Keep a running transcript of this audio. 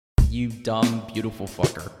You dumb, beautiful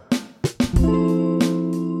fucker.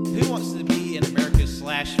 Who wants to be in America's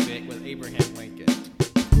slash fic with Abraham Lincoln?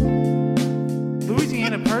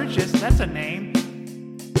 Louisiana Purchase, that's a name.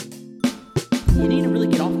 You need to really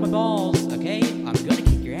get off my balls, okay? I'm gonna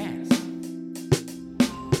kick your ass.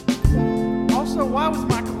 Also, why was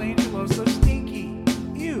Michelangelo so stinky?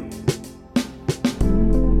 Ew.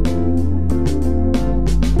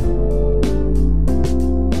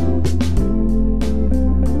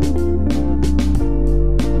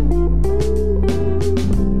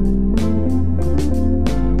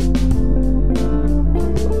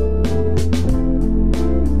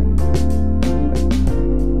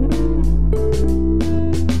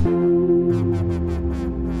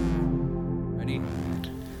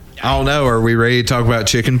 I don't know. Are we ready to talk about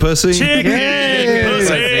chicken pussy? Chicken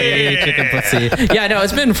pussy. Yeah, no,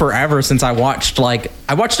 it's been forever since I watched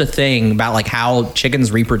a thing about like how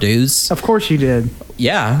chickens reproduce. Of course you did.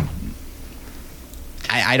 Yeah.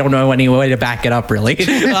 I don't know any way to back it up really.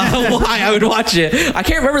 Why I would watch it. I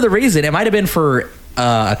can't remember the reason. It might have been for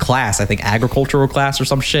a class, I think agricultural class or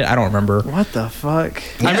some shit. I don't remember. What the fuck?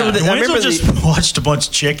 I remember just watched a bunch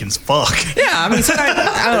of chickens. Fuck. Yeah,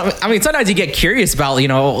 I mean, sometimes you get curious about,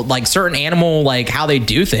 like certain animal, like how they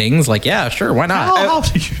do things. Like, yeah, sure, why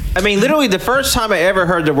not? I mean, literally, the first time I ever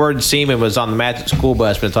heard the word semen was on the Magic School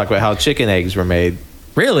Bus when they talked about how chicken eggs were made.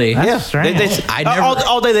 Really? That's strange.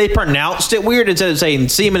 All day they pronounced it weird. Instead of saying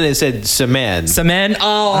semen, it said semen. Semen?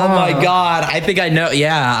 Oh my God. I think I know.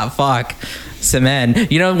 Yeah, fuck. Semen.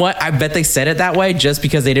 You know what? I bet they said it that way just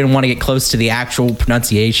because they didn't want to get close to the actual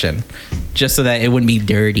pronunciation, just so that it wouldn't be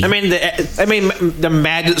dirty. I mean, the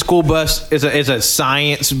Magic School Bus is a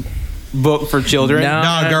science book for children.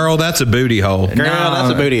 No, girl, that's a booty hole. Girl,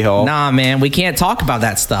 that's a booty hole. Nah, man, we can't talk about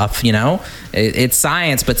that stuff. It's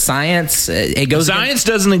science, but science it goes. Science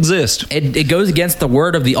doesn't exist. It goes against the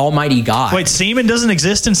word of the Almighty God. Wait, semen doesn't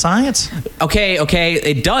exist in science? Okay,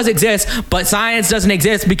 it does exist, but science doesn't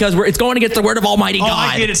exist because it's going against the word of Almighty God.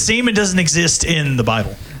 I get it. Semen doesn't exist in the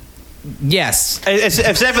Bible. Yes.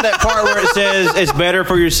 Except for that part where it says it's better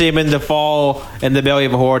for your semen to fall in the belly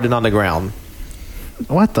of a whore than on the ground.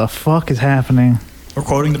 What the fuck is happening? We're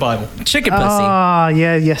quoting the Bible. Chicken pussy.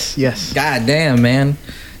 Yes. God damn, man.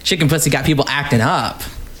 Chicken pussy got people acting up.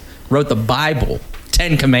 Wrote the Bible.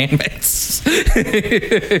 10 Commandments.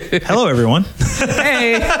 Hello, everyone.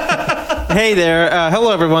 Hey. Hey there.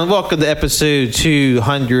 Hello, everyone. Welcome to episode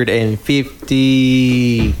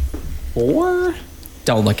 254.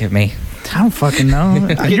 Don't look at me. I don't fucking know.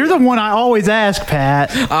 You're the one I always ask,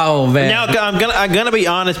 Pat. Oh, man. Now I'm gonna be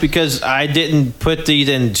honest because I didn't put these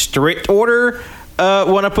in strict order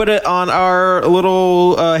when I put it on our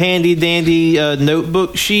little handy dandy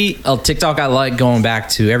notebook sheet. Oh, TikTok I like going back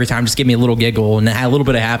to every time. Just give me a little giggle and a little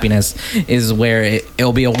bit of happiness is where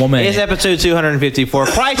it'll be a woman. It's episode 254.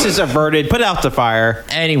 Crisis averted. Put out the fire.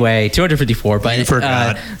 Anyway, 254. But You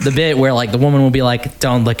forgot. The bit where like the woman will be like,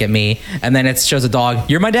 "Don't look at me," and then it shows a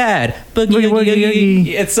dog. "You're my dad." Boogie, Boogie, boogie, boogie.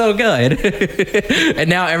 boogie. It's so good.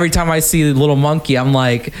 And now every time I see the little monkey, I'm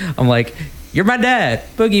like, "You're my dad."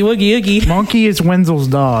 Boogie, woogie, oogie. Monkey is Wenzel's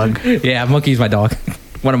dog. Yeah, monkey's my dog.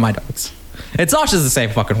 One of my dogs. And Sasha's the same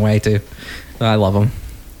fucking way too. I love him.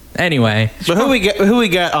 Anyway, But who we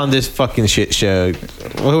got on this fucking shit show?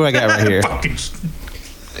 Who do I got right here?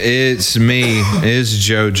 It's me. It's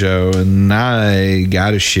JoJo, and I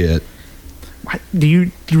got a shit. Do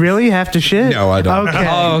you really have to shit? No, I don't. Okay.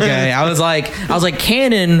 oh, okay. I was like,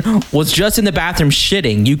 Cannon was just in the bathroom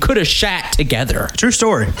shitting. You could have shat together. True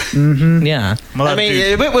story. Yeah. I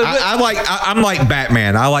mean, I'm like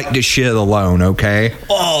Batman. I like to shit alone. Okay.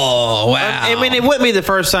 Oh wow. I mean, it wouldn't be the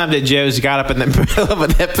first time that Joe's got up in the middle of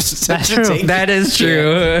an episode. That's true. That is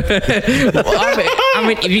true. I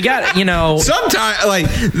mean, if you got, Sometimes, like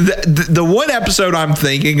the one episode I'm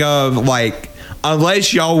thinking of, like,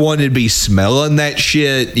 unless y'all wanted to be smelling that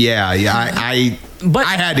shit, I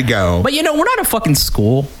had to go. But we're not a fucking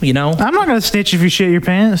school. I'm not gonna snitch if you shit your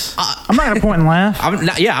pants. I'm not gonna point and laugh. I'm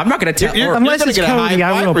not gonna tell. Unless it's get a high Cody,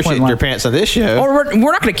 I five will for point shitting your and laugh. pants on this show. Or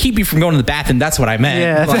we're not gonna keep you from going to the bathroom. That's what I meant.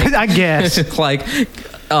 Yeah, Like, I guess. like,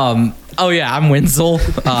 oh yeah, I'm Wenzel.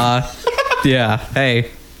 Yeah. Hey.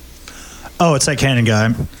 Oh, it's that Cannon guy.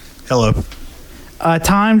 Hello.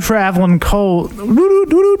 Time traveling Colt. Looking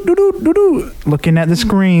at the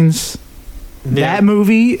screens. That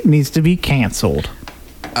movie needs to be canceled.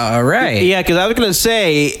 All right. Yeah, because I was gonna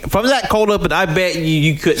say from that cold open, I bet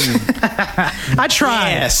you couldn't. I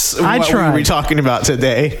tried. Yes, I what tried. we were talking about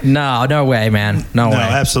today. No way, man. No No, way.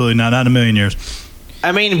 absolutely not. Not in a million years.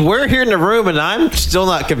 I mean, we're here in the room, and I'm still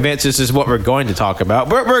not convinced this is what we're going to talk about.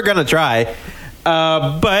 We're going to try.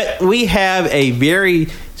 But we have a very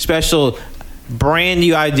special, brand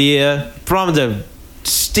new idea from the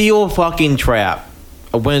steel fucking trap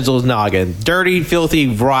of Wenzel's noggin. Dirty, filthy,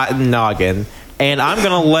 rotten noggin. And I'm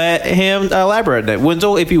going to let him elaborate that.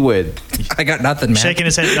 Wenzel, if you would. I got nothing, man. Shaking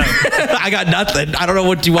his head no. I got nothing. I don't know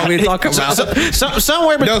what you want me to talk about.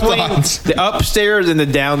 Somewhere No between thoughts. the upstairs and the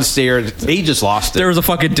downstairs, he just lost it. There was a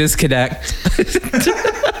fucking disconnect.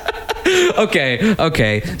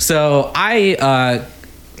 Okay. So I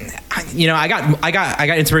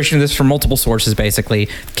got inspiration of this from multiple sources. Basically,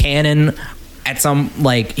 Canon at some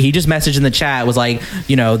he just messaged in the chat was like,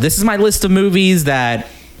 this is my list of movies that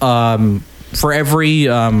for every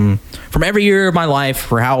from every year of my life,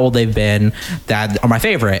 for how old they've been, that are my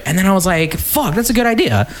favorite. And then I was like, fuck, that's a good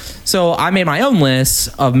idea. So I made my own list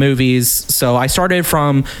of movies. So I started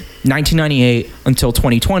from 1998 until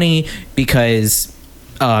 2020 because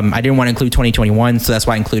I didn't want to include 2021, so that's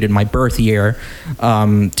why I included my birth year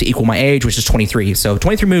to equal my age, which is 23. So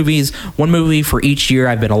 23 movies, one movie for each year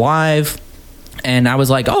I've been alive. And I was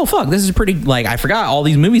like, oh, fuck, this is pretty, I forgot all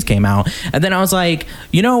these movies came out. And then I was like,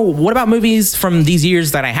 what about movies from these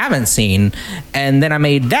years that I haven't seen? And then I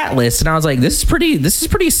made that list, and I was like, this is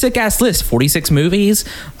pretty sick-ass list. 46 movies,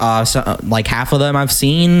 so, half of them I've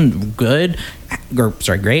seen, great.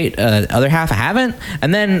 Other half I haven't.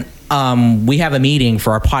 And then we have a meeting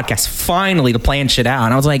for our podcast finally to plan shit out.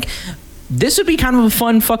 And I was like, this would be kind of a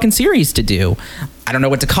fun fucking series to do. I don't know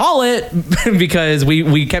what to call it because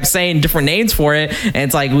we kept saying different names for it, and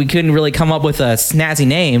it's like we couldn't really come up with a snazzy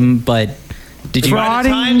name. But did you? By the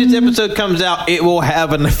time this episode comes out, it will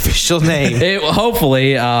have an official name.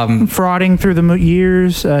 Hopefully. Frauding through the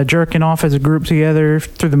years, jerking off as a group together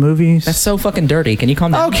through the movies. That's so fucking dirty. Can you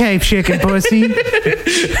calm down? Okay, chicken pussy.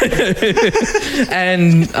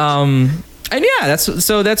 And yeah, that's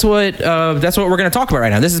what we're gonna talk about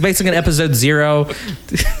right now. This is basically an episode 0.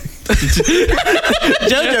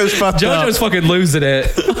 JoJo's fucking losing it.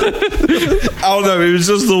 I don't know. It was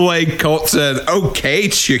just the way Colt said, okay,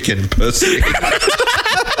 chicken pussy.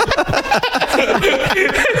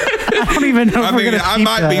 I don't even know. I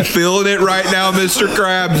might be feeling it right now, Mr.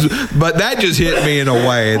 Krabs, but that just hit me in a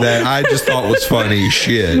way that I just thought was funny as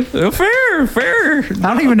shit. Fair. I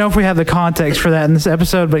don't even know if we have the context for that in this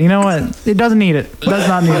episode, but you know what? It doesn't need it. Does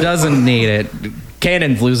not need it. It doesn't need it.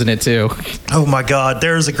 Cannon's losing it too. Oh my God!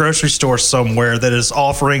 There's a grocery store somewhere that is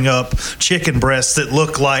offering up chicken breasts that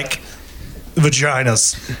look like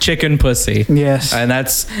vaginas. Chicken pussy. Yes.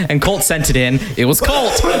 And Colt sent it in. It was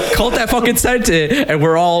Colt. Colt that fucking sent it, and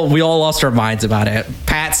we all lost our minds about it.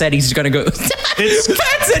 Pat said he's gonna go. Pat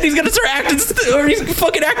said he's gonna start acting, or he's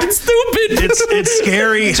fucking acting stupid. It's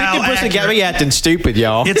scary how Chicken pussy got me acting stupid,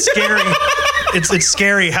 y'all. It's scary. It's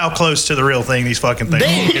scary how close to the real thing these fucking things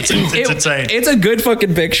look. It's insane. It's a good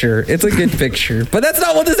fucking picture. It's a good picture. But that's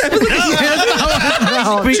not what this episode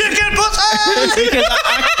is. Chicken pussy! Because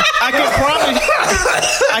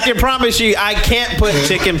I can promise you, I can't put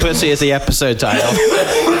chicken pussy as the episode title.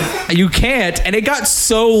 You can't, and it got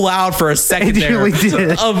so loud for a second It there. really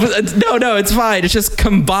did. No, it's fine. It's just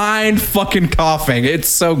combined fucking coughing. It's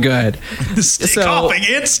so good. Coughing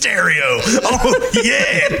in stereo. Oh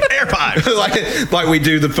yeah, air pipe. like we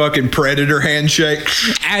do the fucking Predator handshake.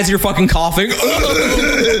 As you're fucking coughing.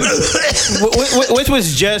 Which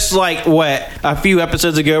was just like what a few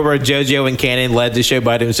episodes ago, where JoJo and Cannon led the show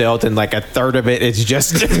by themselves, and like a third of it is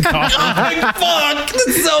just coughing. Fuck,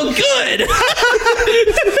 that's so good.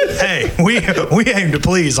 Hey, we aim to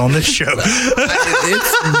please on this show.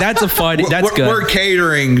 That's good. We're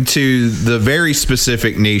catering to the very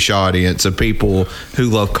specific niche audience of people who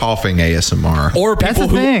love coughing ASMR. Or people That's the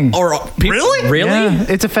thing. Really? Yeah,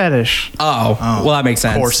 it's a fetish. Oh, well, that makes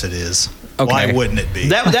sense. Of course it is. Okay. Why wouldn't it be?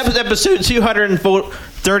 That was episode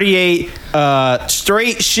 238,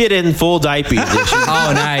 straight shit in full diaper edition.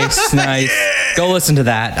 Oh, nice. Go listen to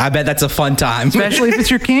that. I bet that's a fun time. Especially if it's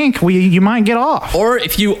your kink, you might get off. Or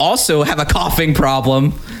if you also have a coughing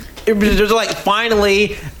problem. There's like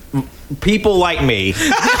finally people like me.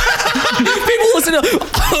 People listen to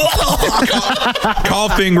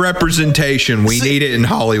Coughing representation. We need it in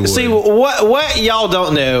Hollywood. See, what y'all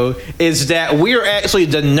don't know is that we're actually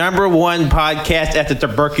the #1 podcast at the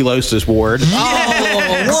tuberculosis ward.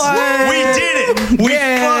 Oh, we did it. We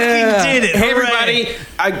fucking did it. Hey, Hooray. everybody,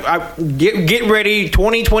 I get ready.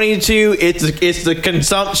 2022. It's the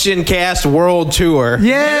Consumption Cast World Tour.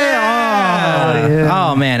 Yeah.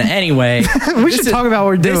 Oh man. Anyway, We should talk about what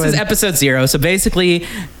we're doing. This is episode 0. So basically,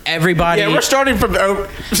 everybody. Yeah, we're starting from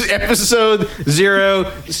episode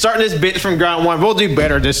 0. Starting this bitch from ground one. We'll do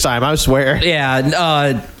better this time. I swear.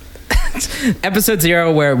 Yeah. episode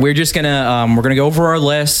 0, where we're just gonna we're gonna go over our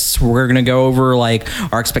lists. We're gonna go over like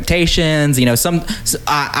our expectations. You know,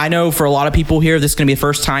 I know for a lot of people here, this is gonna be the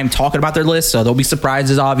first time talking about their list, so there'll be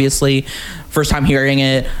surprises. Obviously, first time hearing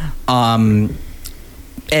it.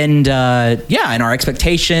 And our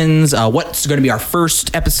expectations, what's going to be our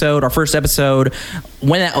first episode.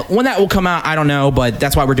 When that will come out, I don't know, but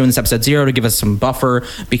that's why we're doing this episode 0, to give us some buffer,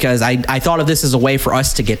 because I thought of this as a way for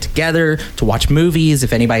us to get together, to watch movies.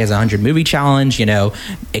 If anybody has a 100 movie challenge, you know,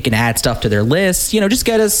 it can add stuff to their list, you know, just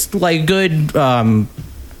get us like good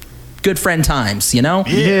friend times, you know?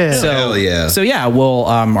 Yeah. Hell yeah. So yeah, we'll,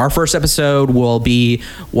 our first episode will be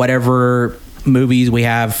whatever movies we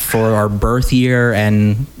have for our birth year,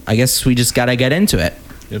 and I guess we just gotta get into it.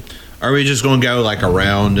 Yep. Are we just going to go like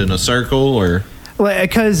around in a circle, or?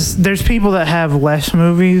 Because there's people that have less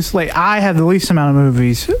movies. Like, I have the least amount of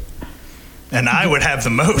movies. And I would have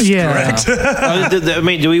the most, Yeah. correct? I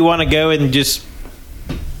mean, do we want to go and just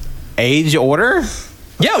age order?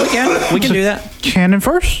 Yeah, we can do that. Canon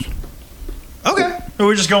first? Okay. Are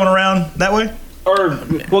we just going around that way? Or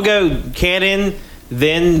we'll go Cannon,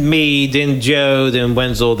 then me, then Joe, then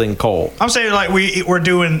Wenzel, then Cole. I'm saying like we're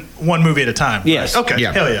doing one movie at a time. Yes. Right? Okay.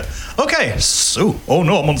 Yeah. Hell yeah. Okay. So, oh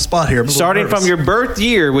no, I'm on the spot here. I'm a little Starting nervous. from your birth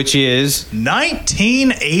year, which is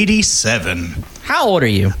 1987. How old are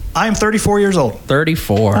you? I am 34 years old.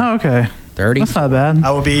 34. Oh, okay. 30. That's not bad.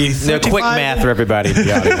 I will be no 35. quick math for everybody.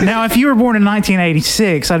 Now, if you were born in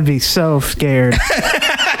 1986, I'd be so scared.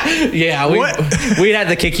 Yeah, What? we'd have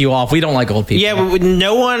to kick you off. We don't like old people. Yeah, but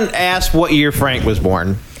no one asked what year Frank was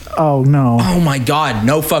born. Oh, no. Oh my God,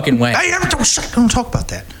 no fucking way. Hey, don't talk about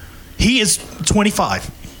that. He is 25.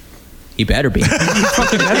 He better be. All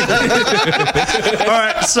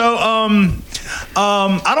right, so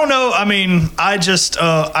I don't know. I mean, I just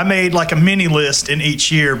I made like a mini list in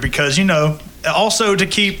each year because, you know, also to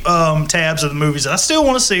keep tabs of the movies that I still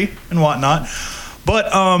want to see and whatnot.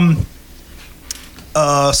 But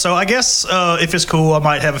so I guess if it's cool, I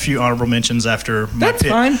might have a few honorable mentions after my That's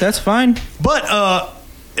pick. fine. That's fine. But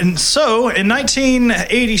and so in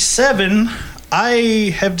 1987,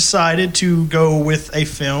 I have decided to go with a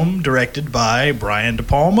film directed by Brian De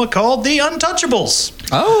Palma called The Untouchables.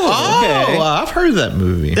 Oh, Oh, I've heard of that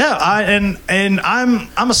movie. Yeah,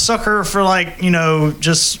 I'm a sucker for, like, you know,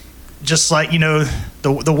 just like, you know,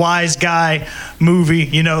 the wise guy movie,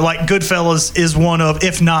 you know, like Goodfellas is one of,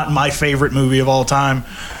 if not my favorite movie of all time.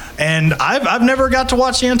 And I've never got to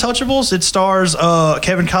watch The Untouchables. It stars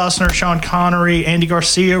Kevin Costner, Sean Connery, Andy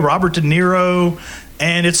Garcia, Robert De Niro,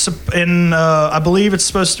 and I believe it's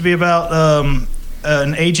supposed to be about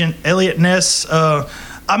an agent, Elliot Ness.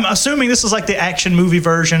 I'm assuming this is like the action movie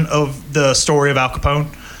version of the story of Al Capone.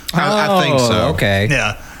 I think so. Okay.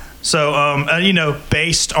 Yeah. So, you know,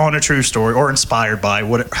 based on a true story or inspired by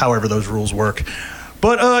however those rules work.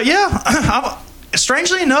 But yeah,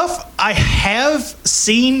 strangely enough, I have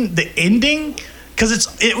seen the ending because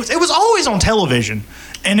it was always on television.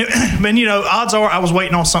 And you know, odds are I was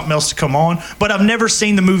waiting on something else to come on, but I've never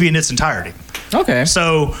seen the movie in its entirety. Okay.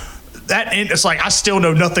 So it's like I still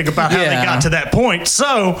know nothing about how they got to that point.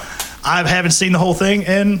 So I haven't seen the whole thing,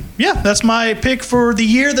 and yeah, that's my pick for the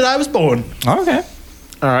year that I was born. Okay.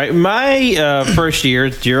 All right, my first year I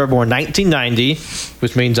was born 1990,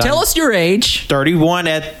 which means Tell I'm us your age. 31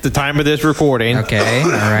 at the time of this recording. Okay. All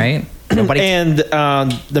right. Nobody. And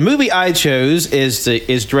the movie I chose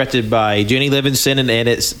is directed by Jenny Livingston, and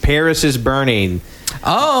it's Paris is Burning.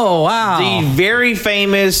 Oh wow. The very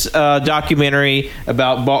famous documentary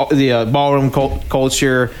about the ballroom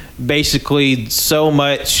culture. Basically, so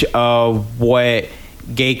much of what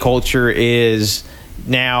gay culture is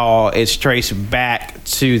now is traced back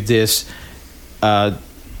to this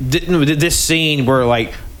this scene where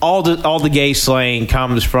like all the gay slang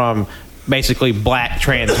comes from basically black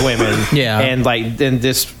trans women. Yeah. And like then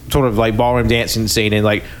this sort of like ballroom dancing scene and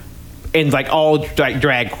like all like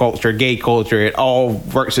drag culture, gay culture, it all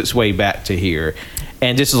works its way back to here.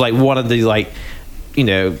 And this is like one of the like, you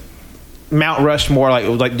know, Mount Rushmore,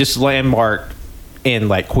 like just landmark in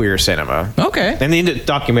like queer cinema. Okay. And the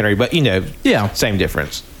documentary, but you know, Yeah. same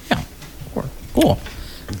difference. Yeah. Cool.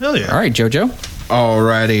 Hell yeah. All right, JoJo.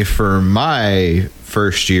 Alrighty, for my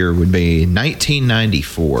first year would be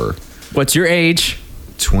 1994. What's your age?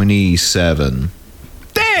 27.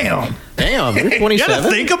 Damn. Damn, you're You gotta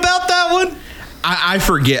 27. think about that one. I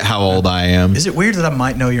forget how old I am. Is it weird that I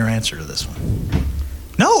might know your answer to this one?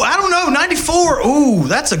 No, I don't know. 94. Ooh,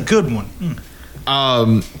 that's a good one.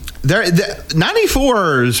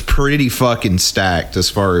 94 is pretty fucking stacked as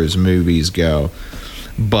far as movies go.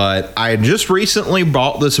 but I just recently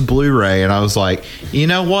bought this Blu-ray, and I was like, you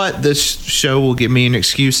know what? This show will give me an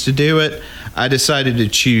excuse to do it. I decided to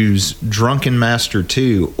choose Drunken Master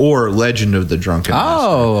 2 or Legend of the Drunken Master.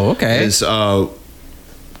 Oh, okay. It's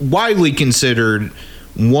widely considered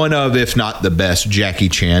one of, if not the best, Jackie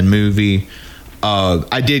Chan movie.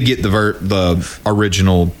 I did get the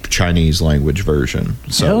original Chinese language version.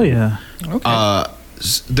 So, Hell yeah.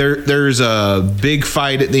 there's a big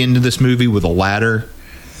fight at the end of this movie with a ladder.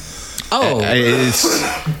 Oh, I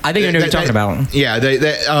think I know what you're talking about.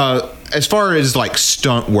 Yeah, as far as like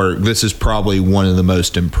stunt work, this is probably one of the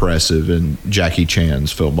most impressive in Jackie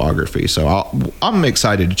Chan's filmography. So I'm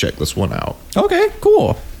excited to check this one out. Okay,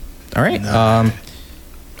 cool. All right.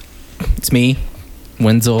 It's me,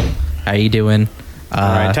 Wenzel. How you doing? All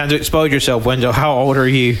right, time to expose yourself, Wenzel. How old are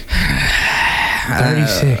you?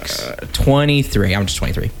 36. 23. I'm just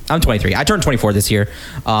 23. I'm 23. I turned 24 this year.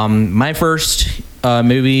 My first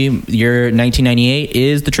movie, year 1998,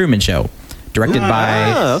 is The Truman Show. Directed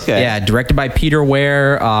by Peter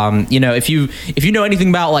Weir. If you know anything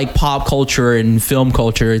about like pop culture and film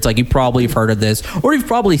culture, it's like you probably have heard of this or you've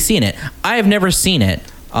probably seen it. I have never seen it.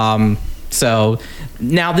 So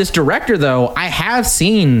now this director, though, I have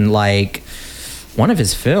seen like one of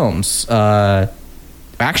his films.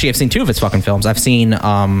 Actually, I've seen two of his fucking films. I've seen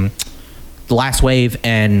The Last Wave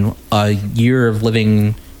and The Year of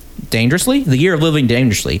Living Dangerously.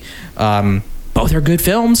 Both are good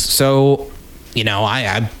films. So,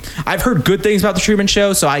 I've heard good things about The Truman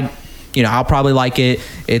Show. So I'll probably like it.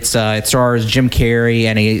 It stars Jim Carrey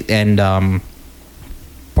and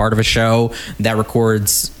part of a show that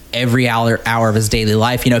records every hour of his daily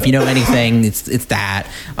life. If you know anything, it's that.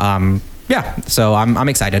 So I'm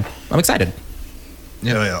excited.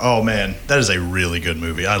 Yeah. Oh man, that is a really good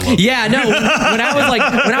movie. I love it. Yeah, no. When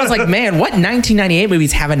I was like, man, what 1998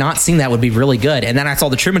 movies have I not seen that would be really good? And then I saw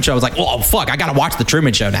The Truman Show. I was like, oh fuck, I gotta watch The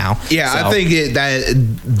Truman Show now. Yeah, So, I think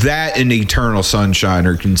that and Eternal Sunshine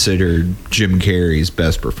are considered Jim Carrey's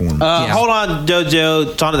best performance. Hold on,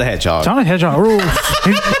 JoJo. Sonic the Hedgehog. Sonic the Hedgehog. Ooh,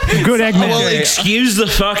 good Eggman. Well, excuse the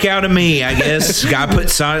fuck out of me, I guess. Gotta put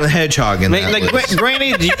Sonic the Hedgehog in that list.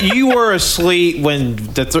 Granted, you were asleep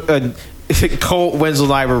when Colt, Wenzel,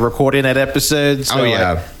 and I were recording that episode. So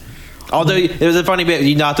although there was a funny bit,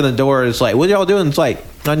 you knocked on the door. It's like, what are y'all doing? It's like,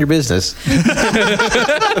 none of your business.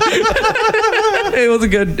 It was a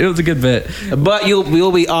good bit. But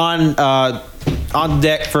we'll be on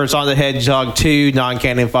deck for Sonic the Hedgehog 2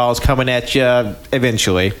 non-canon files coming at you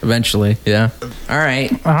eventually. Eventually, yeah. All right.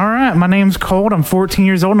 All right. My name's Colt. I'm 14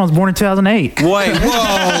 years old and I was born in 2008. Wait,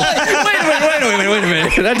 whoa. Wait a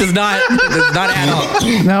minute. That does not add up.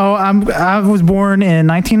 No, I was born in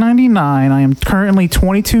 1999. I am currently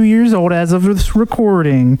 22 years old as of this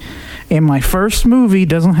recording. And my first movie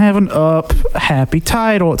doesn't have an happy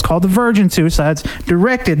title. It's called The Virgin Suicides,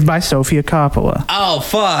 directed by Sofia Coppola. Oh,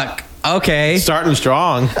 fuck. Okay. Starting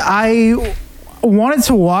strong. I wanted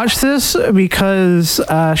to watch this because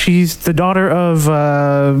she's the daughter of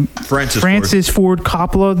Francis Ford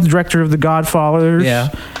Coppola, the director of The Godfathers.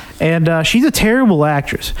 Yeah. And she's a terrible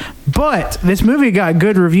actress. But this movie got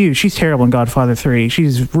good reviews. She's terrible in Godfather 3.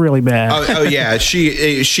 She's really bad. Oh yeah,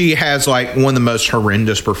 she has like one of the most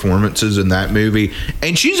horrendous performances in that movie,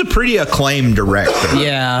 and she's a pretty acclaimed director.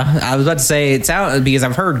 Yeah, I was about to say it sounds because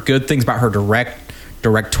I've heard good things about her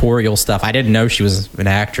directorial stuff. I didn't know she was an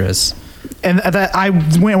actress. And that I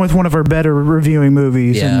went with one of her better reviewing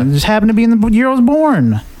movies, Yeah. and it just happened to be in the year I was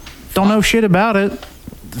born. Don't know shit about it.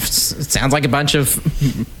 It sounds like a bunch of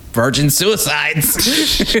virgin suicides.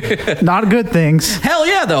 Not good things. Hell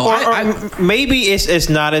yeah, though. Or maybe it's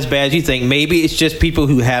not as bad as you think. Maybe it's just people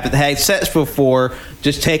who haven't had sex before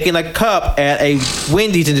just taking a cup at a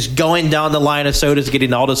Wendy's and just going down the line of sodas,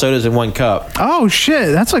 getting all the sodas in one cup. Oh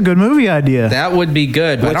shit, that's a good movie idea. That would be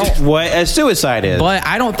good, but Which is what a suicide is. But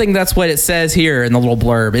I don't think that's what it says here in the little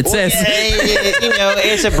blurb. It says,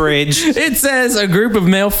 it's a bridge. it says a group of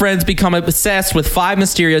male friends become obsessed with 5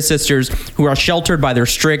 mysterious sisters who are sheltered by their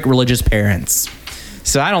strict religious parents.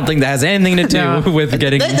 So I don't think that has anything to do with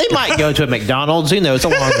getting. They might go to a McDonald's. Who knows? It's a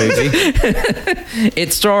long movie.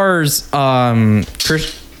 It stars Kirsten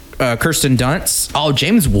Dunst. Oh,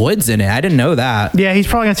 James Woods in it. I didn't know that. Yeah, he's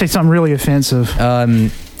probably gonna say something really offensive.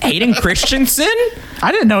 Hayden Christensen?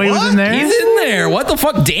 I didn't know he was in there. He's in there. What the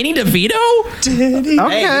fuck? Danny DeVito?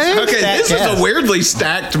 Okay. This is a weirdly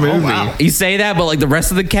stacked movie. You say that, but like the rest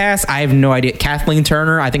of the cast, I have no idea. Kathleen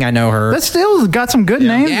Turner, I think I know her. That still got some good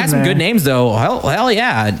names. Yeah, in some there. good names though. Hell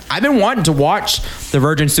yeah. I've been wanting to watch The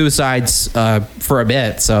Virgin Suicides for a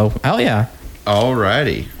bit, so hell yeah.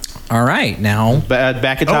 Alrighty. All right, now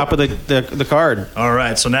Back at top of the card. All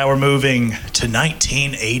right, so now we're moving to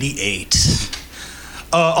 1988.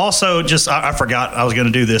 Also, just I forgot I was going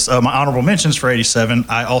to do this. My honorable mentions for 87.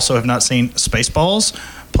 I also have not seen Spaceballs,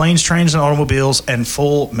 Planes, Trains, and Automobiles, and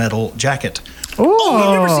Full Metal Jacket. Oh,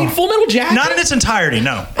 you've never seen Full Metal Jacket? Not in its entirety,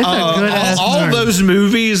 no. It's a good ass all movie. those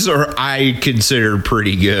movies are I consider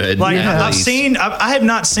pretty good. Like at I've least. seen, I have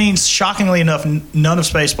not seen, shockingly enough, none of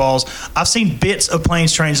Spaceballs. I've seen bits of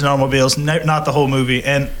Planes, Trains, and Automobiles, not the whole movie.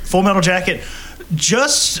 And Full Metal Jacket,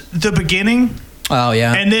 just the beginning. Oh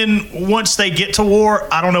yeah. And then once they get to war,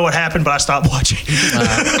 I don't know what happened, but I stopped watching.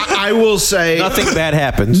 I will say Nothing bad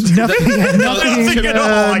happens. Nothing at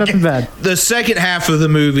all. nothing bad. the second half of the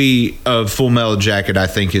movie of Full Metal Jacket, I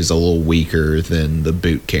think, is a little weaker than the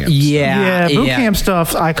boot camp. yeah. Yeah, boot camp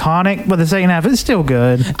stuff's iconic, but the second half is still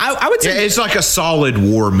good. I would Yeah, say it's like a solid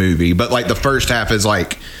war movie, but like the first half is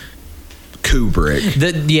like Kubrick.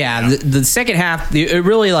 the second half, it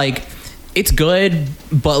really like it's good,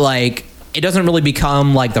 but like it doesn't really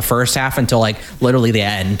become like the first half until like literally the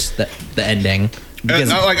end, the ending. Because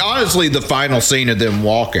Like honestly, the final scene of them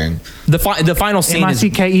walking. the final scene is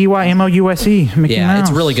MICKEYMOUSE. Mickey yeah, Mouse.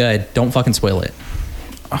 it's really good. Don't fucking spoil it.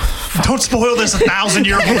 Don't spoil this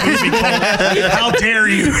 1,000-year-old movie, Cole. How dare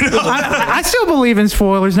you? I still believe in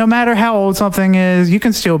spoilers. No matter how old something is, you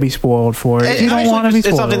can still be spoiled for it. You don't want to be It's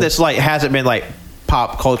spoiled. something that's like hasn't been like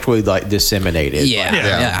pop culturally like disseminated.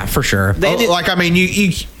 Yeah, for sure. Like I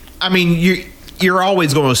mean, you're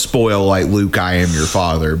always going to spoil like Luke, I am your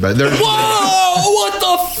father, but there's Whoa! What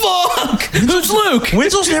the fuck? Who's Luke?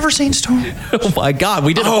 Winslow's never seen Storm. Oh my god,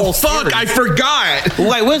 we did a oh whole fuck, series. I forgot.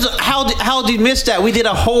 Wait, how did you miss that? We did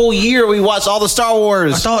a whole year. We watched all the Star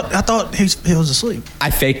Wars. I thought he was asleep.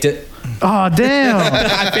 I faked it. Oh, damn.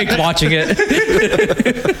 I faked watching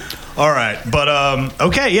it. All right, but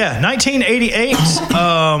okay, yeah, 1988.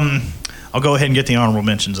 I'll go ahead and get the honorable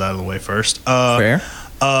mentions out of the way first. Fair.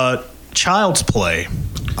 Child's Play.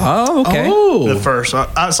 Oh, okay. The first.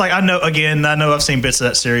 It's like I know I've seen bits of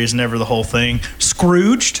that series, never the whole thing.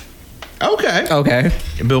 Scrooged. Okay. Okay.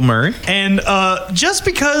 Bill Murray. And just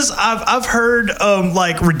because I've heard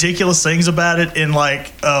like ridiculous things about it in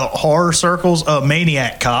like horror circles,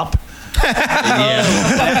 Maniac Cop.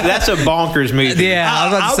 That's a bonkers movie. Yeah, I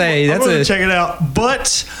was about to say I'm that's gonna a check it out.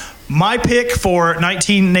 But my pick for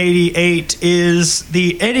 1988 is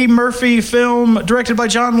the Eddie Murphy film directed by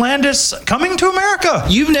John Landis, Coming to America.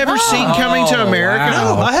 You've never seen Coming to America?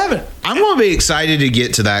 wow. No, I haven't. I'm going to be excited to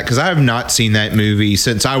get to that because I have not seen that movie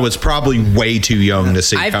since I was probably way too young to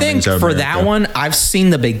see I Coming think to for America. that one, I've seen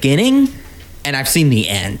the beginning and I've seen the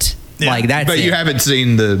end. Yeah. Like that's But it. you haven't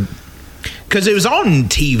seen the... Because it was on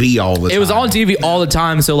TV all the time. It was on TV all the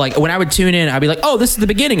time. So like when I would tune in, I'd be like, "Oh, this is the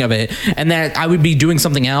beginning of it," and then I would be doing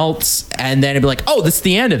something else, and then it'd be like, "Oh, this is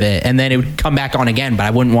the end of it," and then it would come back on again. But I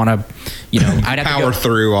wouldn't want to, I'd have to Power go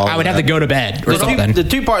through all I would of have to that. go to bed or something. The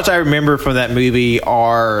two parts I remember from that movie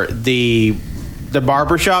are the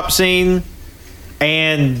barbershop scene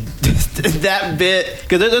and that bit,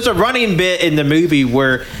 because there's a running bit in the movie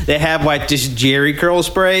where they have like this Jerry curl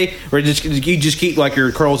spray where you just keep like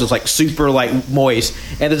your curls is like super like moist,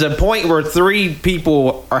 and there's a point where three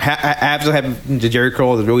people are have the Jerry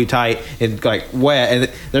curl is really tight and like wet,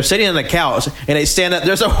 and they're sitting on the couch and they stand up.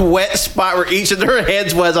 There's a wet spot where each of their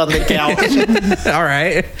heads was on the couch. All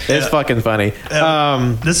right. It's fucking funny.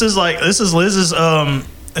 This is Liz's.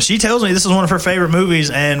 She tells me this is one of her favorite movies,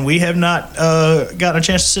 and we have not gotten a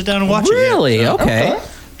chance to sit down and watch it. Really? Okay.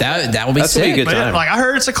 That will be That's gonna be sick. a good But yeah, time. like I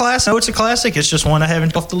heard it's a classic. No, it's a classic. It's just one I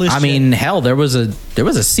haven't off the list. I yet. mean, hell, there was a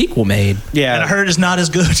sequel made. Yeah, and I heard it's not as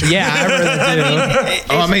good. Yeah, I remember that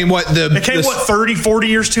too. Oh, I mean, what the... It came, the- 30, 40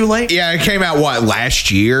 years too late? Yeah, it came out,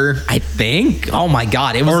 last year? I think. Oh my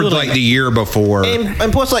god, it was Or literally- like the year before.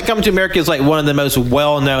 and plus, like Coming to America is like one of the most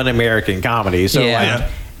well-known American comedies. So, Yeah. like,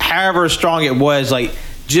 however strong it was, like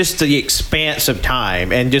just the expanse of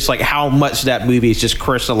time and just like how much that movie is just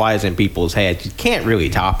crystallized in people's heads, you can't really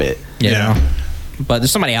top it. Yeah. But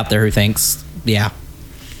there's somebody out there who thinks, yeah.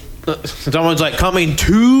 Someone's like coming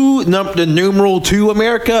to the numeral to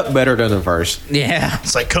America better than the first. Yeah.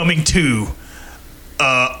 It's like Coming to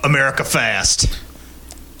America Fast.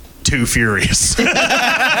 Too Furious.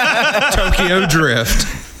 Tokyo Drift.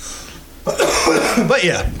 But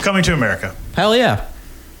yeah, Coming to America. Hell yeah.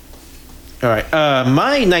 All right,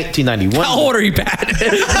 my 1991. How old are you, Pat?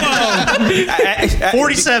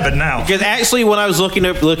 47 now. Because actually, when I was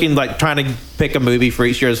looking like trying to pick a movie for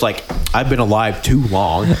each year, it's like I've been alive too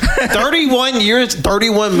long. 31 years,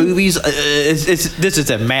 31 movies. This is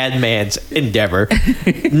a madman's endeavor.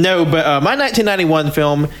 No, but my 1991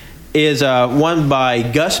 film is one by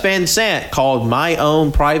Gus Van Sant called My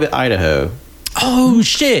Own Private Idaho. Oh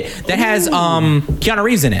shit! That has Keanu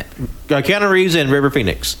Reeves in it. Keanu Reeves and River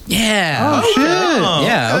Phoenix. Yeah. Oh, shit.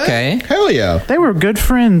 Yeah. Okay. Hell yeah. They were good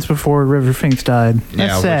friends before River Phoenix died.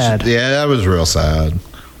 That's sad. That was real sad.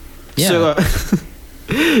 Yeah.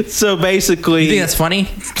 So basically, You think that's funny?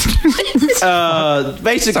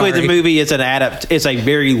 basically Sorry. the movie is it's a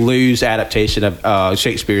very loose adaptation of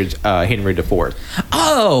Shakespeare's Henry IV.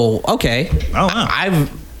 Oh, okay. Oh, wow.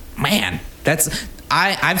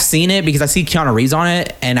 I've seen it because I see Keanu Reeves on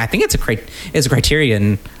it, and I think it's a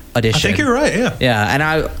Criterion edition. I think you're right.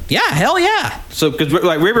 Yeah. Yeah, hell yeah. So, because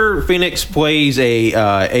like River Phoenix plays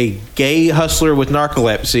a gay hustler with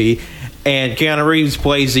narcolepsy, and Keanu Reeves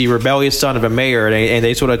plays the rebellious son of a mayor, and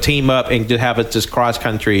they sort of team up and just have this cross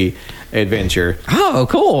country adventure. Oh,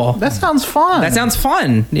 cool. That sounds fun. That sounds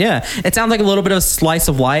fun. Yeah, it sounds like a little bit of slice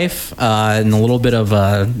of life, and a little bit of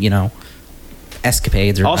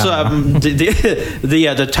escapades. Or Also, I don't know.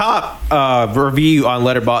 the top review on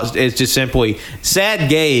Letterboxd is just simply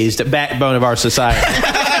 "sad gays, the backbone of our society."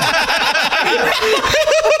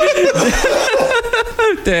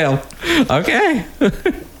 Damn. Okay.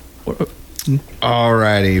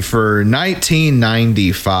 Alrighty, for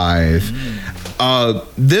 1995.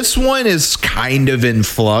 This one is kind of in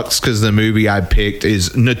flux because the movie I picked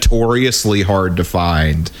is notoriously hard to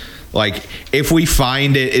find. Like, if we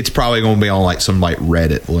find it, it's probably going to be on like some like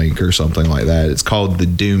Reddit link or something like that. It's called The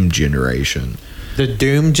Doom Generation. The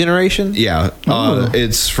Doom Generation. Yeah,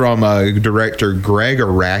 it's from director Greg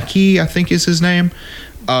Araki, I think is his name.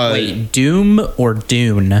 Wait, Doom or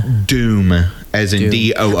Dune? Doom, as in Doom.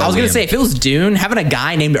 D-O-O-M. I was gonna say if it was Dune, having a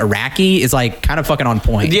guy named Iraqi is like kind of fucking on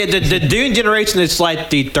point. Yeah, the Dune Generation is like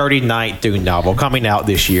the 39th Dune novel coming out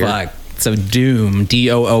this year. Fuck. So Doom,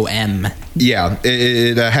 D-O-O-M. Yeah,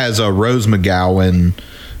 it has a Rose McGowan,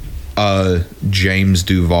 James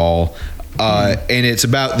Duval, and it's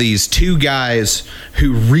about these two guys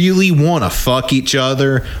who really want to fuck each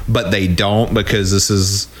other, but they don't because this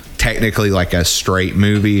is technically like a straight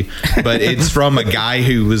movie. But it's from a guy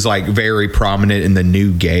who was like very prominent in the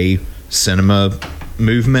new gay cinema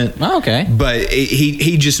movement. Oh, okay. But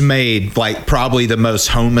he just made like probably the most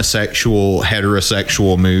homosexual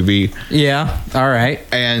heterosexual movie, Yeah. All right.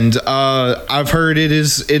 and I've heard it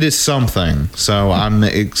is something, so I'm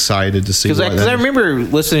excited to see Because what I that is. remember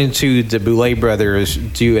listening to the Boulet brothers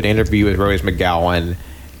do an interview with Rose McGowan,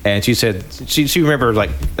 and she said she remembered I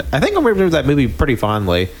think I remember that movie pretty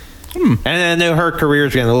fondly. And I know her career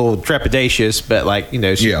is getting a little trepidatious, but I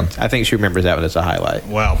think she remembers that one as a highlight.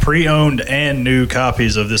 Wow. Pre-owned and new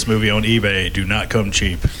copies of this movie on eBay do not come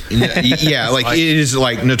cheap. Yeah, like it is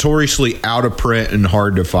like notoriously out of print and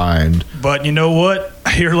hard to find. But you know what?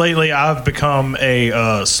 Here lately, I've become a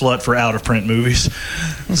slut for out of print movies.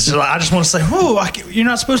 So I just want to say, whoa, you're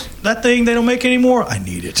not supposed to, that thing they don't make anymore. I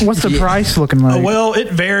need it. What's the price looking like? Well,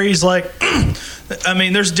 it varies. Like, I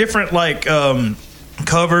mean, there's different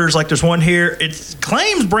covers. Like, there's one here. It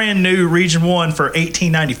claims brand new Region 1 for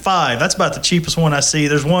 $18.95. That's about the cheapest one I see.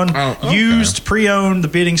 There's one used, pre-owned. The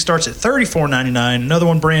bidding starts at $34.99. Another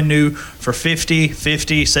one brand new for $50,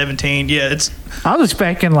 $17. Yeah, it's. I was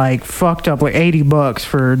expecting like fucked up like $80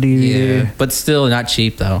 for a DVD. Yeah. But still not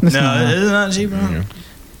cheap though. It's No, not. it's not cheap.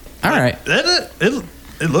 All right.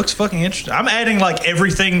 It looks fucking interesting. I'm adding like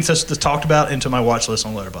everything that's talked about into my watch list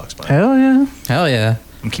on Letterboxd. Hell yeah. Hell yeah.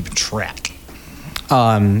 I'm keeping track.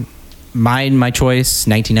 My choice,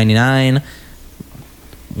 1999.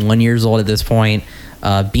 1 year old at this point.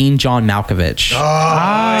 Being John Malkovich. Oh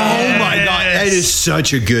my god, that is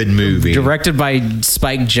such a good movie. Directed by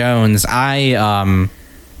Spike Jonze.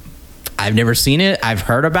 I've never seen it. I've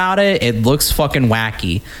heard about it. It looks fucking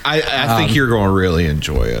wacky. I think you're going to really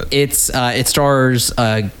enjoy it. It stars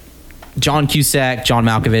John Cusack, John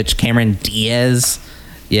Malkovich, Cameron Diaz,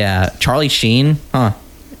 Charlie Sheen, huh?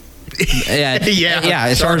 Yeah,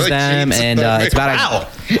 It stars Charlie them, Sheen's and it's about Wow.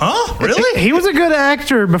 Huh? Really? He was a good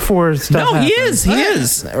actor before stuff No, he happened. is. He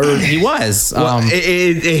is. Or he was. Well,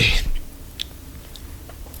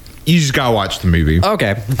 you just gotta watch the movie.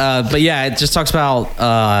 Okay. But yeah, it just talks about,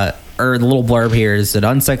 or the little blurb here is that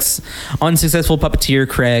unsuccessful puppeteer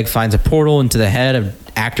Craig finds a portal into the head of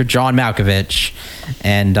actor John Malkovich.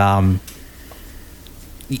 And, I'm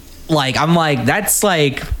like, that's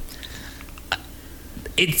like,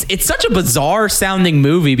 it's such a bizarre sounding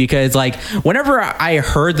movie because like whenever I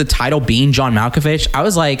heard the title Being John Malkovich, I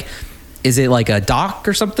was like, is it like a doc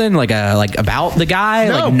or something like about the guy?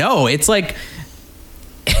 No. Like, no, it's like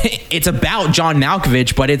it's about John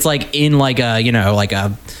Malkovich, but it's like in like a like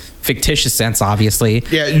a fictitious sense, obviously.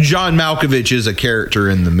 Yeah, John Malkovich is a character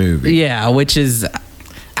in the movie. Yeah, which is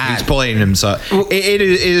He's playing himself. It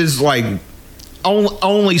is like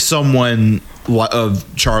only someone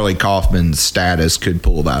of Charlie Kaufman's status could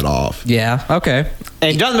pull that off. Yeah. Okay.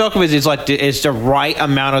 And John Malkovich is like it's the right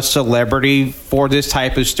amount of celebrity for this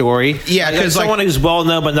type of story. Yeah, like, 'cause, someone who's well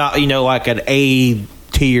known, but not like an A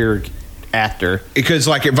tier actor, Because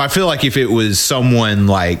like if I feel like if it was someone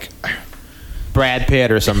like Brad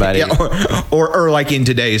Pitt or somebody. yeah, or like in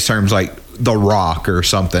today's terms like The Rock or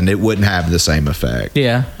something, it wouldn't have the same effect.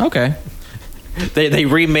 Yeah. Okay. They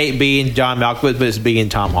remake being John Malkovich, but it's being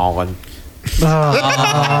Tom Holland.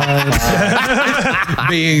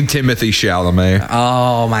 Being Timothy Chalamet.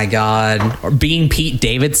 Oh my God. Or being Pete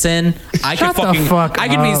Davidson. I Shut could the fuck I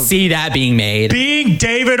could up. see that being made. Being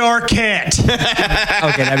David Arquette.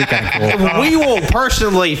 Okay, that'd be kind of cool. We will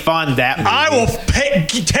personally fund that movie. I will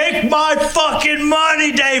take my fucking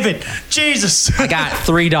money, David. Jesus. I got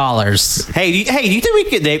 $3. Hey, do you think we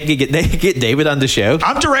could get David on the show?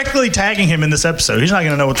 I'm directly tagging him in this episode. He's not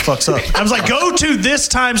going to know what the fuck's up. I was like, go to this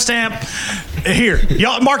timestamp. Here,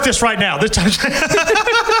 y'all mark this right now. This timestamp.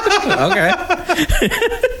 Okay.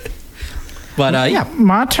 But yeah.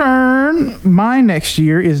 My turn. My next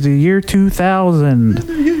year is the year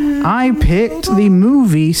 2000. I picked the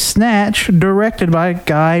movie Snatch, directed by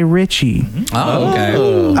Guy Ritchie. Oh,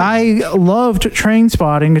 okay. I loved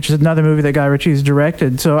Trainspotting, which is another movie that Guy Ritchie has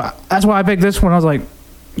directed. So that's why I picked this one. I was like,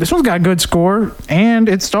 this one's got a good score, and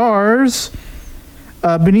it stars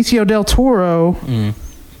Benicio del Toro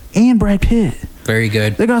and Brad Pitt. Very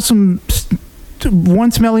good. They got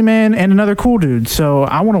one smelly man and another cool dude, so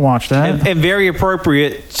I want to watch that. And very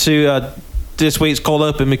appropriate to this week's cold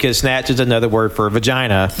open because snatch is another word for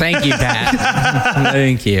vagina. Thank you, Pat.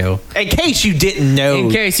 Thank you. In case you didn't know.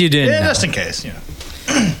 In case you didn't Yeah, know. just in case. Yeah.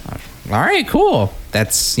 All right, cool.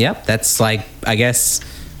 That's like, I guess,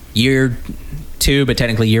 year 2, but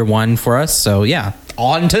technically year 1 for us. So yeah,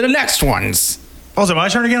 on to the next ones. Oh, is it my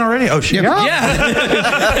turn again already? Oh, shit. Yeah.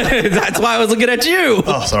 That's why I was looking at you.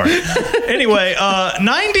 Oh, sorry. Anyway,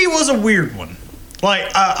 90 was a weird one.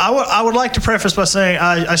 Like, I would like to preface by saying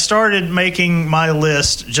I started making my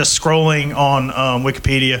list just scrolling on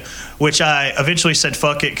Wikipedia, which I eventually said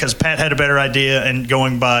fuck it because Pat had a better idea and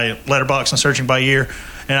going by letterbox and searching by year.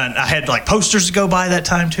 And I had like posters to go by that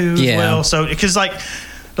time too as well. So, because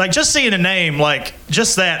like just seeing a name, like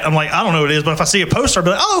just that, I'm like, I don't know what it is, but if I see a poster, I'll be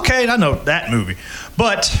like, oh, okay, I know that movie.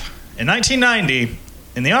 But in 1990,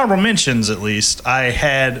 in the honorable mentions at least, I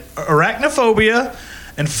had Arachnophobia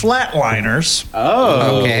and Flatliners.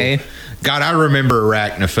 Oh. Okay. God, I remember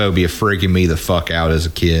Arachnophobia freaking me the fuck out as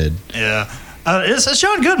a kid. Yeah. It's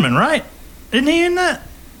John Goodman, right? Isn't he in that?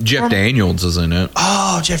 Jeff Daniels is in it.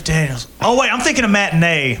 Oh, Jeff Daniels. Oh, wait, I'm thinking of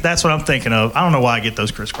Matinee. That's what I'm thinking of. I don't know why I get those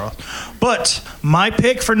crisscrossed. But my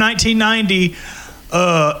pick for 1990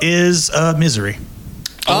 is Misery.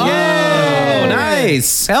 Oh,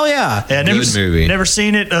 nice. Hell yeah. Yeah, Good movie. Never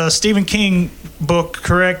seen it. Stephen King book,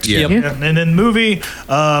 correct? Yep. Yeah. And then movie,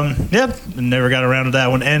 never got around to that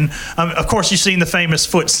one. And of course, you've seen the famous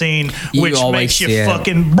foot scene, You which always makes you see it.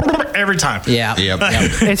 fucking every time. Yeah. Yep.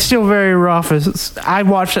 It's still very rough. I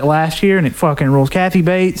watched it last year and it fucking rules. Kathy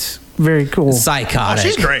Bates, very cool. Oh, Psychotic.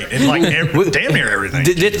 she's great. And like damn near everything.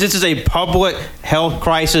 This is a public health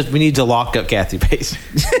crisis. We need to lock up Kathy Bates.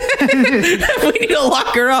 We need to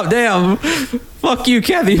lock her up. Damn. Fuck you,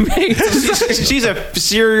 Kathy Bates. She's a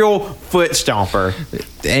serial foot stomper.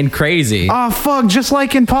 And crazy. Oh, fuck, just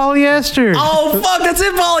like in Polyester. Oh, fuck, that's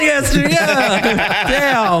in polyester.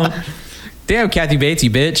 Yeah. Damn, Kathy Bates, you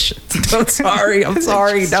bitch. I'm sorry. No.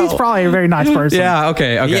 She's probably a very nice person. Yeah,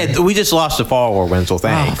 okay. Yeah, we just lost the follower, Wenzel.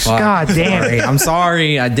 Thanks. Fuck. God damn Sorry. it. I'm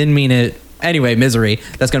sorry. I didn't mean it. Anyway, Misery.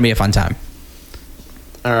 That's going to be a fun time.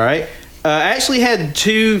 All right. I actually had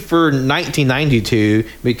 2 for 1992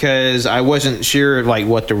 because I wasn't sure like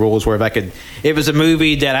what the rules were. If it was a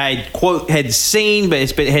movie that I quote had seen, but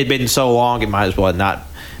it had been so long, it might as well have not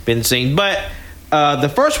been seen. But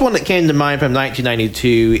the first one that came to mind from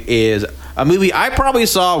 1992 is a movie I probably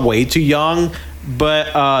saw way too young,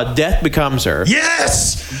 but Death Becomes Her.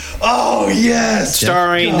 Yes! Oh, yes!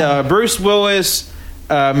 Starring Bruce Willis,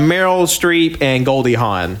 Meryl Streep, and Goldie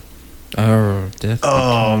Hawn. Oh, Death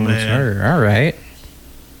Becomes man. Her. All right.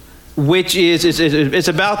 Which is it's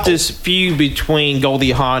about this feud between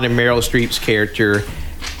Goldie Hawn and Meryl Streep's character,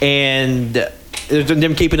 and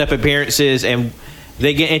them keeping up appearances, and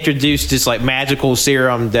they get introduced to this like magical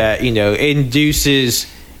serum that induces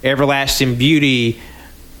everlasting beauty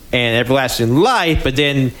and everlasting life, but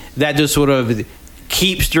then that just sort of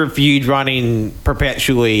keeps their feud running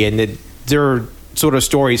perpetually, and their sort of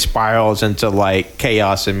story spirals into like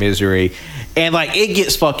chaos and misery, and like it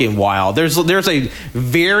gets fucking wild. There's a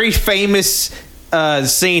very famous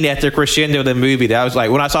scene at the crescendo of the movie that I was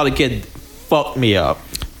like, when I saw the kid, fucked me up.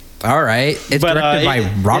 All right. It's directed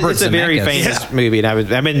by Robert It's a very Zemeckis. famous movie, and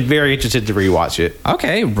I've been very interested to rewatch it.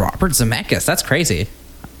 Okay, Robert Zemeckis. That's crazy.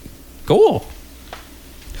 Cool.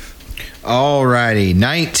 Alrighty,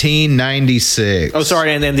 1996. Oh,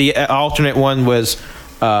 sorry, and then the alternate one was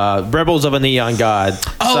Rebels of a Neon God.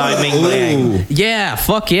 Tsai Ming Liang. Yeah,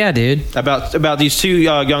 fuck yeah, dude. About these two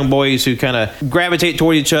young boys who kind of gravitate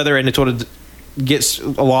toward each other, and it sort of gets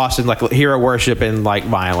lost in like hero worship and like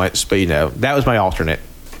violence. But that was my alternate.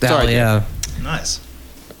 Hell Sorry, yeah. Nice.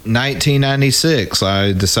 1996,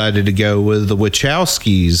 I decided to go with the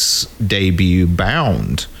Wachowskis' debut,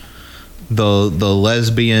 Bound, the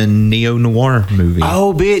lesbian neo-noir movie.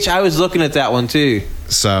 Oh, bitch! I was looking at that one too.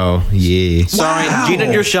 So, yeah. Sorry, Wow.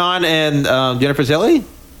 Gina Gershon and Jennifer Tilly.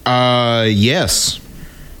 Yes.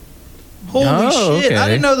 Holy Oh, shit! okay. I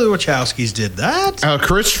didn't know the Wachowskis did that.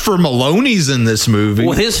 Christopher Maloney's in this movie.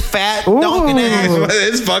 With his fat Ooh. donkey ass.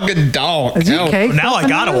 It's fucking dog. Is he cake? Now I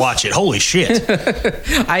gotta watch it. Holy shit!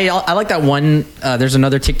 I like that one. There's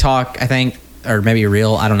another TikTok, I think, or maybe a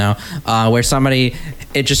reel, I don't know, where somebody,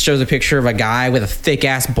 it just shows a picture of a guy with a thick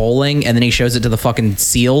ass bowling, and then he shows it to the fucking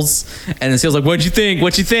seals, and the seal's like, "What'd you think?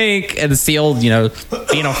 What you think?" And the seal, being a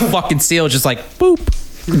fucking seal, is just like boop.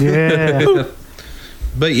 Yeah.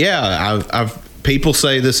 But yeah, I've people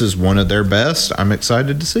say this is one of their best. I'm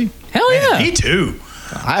excited to see. Hell yeah, Me too.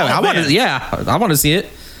 I want man. to. Yeah, I want to see it.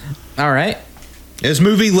 All right. This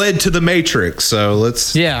movie led to The Matrix, so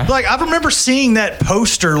let's. Yeah. Like I remember seeing that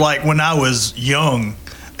poster like when I was young,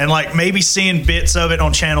 and like maybe seeing bits of it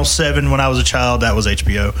on Channel 7 when I was a child. That was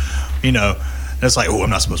HBO. And it's like, oh, I'm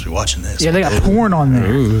not supposed to be watching this. Yeah, they got porn on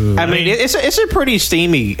there. I mean, it's a pretty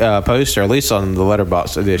steamy poster, at least on the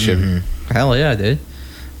Letterboxd edition. Hell yeah, dude.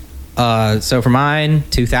 So for mine,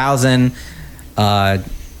 2000. I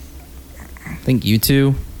think you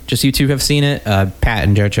two have seen it. Pat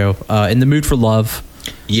and Jojo. In the Mood for Love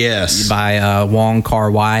Yes. by Wong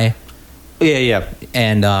Kar-wai, Yeah.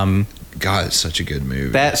 and God, it's such a good movie.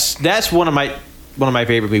 That's one of my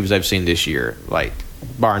favorite movies I've seen this year, like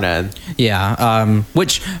bar none. yeah.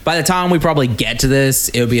 Which by the time we probably get to this,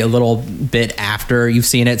 it'll be a little bit after you've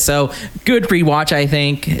seen it. So good rewatch, I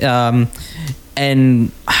think.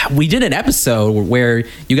 And we did an episode where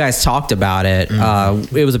you guys talked about it.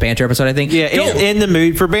 It was a banter episode, I think. Yeah, Go- in the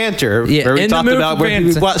mood for banter. Yeah, where we in the talked mood about for where we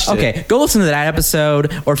banter. watched it. Okay, go listen to that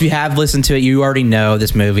episode, or if you have listened to it, you already know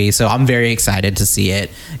this movie. So I'm very excited to see it.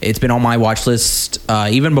 It's been on my watch list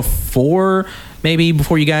even before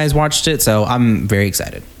you guys watched it. So I'm very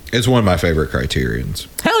excited. It's one of my favorite Criterions.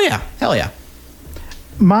 Hell yeah.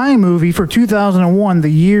 My movie for 2001, the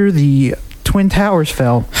year the Twin Towers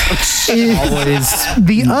fell, is Always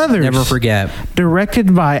The Others. never forget.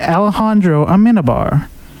 Directed by Alejandro Amenabar.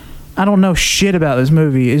 I don't know shit about this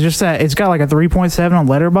movie. It's just that it's got like a 3.7 on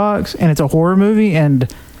Letterboxd, and it's a horror movie.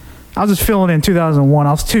 And I was just feeling it in 2001.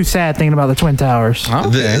 I was too sad thinking about the Twin Towers.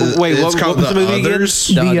 The- Wait, it's what called was the movie again? Others.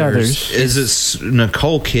 The Others. Is it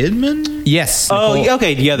Nicole Kidman? Yes. Oh, Nicole-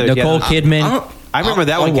 okay. The other Nicole Kidman, I remember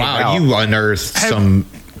that one came Wow, out. you unearthed some.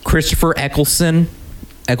 Christopher Eccleston.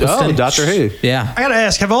 Oh, Doctor Who. Yeah. I gotta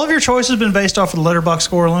ask: have all of your choices been based off of the Letterboxd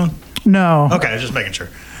score alone? No. Okay, just making sure.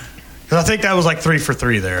 Because I think that was like 3 for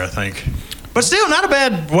 3 there. I think, but still not a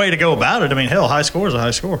bad way to go about it. I mean, hell, high score is a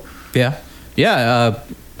high score. Yeah.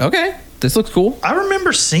 Okay. This looks cool. I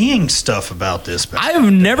remember seeing stuff about this. Back I have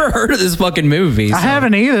never heard of this fucking movie. I so-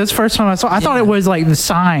 haven't either. It's the first time I saw it. I thought it was like The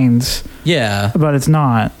Signs, Yeah. but it's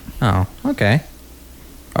not. Oh, okay.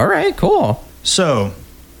 All right, cool. So,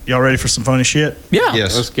 y'all ready for some funny shit? Yeah.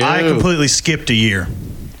 Yes. Let's go. I completely skipped a year.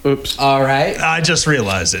 Oops. All right. I just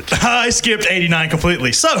realized it. I skipped 89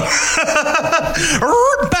 completely. So,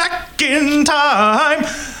 back in time.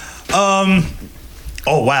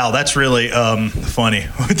 Oh, wow. That's really funny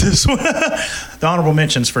with this one. The honorable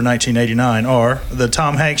mentions for 1989 are the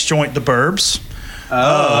Tom Hanks joint The Burbs,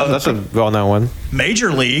 That's a well-known one.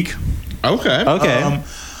 Major League, Okay. Okay.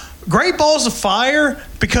 Great Balls of Fire,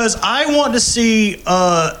 because I want to see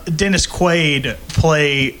Dennis Quaid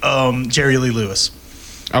play Jerry Lee Lewis.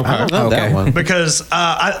 Okay. I don't know that Okay. one. Because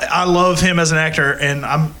I love him as an actor, and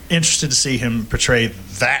I'm interested to see him portray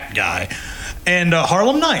that guy. And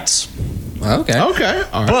Harlem Nights. Okay. Okay.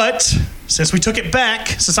 All right. But since we took it back,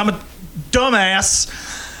 since I'm a dumbass,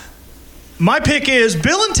 my pick is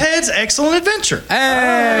Bill and Ted's Excellent Adventure.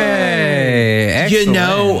 Hey. Excellent. You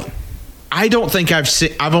know, I don't think I've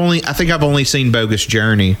seen. I think I've only seen Bogus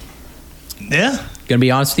Journey. Yeah. Gonna be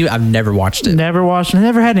honest with you, I've never watched it. Never watched it.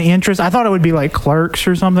 Never had an interest. I thought it would be like Clerks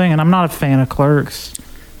or something, and I'm not a fan of Clerks.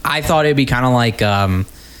 I thought it'd be kind of like that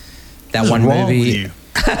What's one wrong with movie. you?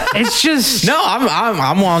 It's just No,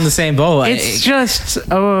 I'm on the same boat. it's just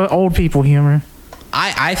old people humor.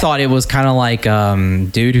 I thought it was kind of like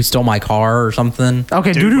dude who stole my car or something.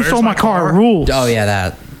 Okay, Dude, dude who where's stole my my car car? rules. Oh yeah,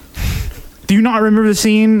 that. Do you not remember the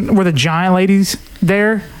scene where the giant lady's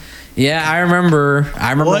there? Yeah, I remember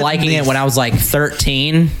What liking the it when I was like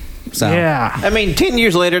 13. So Yeah. I mean, 10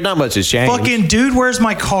 years later, not much has changed. Fucking dude, where's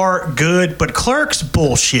my car? Good, but Clerks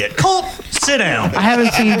bullshit. Colt, sit down. I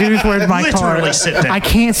haven't seen dudes where's my car. Literally sit down. I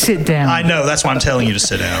can't sit down. I know. That's why I'm telling you to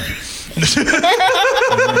sit down.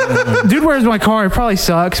 Dude, where's my car? It probably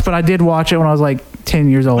sucks, but I did watch it when I was like 10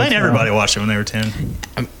 years old. I think so. everybody watched it when they were 10.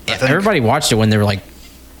 think. everybody watched it when they were like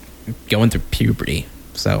going through puberty.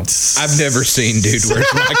 So I've never seen Dude,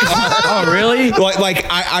 Where's My Car? oh really?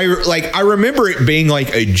 I remember it being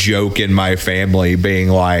like a joke in my family, being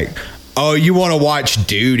like, "Oh, you want to watch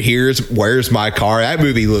Dude? Where's My Car? That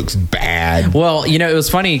movie looks bad." Well, you know, it was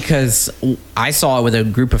funny because I saw it with a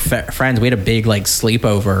group of friends. We had a big like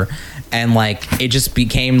sleepover, and like it just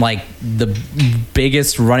became like the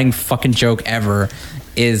biggest running fucking joke ever.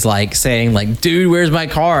 Is like saying like, "Dude, where's my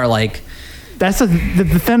car?" Like. That's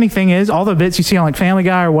the funny thing is, all the bits you see on like Family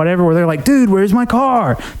Guy or whatever, where they're like, "Dude, where's my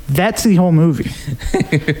car?" That's the whole movie.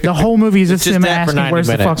 The whole movie is just just him that for asking, 90 "Where's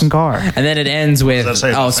the minutes. fucking car?" And then it ends with What does that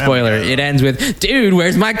say about spoiler. Family Guy, It though? ends with, "Dude,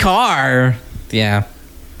 where's my car?" Yeah.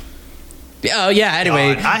 Oh yeah.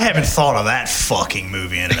 Anyway, God, I haven't thought of that fucking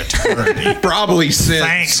movie in an eternity. Probably since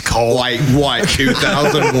Thanks, Cole. like what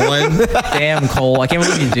 2001. damn Cole, I can't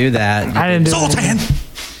believe you do that. I didn't do it. Zoltan.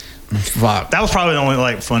 Fuck. That was probably the only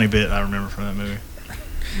like funny bit I remember from that movie.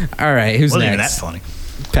 All right, who's Wasn't even that next? funny.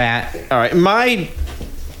 Pat. All right, my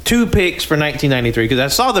two picks for 1993, because I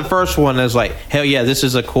saw the first one as like, hell yeah, this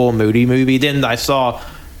is a cool moody movie. Then I saw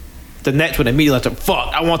the next one immediately. I thought,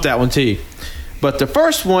 fuck, I want that one too. But the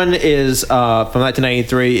first one is from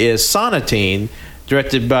 1993 is Sonatine,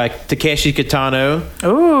 directed by Takeshi Kitano.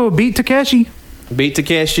 Oh, beat Takeshi. Beat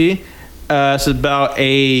Takeshi. It's about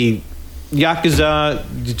a yakuza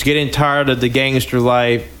just getting tired of the gangster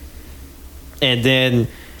life, and then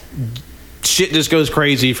shit just goes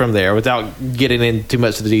crazy from there without getting into too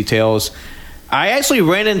much of the details. I actually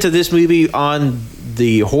ran into this movie on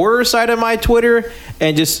the horror side of my Twitter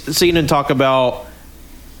and just seen them talk about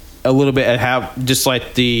a little bit of how just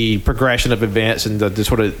like the progression of events and the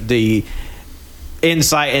sort of the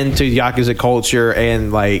insight into yakuza culture,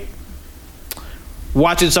 and like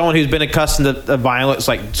watching someone who's been accustomed to violence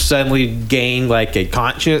like suddenly gain like a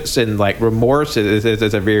conscience and like remorse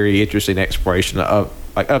is a very interesting exploration of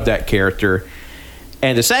that character.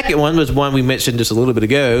 And the second one was one we mentioned just a little bit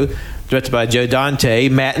ago, directed by Joe Dante,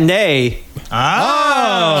 Matinee,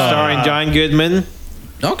 starring John Goodman,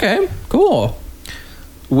 Okay, cool.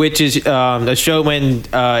 which is a showman.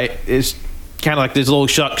 Is kind of like this little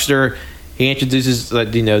shuckster. He introduces,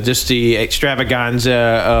 just the extravaganza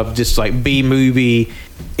of just like B movie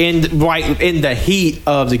right in the heat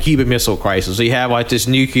of the Cuban Missile Crisis. So you have like this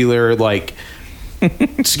nuclear like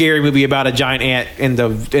scary movie about a giant ant in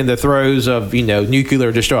the throes of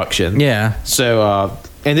nuclear destruction. Yeah. So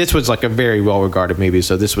and this was like a very well regarded movie.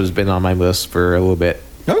 So this was been on my list for a little bit.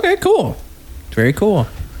 Okay, cool. Very cool.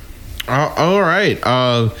 All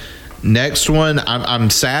right. Next one. I'm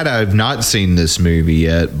sad I've not seen this movie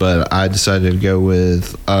yet, but I decided to go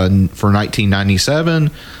with for 1997,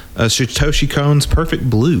 Satoshi Kon's Perfect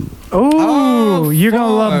Blue. Oh, you're gonna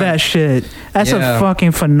fuck. love that shit. That's Yeah. a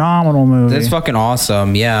fucking phenomenal movie. That's fucking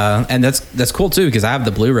awesome. Yeah, and that's cool too because I have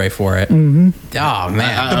the Blu-ray for it. Mm-hmm. Oh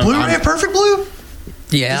man. The Blu-ray of Perfect Blue?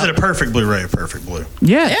 Yeah. Is it a perfect Blu-ray of Perfect Blue?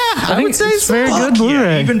 yeah, I would say it's so. very Fuck good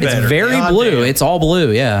Blu-ray. yeah, even It's better. very God blue. damn. It's all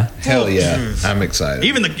blue. Yeah. Hell yeah! I'm excited.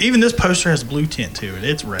 Even this poster has blue tint to it.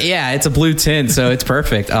 It's red. Yeah, it's a blue tint, so it's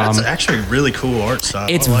perfect. That's actually really cool art style.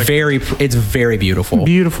 It's I like it. it's very beautiful.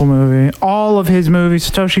 Beautiful movie. All of his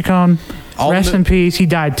movies. Satoshi Kon, All rest the- in peace. He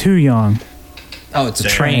died too young. Oh, it's a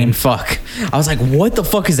Damn. train. Fuck. I was like, what the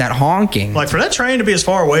fuck is that honking? Like for that train to be as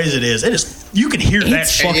far away as it is, you can hear that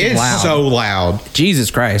It's shit. fucking It's loud. so loud.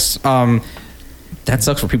 Jesus Christ. That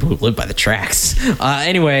sucks for people who live by the tracks.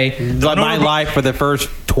 Anyway, Like my life for the first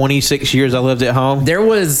 26 years I lived at home. there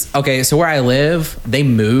was so where I live, they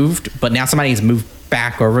moved, but now somebody's moved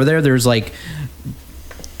back over there. There's like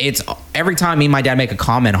it's every time me and my dad make a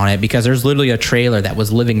comment on it because there's literally a trailer that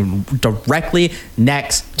was living directly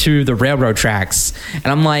next to the railroad tracks, and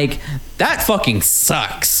I'm like, that fucking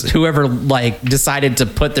sucks. Whoever like decided to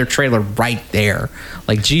put their trailer right there,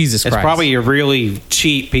 like Jesus It's Christ. probably a really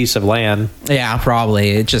cheap piece of land. Yeah, probably.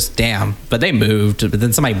 It just damn. But they moved. But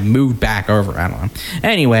then somebody moved back over. I don't know.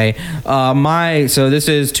 Anyway, so this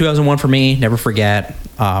is 2001 for me. Never forget.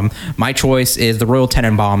 My choice is the Royal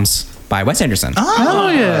Tenenbaums. by Wes Anderson. Oh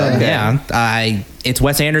yeah. Yeah, it's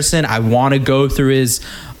Wes Anderson. I want to go through his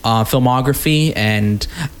filmography, and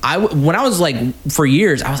when I was like, for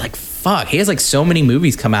years, I was like, fuck, he has like so many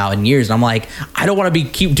movies come out in years, and I'm like, I don't want to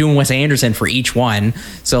keep doing Wes Anderson for each one.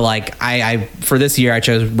 So like, I for this year I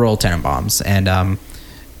chose Royal Tenenbaums, and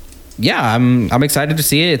yeah, I'm excited to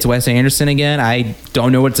see it. It's Wes Anderson again. I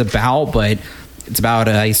don't know what it's about, but it's about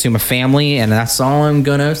I assume a family, and that's all I'm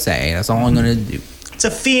gonna say. That's all I'm gonna do. It's a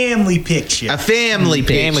family picture. A family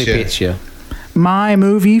picture. My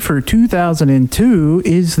movie for 2002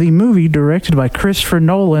 is the movie directed by Christopher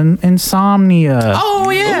Nolan, Insomnia. Oh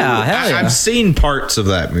yeah, hell yeah. I've seen parts of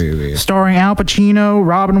that movie. Starring Al Pacino,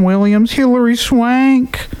 Robin Williams, Hilary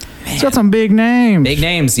Swank. It's got some big names. Big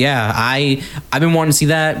names, yeah. I've been wanting to see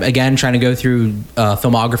that again, trying to go through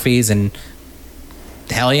filmographies, and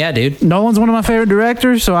hell yeah, dude. Nolan's one of my favorite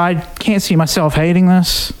directors, so I can't see myself hating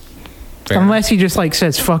this. Fair Unless he just like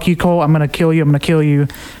says, "Fuck you, Cole. I'm gonna kill you. I'm gonna kill you.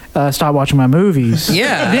 Stop watching my movies."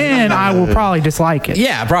 Yeah. Then I will probably dislike it.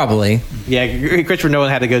 Yeah, probably. Yeah, Christopher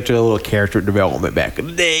Nolan had to go through a little character development back in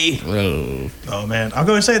the day. Oh man, I'll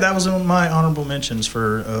go and say that was in my honorable mentions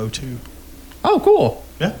for 02. Oh, cool.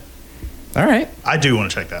 Yeah, All right. I do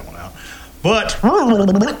want to check that one out. But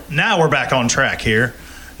now we're back on track here.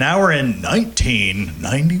 Now we're in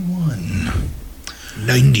 1991.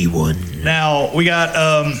 91. Now we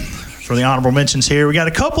got for the honorable mentions here, we got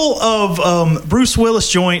a couple of Bruce Willis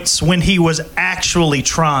joints when he was actually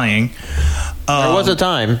trying. There was a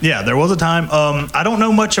time. Yeah, there was a time. I don't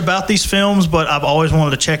know much about these films, but I've always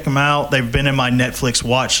wanted to check them out. They've been in my Netflix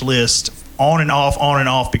watch list on and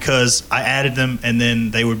off, because I added them and then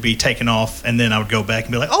they would be taken off, and then I would go back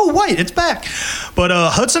and be like, oh, wait, it's back. But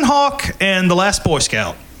Hudson Hawk and The Last Boy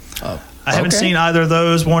Scout. I haven't seen either of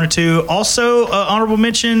those, one or two. Also, honorable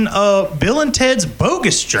mention, Bill and Ted's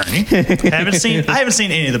Bogus Journey. I haven't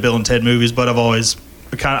seen any of the Bill and Ted movies, but I've always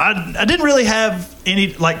I didn't really have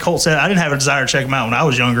any, like Colt said, I didn't have a desire to check them out when I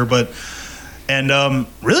was younger, and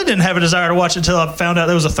really didn't have a desire to watch it until I found out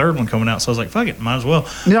there was a third one coming out. So I was like, fuck it, might as well.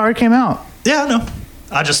 It already came out. Yeah, I know.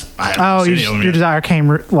 I haven't seen any of them your yet. desire came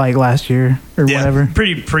like last year or whatever.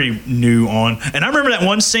 Pretty new on. And I remember that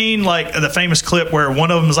one scene, like the famous clip where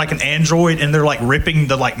one of them is like an android and they're like ripping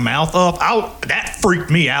the like mouth off. That freaked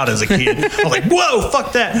me out as a kid. I was like, whoa,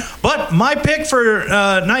 fuck that. But my pick for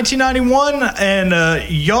 1991,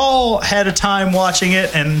 and y'all had a time watching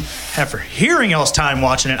it, and after hearing y'all's time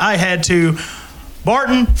watching it, I had to.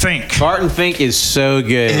 Barton Fink. Barton Fink is so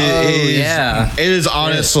good. Yeah. It is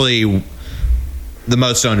honestly the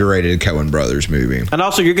most underrated Coen Brothers movie. And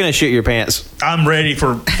also, you're gonna shit your pants. I'm ready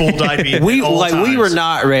for full dive. We were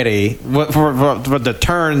not ready for the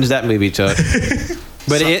turns that movie took.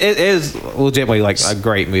 But it is legitimately like a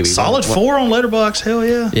great movie. Solid 4 on Letterboxd. Hell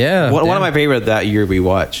yeah. Yeah. One of my favorite that year we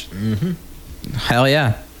watched. Hell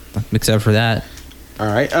yeah. Except for that. All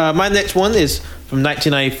right. My next one is from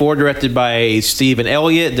 1994, directed by Stephen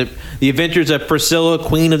Elliott. The Adventures of Priscilla,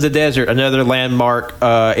 Queen of the Desert, another landmark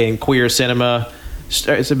in queer cinema.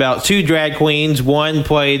 It's about two drag queens, one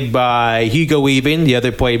played by Hugo Weaving, the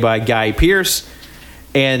other played by Guy Pearce.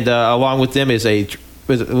 And along with them is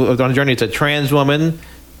on a journey, it's a trans woman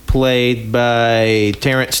played by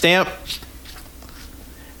Terrence Stamp.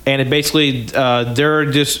 And it basically, they're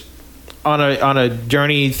just on a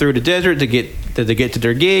journey through the desert to get to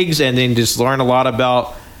their gigs, and then just learn a lot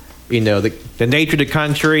about, the nature of the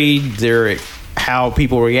country, how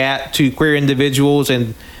people react to queer individuals,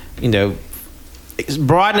 and it's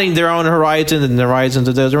broadening their own horizons and the horizons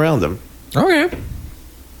of those around them. Okay.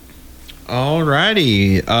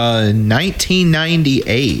 Alrighty,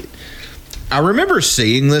 1998. I remember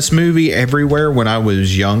seeing this movie everywhere when I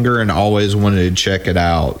was younger and always wanted to check it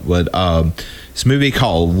out. But this movie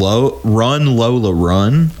called Run Lola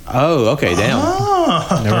Run. Oh, okay, damn.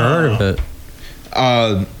 Never heard of it.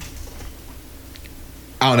 I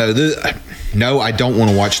don't know. No, I don't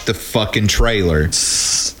want to watch the fucking trailer.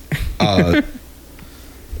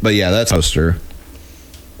 But yeah, that's a poster.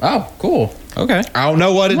 Oh, cool. Okay. I don't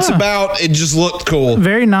know what it's about. It just looked cool.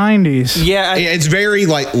 Very 90s. Yeah, It's very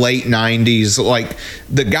like late 90s. Like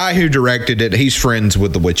the guy who directed it, he's friends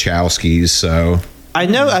with the Wachowskis, so I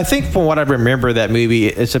know. I think from what I remember, that movie,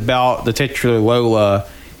 it's about the titular Lola.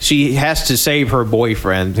 She has to save her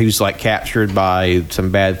boyfriend, who's like captured by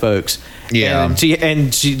some bad folks. Yeah.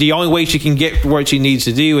 and she the only way she can get what she needs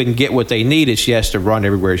to do and get what they need is she has to run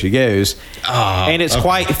everywhere she goes. And it's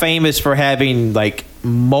quite famous for having like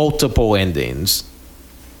multiple endings,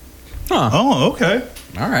 Oh, okay.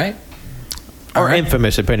 All right. or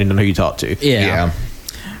infamous depending on who you talk to. Yeah.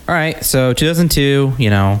 All right. So 2002,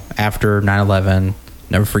 after 9/11,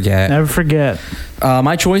 Never forget. Never forget.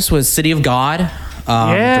 My choice was City of God,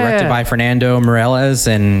 Yeah. directed by Fernando Morales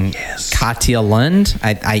and Katia Lund.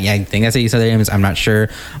 I think that's how you said their names. I'm not sure.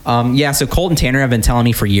 So Colt and Tanner have been telling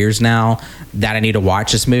me for years now that I need to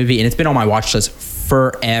watch this movie, and it's been on my watch list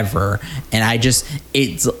forever. And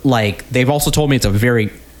it's like, they've also told me it's a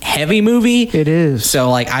very heavy movie. It is. So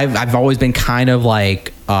like I've always been kind of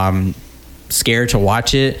like scared to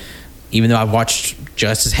watch it, even though I've watched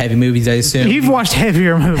just as heavy movies, I assume. You've watched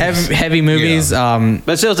heavier movies. Heavy movies.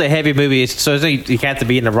 But still, it's a heavy movie, so you have to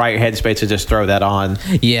be in the right headspace to just throw that on.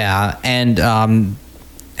 Yeah, and and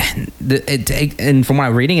from what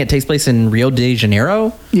I'm reading, it takes place in Rio de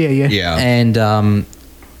Janeiro. Yeah. Yeah. And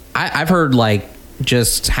I've heard like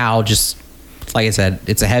just how like I said,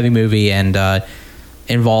 it's a heavy movie and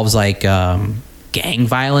involves like gang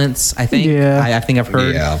violence. I think. Yeah. I think I've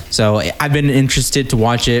heard. Yeah. So I've been interested to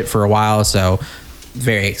watch it for a while. So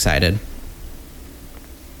very excited.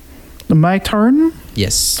 My turn.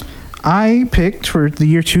 Yes. I picked for the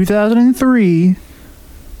year 2003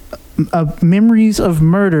 Memories of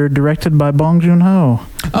Murder, directed by Bong Joon-ho.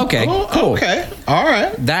 Okay. Oh, cool. okay. All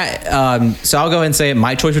right. That so I'll go ahead and say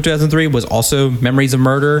my choice for 2003 was also Memories of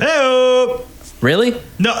Murder. Hey, Really?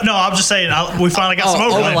 no, I'm just saying we finally got some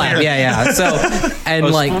overlap here. Yeah. So and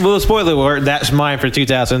like, Well, spoiler alert, that's mine for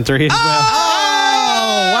 2003 as well.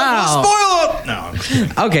 oh wow. Spoil it.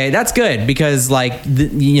 No. Okay, that's good because like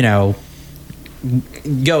you can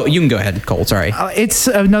go ahead, Cole. Sorry. It's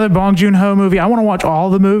another Bong Joon-ho movie. I want to watch all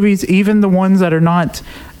the movies, even the ones that are not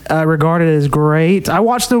regarded as great. I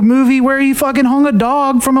watched the movie where he fucking hung a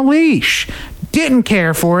dog from a leash. Didn't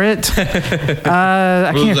care for it. I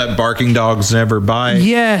What was can't. that? Barking dogs never bite.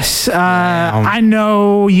 Yes, I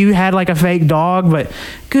know you had like a fake dog, but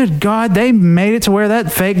good God, they made it to where that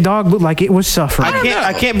fake dog looked like it was suffering.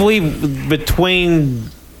 I can't believe between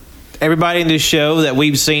everybody in this show that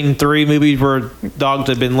we've seen 3 movies where dogs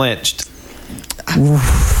have been lynched.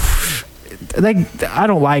 I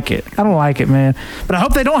don't like it. I don't like it, man. But I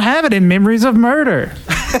hope they don't have it in Memories of Murder.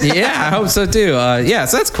 Yeah, I hope so too. Yeah,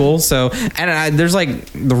 so that's cool. So, and there's like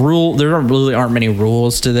the rule. There really aren't many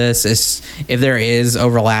rules to this. It's, if there is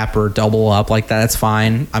overlap or double up like that, that's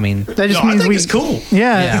fine. I mean, That just No, I means think it's cool.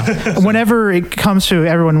 Yeah. Whenever it comes to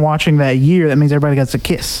everyone watching that year, that means everybody gets a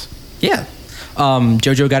kiss. yeah.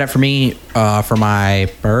 JoJo got it for me for my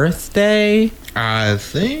birthday. I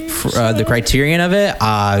think. The Criterion of it,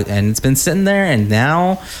 and it's been sitting there, and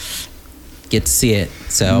now get to see it.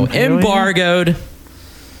 So Hell yeah. embargoed.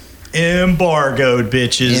 Embargoed,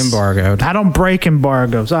 bitches. Embargoed. I don't break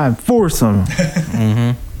embargoes. I enforce them.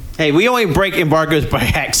 Hey, we only break embargoes by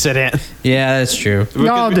accident. Yeah, that's true.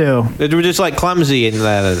 Y'all do. We're just like clumsy and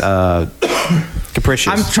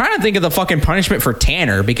capricious. I'm trying to think of the fucking punishment for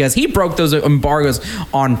Tanner because he broke those embargoes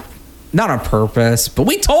on. Not on purpose, but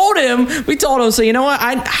we told him. So you know what?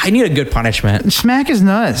 I need a good punishment. Smack his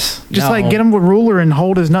nuts. Just No. like get him with a ruler and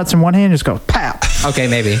hold his nuts in one hand. Just go pow. Okay,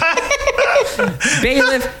 maybe.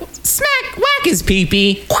 Bailiff, smack, whack his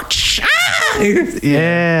pee-pee. Whoosh, ah!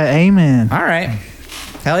 Yeah, amen. All right.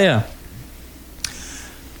 Hell yeah.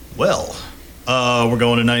 Well, we're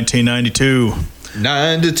going to 1992.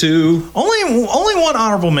 9-2. Only one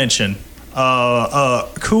honorable mention.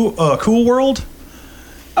 Cool World.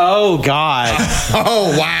 oh God,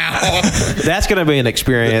 Oh wow. that's gonna be an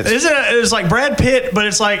experience. Isn't it? It's like Brad Pitt, but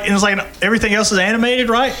it's like everything else is animated,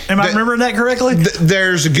 right? Am I remembering that correctly?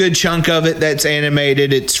 There's a good chunk of it that's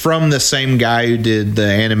animated. It's from the same guy who did the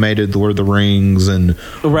animated Lord of the Rings and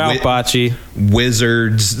Ralph Bakshi.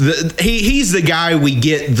 Wizards. He's the guy we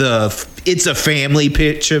get the it's a family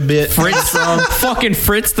pitch a bit Fritz from fucking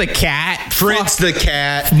Fritz the cat. Fritz the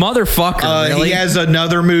cat. Motherfucker, really? He has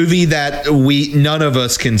another movie that none of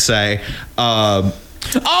us can say.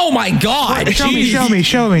 Oh my God. Show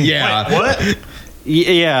Jeez. me. Yeah. Wait, what?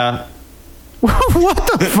 Yeah,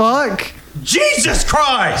 What the fuck? Jesus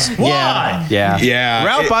Christ! Why? yeah. Yeah.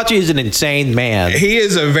 Ralph Bakshi is an insane man. He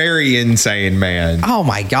is a very insane man. Oh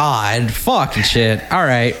my God. Fucking shit. All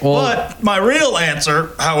right. Well, But my real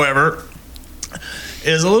answer, however,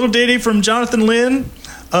 is a little ditty from Jonathan Lynn.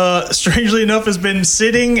 Strangely enough, has been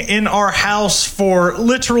sitting in our house for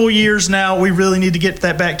literal years now. We really need to get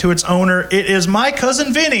that back to its owner. It is My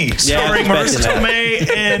Cousin Vinny, starring I was Marissa expecting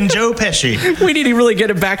Tomei and Joe Pesci. we need to really get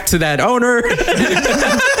it back to that owner.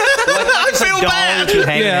 I feel Dog bad. just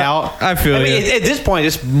hanging out. I feel I mean, you. at this point,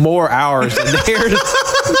 it's more hours than theirs.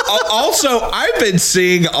 Also, I've been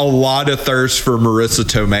seeing a lot of thirst for Marissa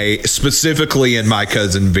Tomei, specifically in My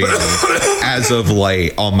Cousin Vinny, as of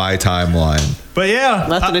late on my timeline. But yeah,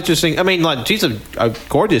 That's an interesting. I mean, like she's a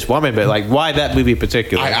gorgeous woman, but like, why that movie in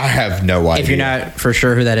particular? I have no idea. If you're not for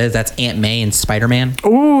sure who that is, that's Aunt May in Spider-Man.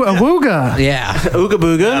 Ooh, Awooga. Yeah. Ooga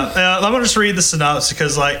booga. I'm gonna just read the synopsis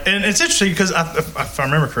because, like, and it's interesting because if I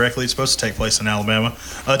remember correctly, it's supposed to take place in Alabama.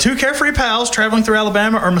 Two carefree pals traveling through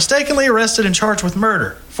Alabama are mistakenly arrested and charged with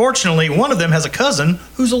murder. Fortunately, one of them has a cousin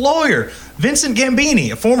who's a lawyer, Vincent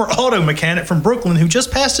Gambini, a former auto mechanic from Brooklyn who just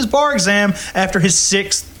passed his bar exam after his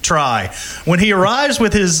 6th try. When he arrives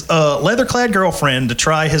with his leather-clad girlfriend to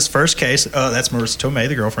try his first case, that's Marissa Tomei,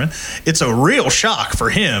 the girlfriend, it's a real shock for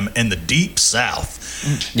him in the Deep South.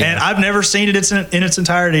 Yeah. And I've never seen it in its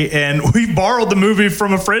entirety, and we borrowed the movie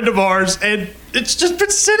from a friend of ours, and it's just been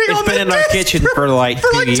sitting on the in our desk kitchen for like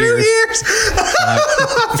 2 2 years.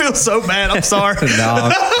 I feel so bad. I'm sorry. No,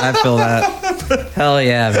 I feel that. Hell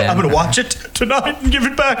yeah, man. I'm gonna watch it tonight and give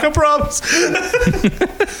it back. I promise.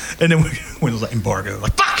 And then we was like embargo,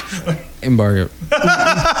 like fuck. Embargo.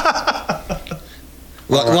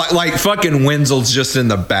 like fucking Wenzel's just in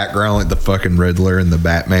the background, like the fucking Riddler and the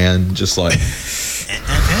Batman, just like.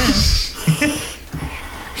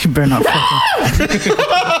 You better not fucking.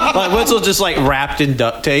 Like Wenzel's just like wrapped in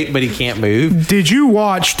duct tape, but he can't move. Did you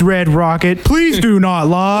watch Red Rocket? Please do not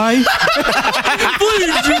lie.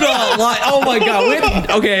 Please do not lie. Oh my god.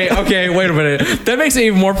 Okay, wait a minute. That makes it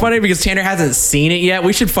even more funny because Tanner hasn't seen it yet.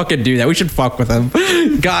 We should fucking do that. We should fuck with him.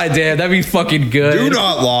 God damn, that'd be fucking good. Do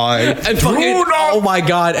not lie. And fucking, oh my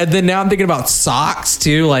god. And then now I'm thinking about socks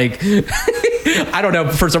too. Like I don't know,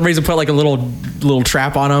 for some reason put like a little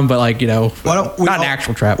trap on them, but like, you know, not an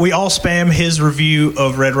actual trap. We all spam his review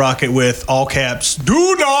of Red Rocket with all caps.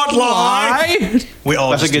 Do not lie. We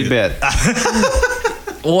all. That's a good bit.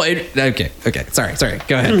 Well, okay. Sorry.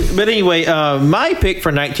 Go ahead. But anyway, my pick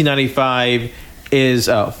for 1995 is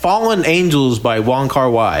Fallen Angels by Wong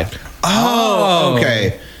Kar-wai. Oh,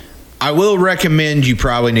 okay. I will recommend you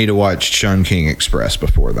probably need to watch Chungking Express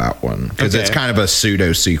before that one because it's kind of a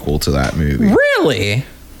pseudo sequel to that movie. Really?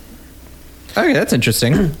 Okay, that's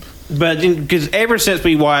interesting. But because ever since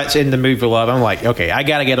we watched In the Mood for Love, I'm like, okay, I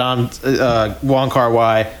got to get on Wong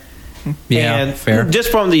Kar-wai. Yeah, and fair. Just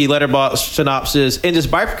from the Letterboxd synopsis, in this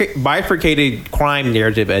bifurcated crime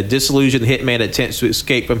narrative, a disillusioned hitman attempts to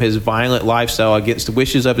escape from his violent lifestyle against the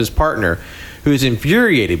wishes of his partner, who is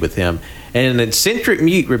infuriated with him. And an eccentric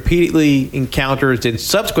mute repeatedly encounters and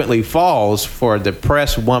subsequently falls for a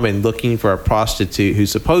depressed woman looking for a prostitute who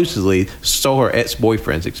supposedly stole her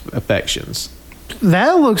ex-boyfriend's affections.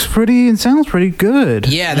 That looks pretty and sounds pretty good.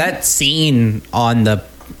 Yeah, that scene on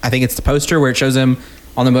I think it's the poster where it shows him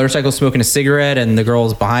on the motorcycle smoking a cigarette and the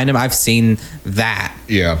girl's behind him. I've seen that.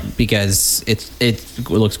 Yeah. Because it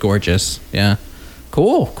looks gorgeous. Yeah.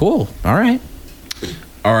 Cool. All right.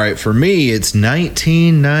 All right, for me, it's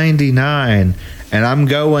 1999, and I'm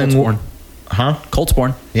going. Colt's born. Huh? Colt's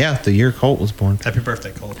born. Yeah, the year Colt was born. Happy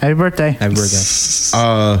birthday, Cole. Happy birthday. Happy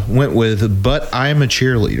birthday. Went with But I'm a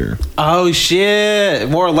Cheerleader. Oh,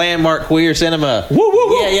 shit. More landmark queer cinema. Woo, woo,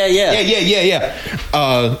 woo. Yeah.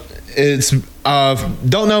 It's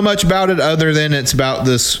don't know much about it other than it's about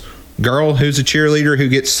this girl who's a cheerleader who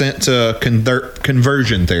gets sent to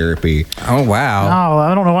conversion therapy. Oh, wow. Oh,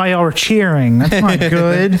 I don't know why y'all were cheering. That's not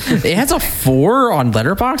good. It has a 4 on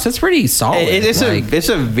Letterboxd. That's pretty solid. It's a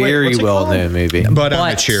very what's it well-known movie. But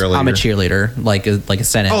I'm a cheerleader. I'm a cheerleader. Like a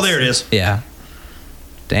sentence. Oh, there it is. Yeah.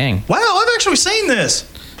 Dang. Wow, I've actually seen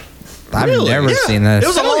this. I've Really? never Yeah, seen this. It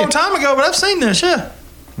was a long time ago, but I've seen this. Yeah.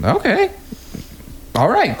 Okay. All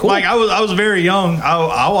right. Cool. Like I was very young.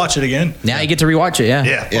 I'll watch it again. Now you get to rewatch it. Yeah.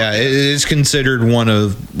 Yeah. Yeah, it is considered one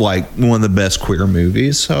of the best queer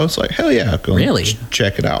movies. So I was like, hell yeah, go Really?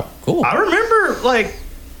 check it out. Cool. I remember like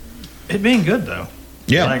it being good though.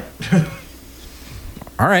 Yeah. Like,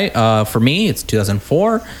 All right. For me, it's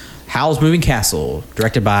 2004. Howl's Moving Castle,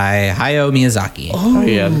 directed by Hayao Miyazaki. Oh,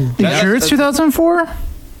 yeah. You sure it's 2004?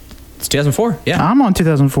 It's 2004. Yeah. I'm on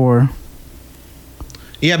 2004.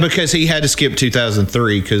 Yeah, because he had to skip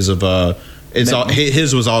 2003 because of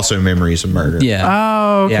his was also Memories of Murder. Yeah.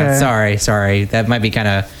 Oh, okay. Yeah. Sorry. That might be kind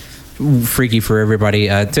of freaky for everybody.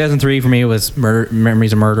 2003 for me was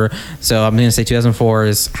Memories of Murder. So I'm going to say 2004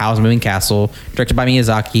 is Howl's Moving Castle, directed by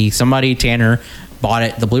Miyazaki. Somebody, Tanner,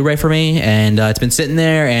 bought the Blu-ray for me, and it's been sitting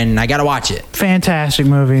there, and I got to watch it. Fantastic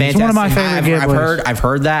movie. It's one of my favorite Ghibli's. I've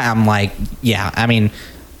heard that. I'm like, yeah. I mean,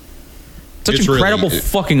 such It's incredible really-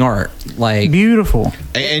 fucking art. Like, Beautiful.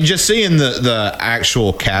 And just seeing the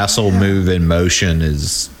actual castle move in motion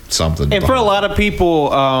is something. And for a lot of people,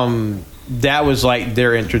 that was like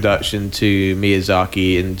their introduction to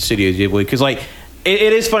Miyazaki and Studio Ghibli. Because like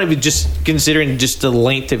it is funny, but just considering just the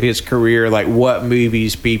length of his career, like what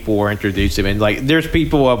movies people were introduced him in. Like there's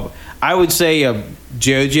people I would say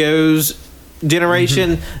JoJo's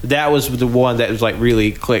generation. That was the one that was like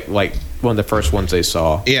really clicked, like one of the first ones they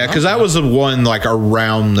saw. Yeah, because that was the one like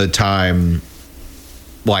around the time,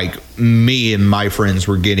 like me and my friends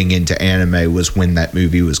were getting into anime was when that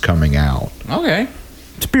movie was coming out. Okay.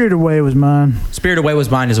 Spirited Away was mine. Spirited Away was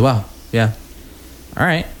mine as well. Yeah. All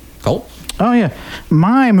right. Colt. Oh yeah,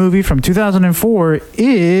 my movie from 2004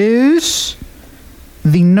 is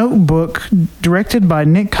The Notebook, directed by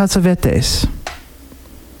Nick Cassavetes,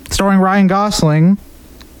 starring Ryan Gosling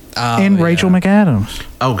and Rachel McAdams.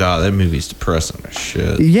 Oh god, that movie's depressing as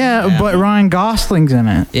shit. Yeah, but Ryan Gosling's in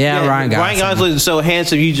it. Yeah, Ryan Gosling. Ryan Gosling is so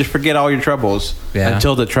handsome, you just forget all your troubles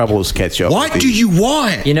until the troubles catch up. What with do you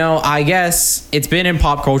want? You know, I guess it's been in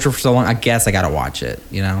pop culture for so long. I guess I gotta watch it.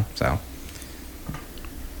 You know, so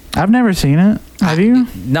I've never seen it. Have you?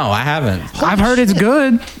 no, I haven't. I've heard it's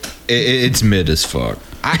good. It's mid as fuck.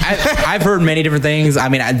 I've heard many different things. I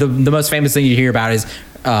mean, the most famous thing you hear about is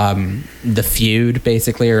the feud,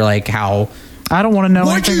 basically, or like how. I don't want to know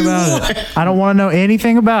What do anything you about want? it. I don't want to know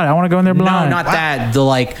anything about it. I want to go in there blind. No, not that. The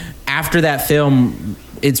like after that film,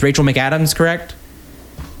 it's Rachel McAdams, correct?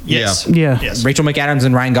 Yes. Yeah. Yes. Rachel McAdams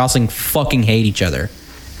and Ryan Gosling fucking hate each other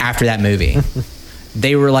after that movie.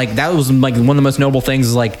 They were like, that was like one of the most notable things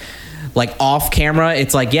is like off camera,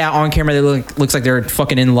 it's like, yeah, on camera they looks like they're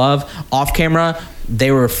fucking in love. Off camera, they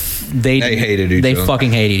hated each They other.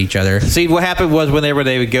 fucking hated each other. See, what happened was whenever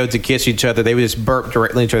they would go to kiss each other, they would just burp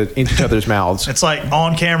directly into each other's mouths. It's like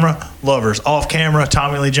on camera, lovers. Off camera,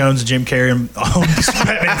 Tommy Lee Jones and Jim Carrey and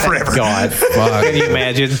Batman Forever. God, can you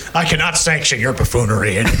imagine? I cannot sanction your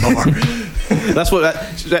buffoonery anymore. That's what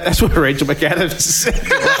Rachel McAdams said.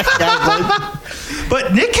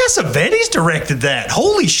 But Nick Cassavetes directed that.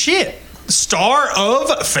 Holy shit. Star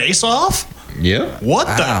of Face Off? Yeah. What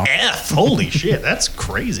Wow. the F? Holy shit. That's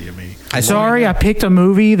crazy to me. Sorry, I picked a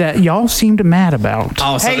movie that y'all seemed mad about.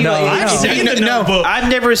 Oh, so Hey, no, I've no. seen the no. Notebook. I've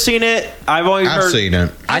never seen it. I've only I've heard. seen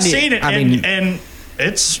it. I've seen it, I and, mean- and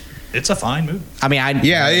it's a fine movie. I mean,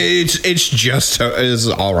 Yeah, it's just it's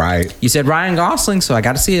all right. You said Ryan Gosling, so I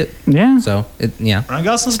got to see it. Yeah. So yeah. Ryan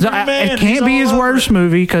Gosling's No, great, man. it can't He's be his all over worst it.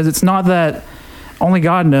 movie because it's not that. Only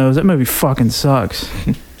God knows that movie fucking sucks.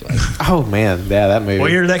 Oh man, yeah, that movie.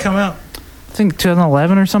 What year did that come out? I think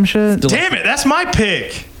 2011 or some shit. Damn it, that's my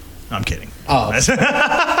pick. No, I'm kidding. Oh,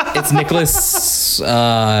 it's Nicholas.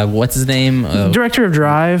 What's his name? Director of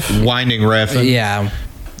Drive. Winding Refn. Yeah.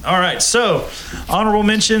 All right, so honorable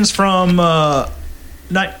mentions from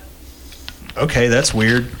night. Okay, that's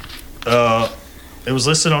weird. It was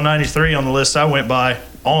listed on 93 on the list I went by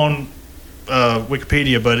on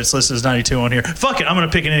Wikipedia, but it's listed as 92 on here. Fuck it, I'm gonna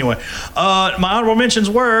pick it anyway. My honorable mentions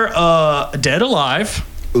were Dead Alive,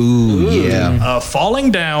 Ooh, yeah.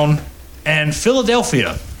 Falling Down, and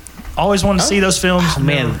Philadelphia. Always wanted to see those films.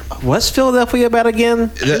 Man, what's Philadelphia about again?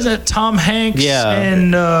 Isn't it Tom Hanks? Yeah.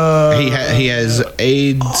 And He has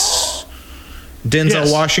AIDS. Denzel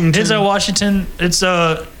yes, Washington. Denzel Washington. It's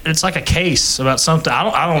like a case about something.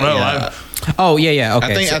 I don't know. Yeah. Oh yeah.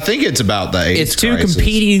 Okay. I think it's about the AIDS It's two crisis.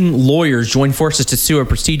 competing lawyers join forces to sue a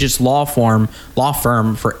prestigious law firm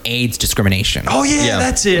for AIDS discrimination. Oh yeah, Yeah.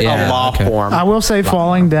 that's it. Yeah. A law okay. form. I will say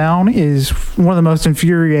Falling Down is one of the most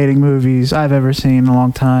infuriating movies I've ever seen in a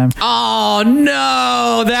long time. Oh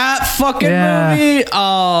no, that fucking Yeah. movie.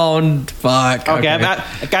 Oh fuck. Okay,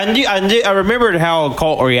 I remembered how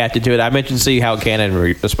Colt reacted to it. I mentioned to see how Cannon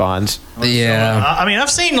responds. Yeah. I mean, I've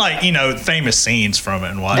seen famous scenes from it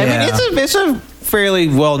and I whatnot. mean, it's a fairly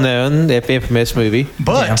well known, if infamous movie.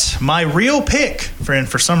 But my real pick, friend,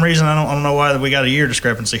 for some reason I don't know why we got a year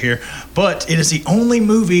discrepancy here, but it is the only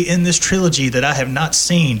movie in this trilogy that I have not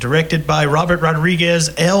seen, directed by Robert Rodriguez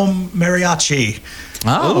El Mariachi.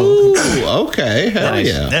 Oh. Ooh, okay. Hell Nice.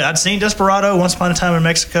 yeah. Yeah, I'd seen Desperado, Once Upon a Time in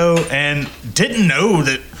Mexico, and didn't know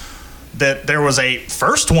that there was a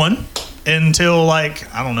first one until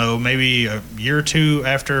maybe a year or two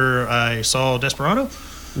after I saw Desperado.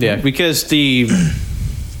 Yeah, because Antonio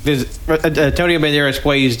Banderas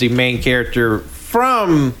plays the main character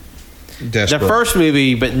from Desperate. the first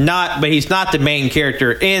movie, but he's not the main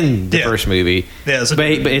character in the Yeah. first movie. Yeah, but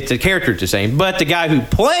it's the character's the same. But the guy who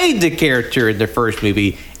played the character in the first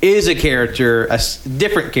movie is a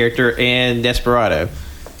different character in Desperado.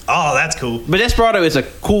 Oh, that's cool. But Desperado is a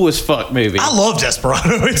cool as fuck movie. I love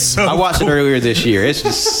Desperado. It's so I watched cool. it earlier this year. It's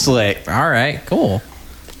just slick. All right. Cool.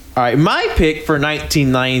 All right, my pick for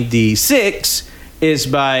 1996 is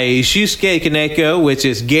by Shusuke Kaneko, which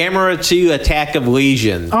is Gamera 2 Attack of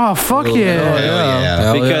Legion. Oh, fuck Hell yeah. yeah.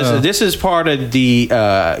 Hell Because yeah. this is part of the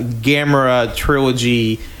Gamera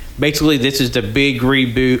trilogy. Basically, this is the big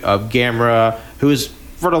reboot of Gamera, who is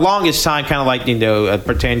for the longest time, kind of like, a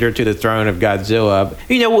pretender to the throne of Godzilla.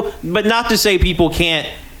 But not to say people can't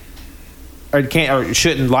or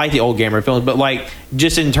shouldn't like the old Gamera films, but like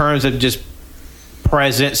just in terms of just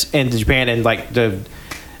presence in Japan and like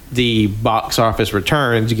the box office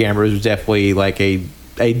returns, Gamera was definitely like a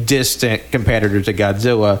distant competitor to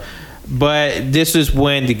Godzilla. But this is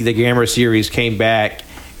when the Gamera series came back,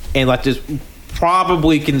 and like this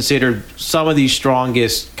probably considered some of the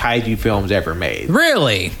strongest kaiju films ever made.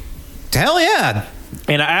 Really? Hell yeah.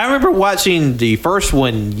 And I remember watching the first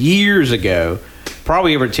one years ago,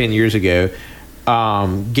 probably over 10 years ago,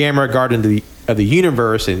 Gamera Guardian of the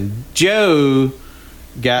Universe, and Joe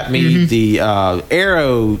got me the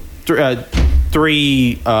Arrow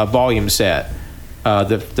 3 volume set.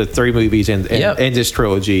 The 3 movies in this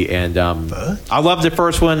trilogy, and I love the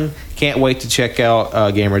first one. Can't wait to check out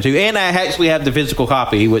Gamera 2, and I actually have the physical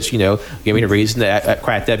copy, which gave me a reason to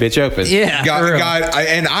crack that bitch open. Yeah,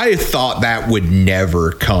 and I thought that would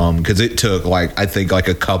never come because it took I think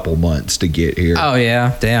a couple months to get here. Oh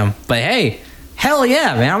yeah, damn. But hey, hell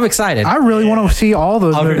yeah, man! I'm excited. I really want to see all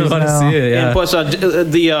those I movies really want to now. see it. Yeah. And plus,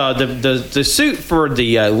 the suit for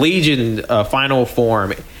the Legion final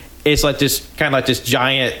form, it's like this kind of like this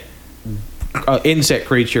giant insect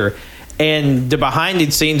creature, and the behind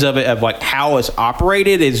the scenes of it, of like how it's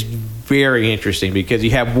operated, is very interesting because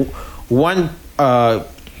you have one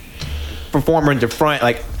performer in the front,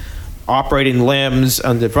 like operating limbs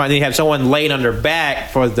on the front. Then you have someone laying on their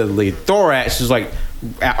back for the lead thorax, is like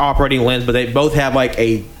operating limbs, but they both have like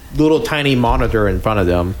a little tiny monitor in front of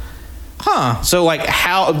them. Huh. So like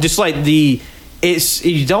how just like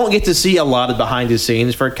you don't get to see a lot of behind the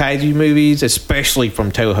scenes for kaiju movies, especially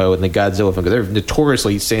from Toho and the Godzilla film, because they're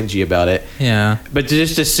notoriously stingy about it. Yeah. But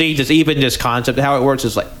just to see even this concept of how it works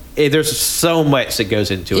is like there's so much that goes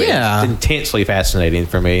into it. Yeah. It's intensely fascinating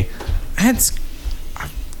for me. That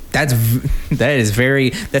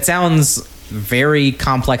sounds very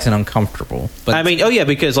complex and uncomfortable. But I mean,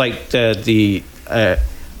 because like the Haruo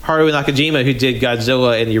Nakajima, who did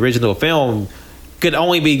Godzilla in the original film, could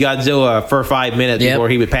only be Godzilla for 5 minutes before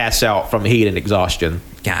he would pass out from heat and exhaustion.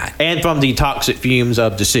 God. And from the toxic fumes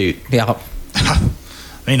of the suit. Yeah. I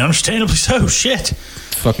mean, understandably so. Shit.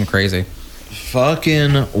 Fucking crazy.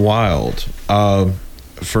 Fucking wild.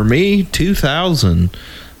 For me, 2000.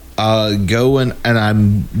 And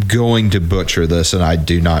I'm going to butcher this, and I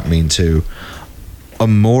do not mean to.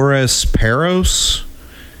 Amores Perros.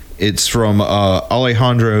 It's from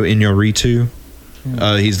Alejandro Iñárritu.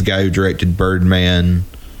 He's the guy who directed Birdman.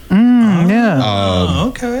 Yeah.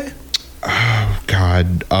 Okay. Oh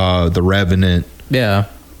God, The Revenant. Yeah.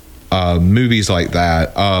 Movies like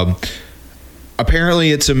that.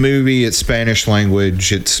 Apparently, it's a movie. It's Spanish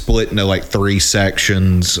language. It's split into like 3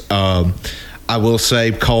 sections. I will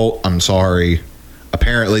say, Colt, I'm sorry.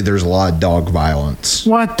 Apparently, there's a lot of dog violence.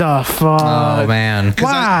 What the fuck? Oh man.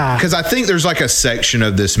 Why? Because I think there's like a section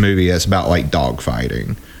of this movie that's about like dog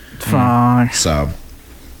fighting. Fuck. So,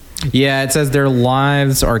 Yeah, it says their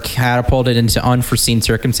lives are catapulted into unforeseen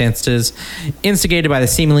circumstances, instigated by the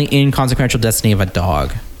seemingly inconsequential destiny of a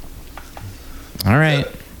dog. All right.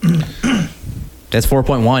 That's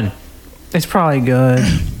 4.1. It's probably good.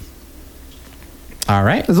 All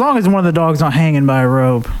right. As long as one of the dogs not hanging by a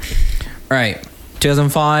rope. All right.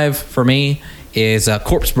 2005 for me is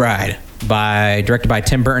Corpse Bride, directed by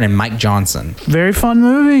Tim Burton and Mike Johnson. Very fun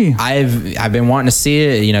movie. I've been wanting to see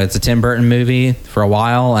it. It's a Tim Burton movie for a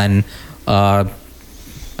while, and I'm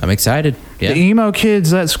excited. Yeah. The emo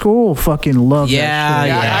kids at school fucking love Yeah, that shit.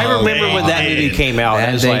 yeah. I remember when that movie came out. That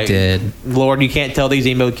I was they like, did. Lord, you can't tell these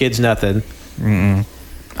emo kids nothing.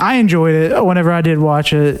 I enjoyed it whenever I did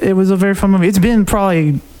watch it. It was a very fun movie. It's been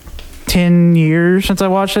probably 10 years since I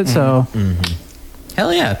watched it, so.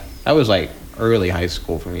 Hell yeah. That was like early high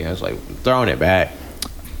school for me. I was like throwing it back.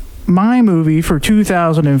 My movie for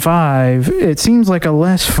 2005, it seems like a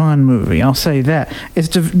less fun movie, I'll say that. It's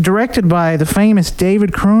directed by the famous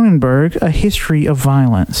David Cronenberg, A History of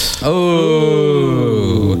Violence.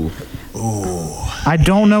 Oh. I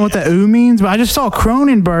don't know what that ooh means, but I just saw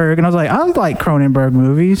Cronenberg, and I was like, I like Cronenberg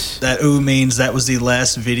movies. That ooh means that was the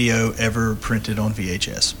last video ever printed on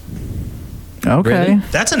VHS. Okay. Really?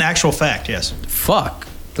 That's an actual fact, yes. Fuck.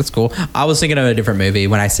 That's cool. I was thinking of a different movie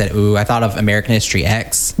when I said ooh. I thought of American History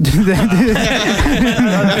X. very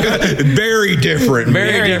different.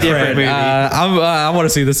 Very different. movie. I want to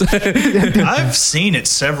see this. I've seen it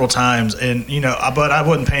several times, and but I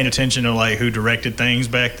wasn't paying attention to like who directed things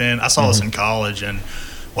back then. I saw this in college, and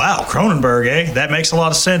wow, Cronenberg, that makes a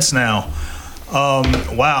lot of sense now.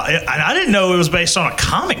 Wow, and I didn't know it was based on a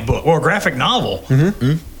comic book or a graphic novel.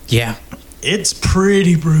 Yeah. It's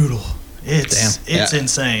pretty brutal. It's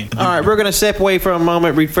insane. All right, we're going to step away for a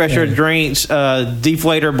moment, refresh our drinks,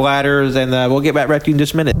 deflate our bladders, and we'll get back to you in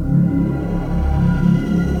just a minute.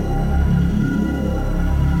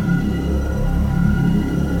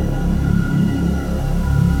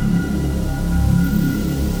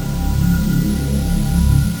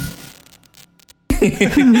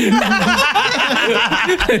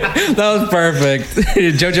 That was perfect.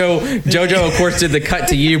 Jojo, of course, did the cut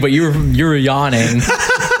to you, but you were yawning.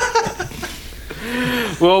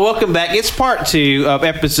 Well, welcome back. It's part 2 of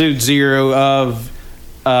episode 0 of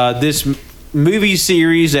this movie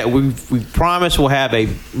series that we promise will have a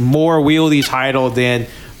more wieldy title than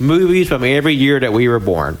movies from every year that we were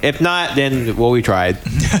born. If not, then well, we tried.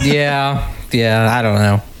 Yeah, I don't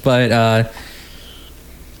know, but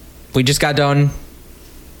we just got done.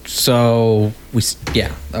 So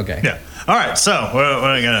okay. Yeah. All right, so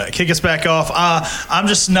we're going to kick us back off. I'm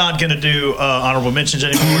just not going to do honorable mentions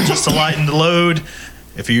anymore, just to lighten the load.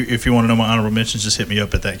 If you want to know my honorable mentions, just hit me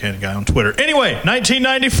up at that kind of guy on Twitter. Anyway,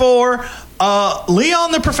 1994,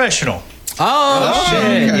 Leon the Professional. Oh shit!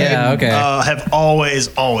 Okay. Yeah, okay. Have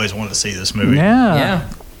always wanted to see this movie. Yeah.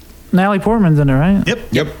 Natalie Portman's in it, right?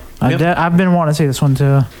 Yep. I've been wanting to see this one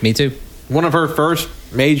too. Me too. One of her first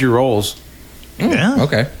major roles. Yeah.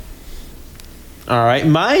 Okay. All right,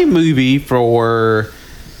 my movie for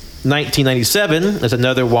 1997 is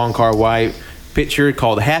another Wong Kar-wai picture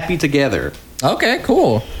called Happy Together. Okay.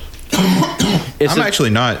 Cool. It's I'm actually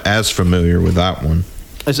not as familiar with that one.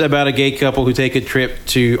 It's about a gay couple who take a trip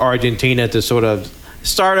to Argentina to sort of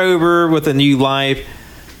start over with a new life.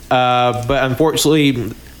 But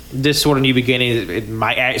unfortunately, this sort of new beginning, it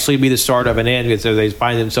might actually be the start of an end because they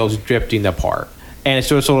find themselves drifting apart. And it's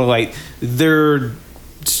sort of like their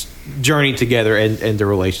journey together and the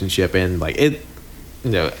relationship. And like it,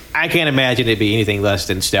 I can't imagine it'd be anything less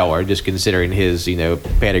than stellar, just considering his,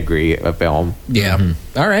 pedigree of film. Yeah.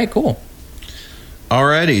 Mm-hmm. All right. Cool.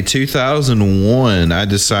 Alrighty, 2001. I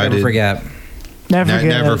decided. Never forget.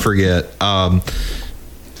 Never forget.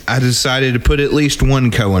 I decided to put at least one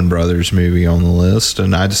Coen Brothers movie on the list,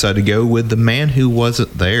 and I decided to go with The Man Who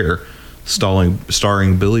Wasn't There,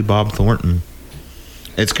 starring Billy Bob Thornton.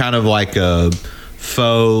 It's kind of like a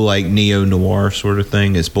faux, like neo-noir sort of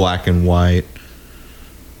thing. It's black and white.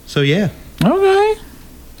 So, yeah. Okay.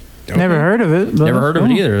 Never heard of it. but Never heard of it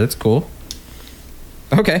cool. either. That's cool.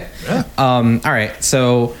 Okay. Yeah. All right.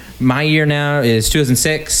 So my year now is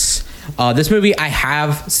 2006. This movie I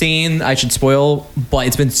have seen. I should spoil, but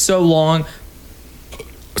it's been so long.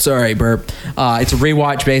 Sorry, burp. It's a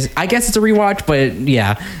rewatch based. I guess it's a rewatch, but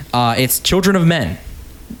yeah. It's Children of Men.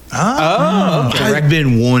 I've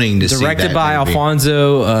been wanting to see that Directed by movie.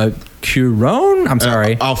 Alfonso Cuarón. I'm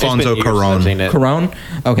sorry. Alfonso It's been years since I've seen Cuarón. it.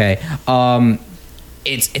 Cuarón. Okay.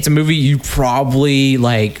 It's a movie you probably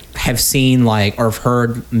have seen or have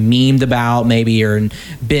heard memed about maybe or in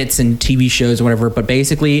bits and TV shows or whatever. But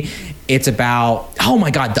basically, it's about oh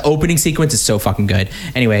my god, the opening sequence is so fucking good.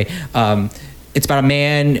 Anyway, it's about a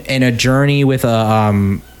man in a journey with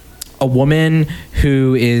a woman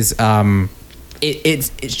who is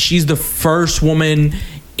she's the first woman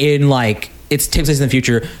in it takes place in the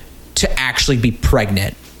future to actually be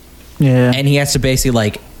pregnant. Yeah. And he has to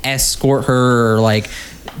basically escort her or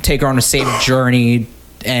take her on a safe journey,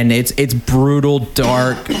 and it's brutal,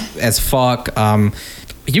 dark as fuck.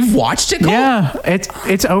 You've watched it, Cole? Yeah,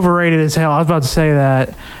 it's overrated as hell. I was about to say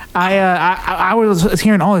that. I was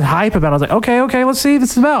hearing all this hype about it. I was like, okay, let's see what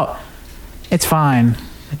this is about. It's fine.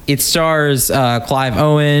 It stars Clive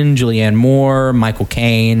Owen, Julianne Moore, Michael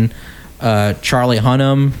Caine, Charlie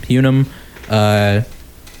Hunnam.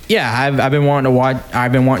 Yeah, I've been wanting to watch.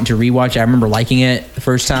 I've been wanting to rewatch it. I remember liking it the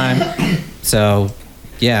first time. So,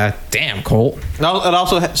 yeah, damn, Colt. It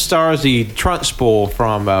also stars the Trunchbull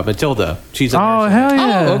from Matilda. She's a Oh, nurse. hell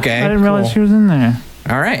yeah. Oh, okay, I didn't realize cool. she was in there.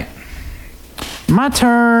 All right. My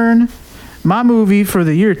turn. My movie for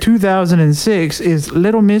the year 2006 is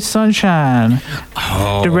Little Miss Sunshine,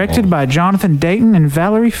 directed by Jonathan Dayton and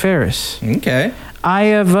Valerie Ferris. Okay. I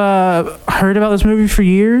have heard about this movie for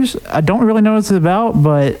years. I don't really know what it's about,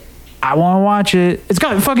 but I want to watch it. It's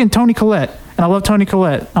got fucking Toni Collette, and I love Toni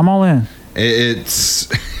Collette. I'm all in.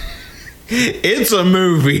 It's a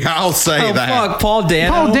movie. I'll say Oh that. fuck, Paul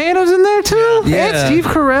Dano. Paul Dano's in there too? Yeah. And Steve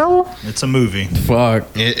Carell? It's a movie. Fuck.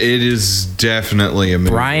 It is definitely a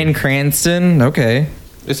movie. Bryan Cranston. Okay.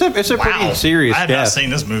 It's a pretty serious I have not cast. seen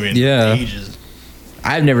this movie in Yeah. ages.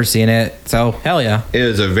 I've never seen it, so hell yeah. It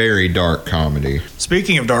is a very dark comedy.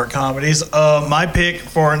 Speaking of dark comedies, my pick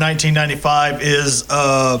for 1995 is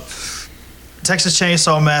Texas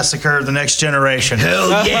Chainsaw Massacre: The Next Generation. Hell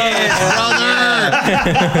yeah,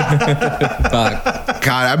 brother! Fuck.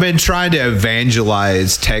 God, I've been trying to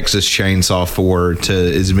evangelize Texas Chainsaw 4 to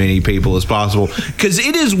as many people as possible because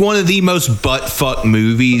it is one of the most butt-fuck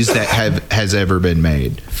movies that has ever been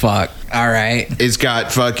made. Fuck. All right. It's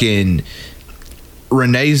got fucking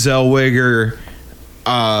Renee Zellweger,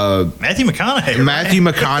 Matthew McConaughey. right? Matthew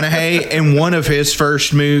McConaughey in one of his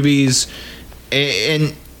first movies,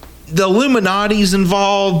 and the Illuminati's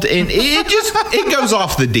involved, and it goes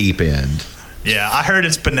off the deep end. Yeah, I heard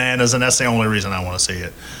it's bananas, and that's the only reason I want to see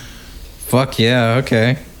it. Fuck yeah.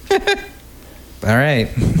 Okay. All right.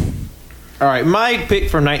 All right, my pick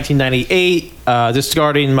from 1998,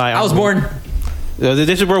 discarding my... I was born.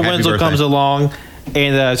 This is where Happy Wenzel birthday. comes along.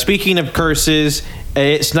 And speaking of curses,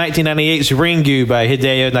 it's 1998's Ringu by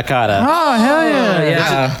Hideo Nakata. Oh, hell yeah.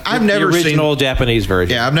 Yeah. I've never the seen. original Japanese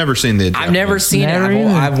version. Yeah, I've never seen the. I've never seen Never it. either.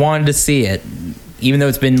 I've wanted to see it, even though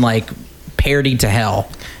it's been like parodied to hell.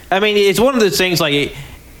 I mean, it's one of those things like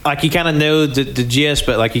you kind of know the gist,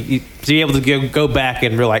 but like you to be able to go back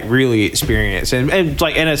and really experience and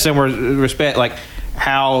like in a similar respect, like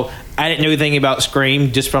how I didn't know anything about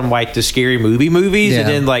Scream just from like the scary movies, Yeah. and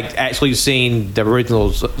then like actually seeing the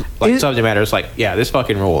originals like subject matter. It's like, yeah, this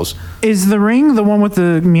fucking rules. Is The Ring the one with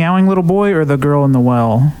the meowing little boy or the girl in the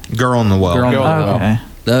well? Girl in the Well. Girl in the Girl in the Well. Okay.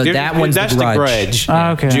 That one's that's the Grudge.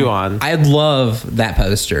 Oh, okay. Ju-on. I love that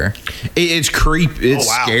poster. It's creepy. It's Oh,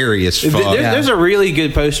 wow. scary as fuck. There's a really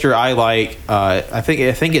good poster I like. I think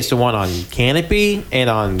it's the one on Canopy and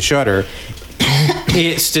on Shudder.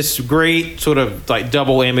 It's this great sort of like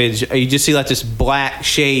double image. You just see like this black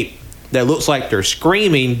shape that looks like they're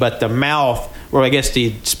screaming, but the mouth, or I guess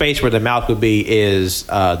the space where the mouth would be, is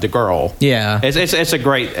the girl. Yeah. It's a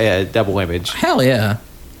great double image. Hell yeah.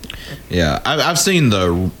 Yeah, I've seen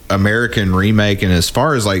the American remake, and as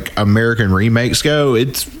far as like American remakes go,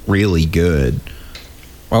 it's really good.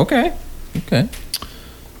 Okay. Okay.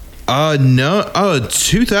 No,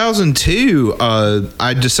 2002.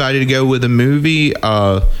 I decided to go with a movie.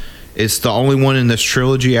 It's the only one in this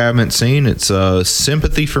trilogy I haven't seen. It's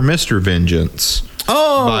Sympathy for Mr. Vengeance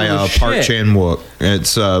Oh, by Park shit. Chan-wook.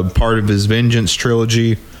 It's part of his Vengeance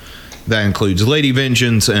trilogy that includes Lady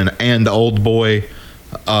Vengeance and Old Boy.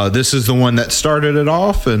 This is the one that started it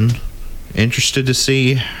off, and interested to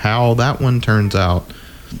see how that one turns out.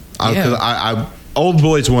 Yeah. Old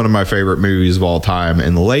Boy's one of my favorite movies of all time,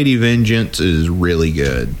 and Lady Vengeance is really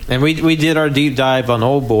good. And we did our deep dive on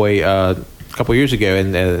Old Boy a couple years ago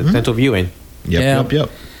in Central Viewing. Yep.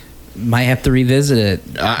 Might have to revisit it.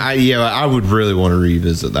 I would really want to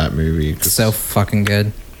revisit that movie. It's so fucking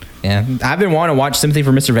good. Yeah. I've been wanting to watch Sympathy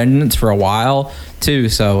for Mr. Vengeance for a while, too,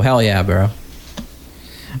 so hell yeah, bro.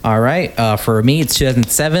 All right. For me, it's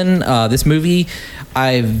 2007. This movie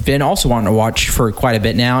I've been also wanting to watch for quite a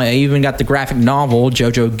bit now. I even got the graphic novel.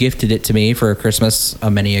 JoJo gifted it to me for Christmas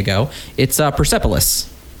many ago. It's Persepolis.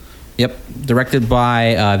 Yep. Directed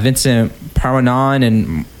by Vincent Parmanon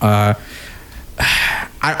and...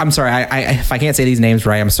 I'm sorry. If I can't say these names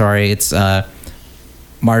right, I'm sorry. It's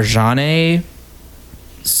Marjane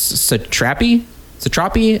Satrapi?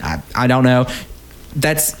 I don't know.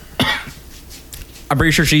 That's... I'm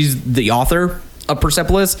pretty sure she's the author of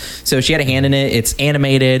Persepolis, so she had a hand in it. It's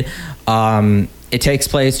animated. It takes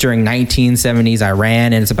place during 1970s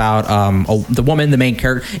Iran, and it's about the woman, the main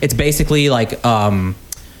character. It's basically like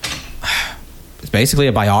it's basically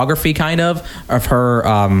a biography kind of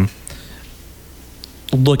her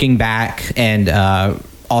looking back, and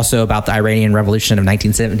also about the Iranian Revolution of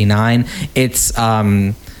 1979. It's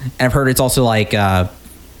and I've heard it's also like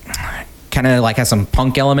kind of like has some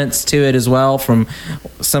punk elements to it as well from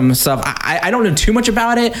some stuff. I don't know too much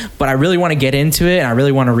about it, but I really want to get into it, and I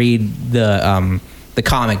really want to read the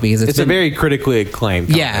comic because It's a very critically acclaimed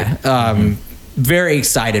comic. yeah. Very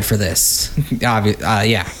excited for this.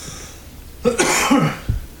 Yeah.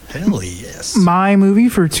 Hell yes. My movie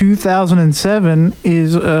for 2007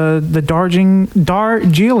 is the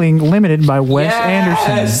Darjeeling Limited by Wes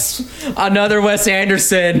Anderson. Another Wes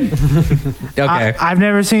Anderson. Okay. I've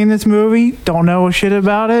never seen this movie. Don't know a shit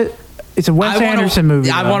about it. It's a Wes Anderson movie.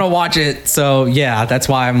 I though. want to watch it, so yeah, that's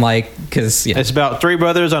why I'm like, because yeah. It's about three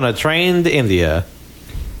brothers on a train to India.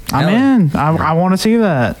 I'm in. I want to see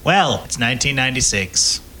that. Well, it's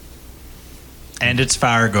 1996. And it's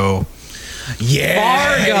Fargo.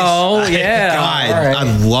 Fargo, yeah. God, All right.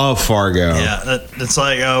 I love Fargo. Yeah, it's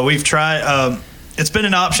like we've tried. It's been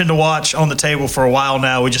an option to watch on the table for a while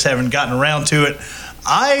now. We just haven't gotten around to it.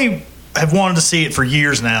 I have wanted to see it for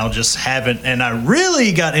years now, just haven't. And I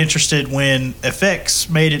really got interested when FX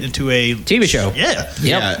made it into a TV show. Yeah,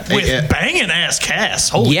 Yeah, with banging ass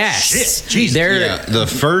cast. Holy Yes. shit, Jesus. They're- Yeah, the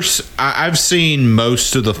first I've seen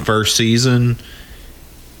most of the first season,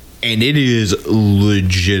 and it is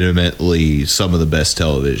legitimately some of the best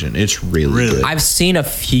television. It's really good. I've seen a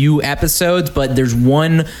few episodes, but there's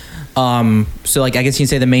one. So like I guess you can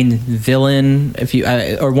say the main villain, if you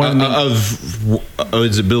or one of the main,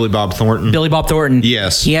 is it Billy Bob Thornton? Billy Bob Thornton.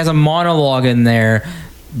 Yes. He has a monologue in there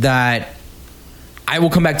that I will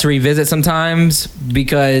come back to revisit sometimes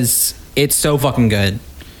because it's so fucking good.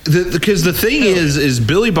 Because the thing is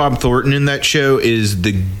Billy Bob Thornton in that show is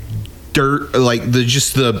the dirt, like the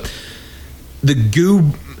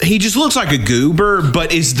goob. He just looks like a goober,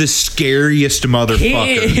 but is the scariest motherfucker.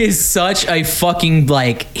 He is such a fucking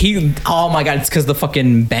oh my god, it's because the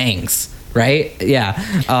fucking bangs, right? Yeah.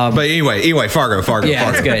 But anyway, Fargo.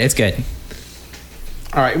 Yeah, Fargo. it's good.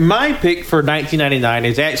 All right, my pick for 1999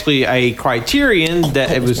 is actually a Criterion that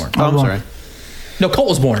it was. born. Oh, I'm sorry. No, Colt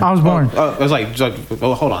was born. I was born. I was like,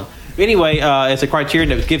 oh, hold on. Anyway, it's a Criterion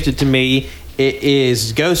that was gifted to me. It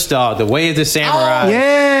is Ghost Dog: The Way of the Samurai.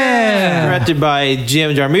 Yeah. Directed by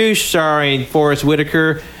Jim Jarmusch, starring Forrest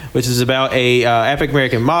Whitaker, which is about a African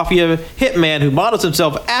American mafia hitman who models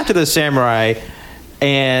himself after the samurai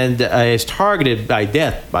and is targeted by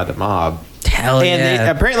death by the mob. Hell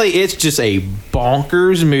yeah. Apparently, it's just a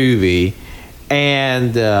bonkers movie,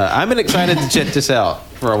 and I've been excited to check this out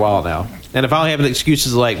for a while now. And if I have an excuse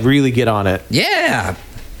to like really get on it, Yeah.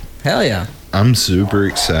 Hell yeah. I'm super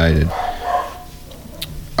excited.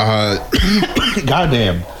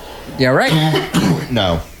 Goddamn. Yeah, right.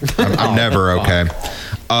 No, I'm never okay.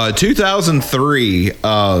 2003.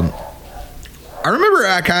 I remember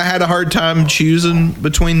I kind of had a hard time choosing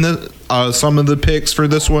between the some of the picks for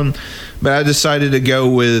this one, but I decided to go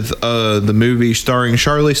with the movie starring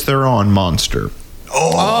Charlize Theron, Monster.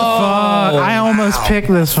 Fuck, I almost picked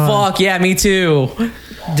this one. Fuck yeah, me too.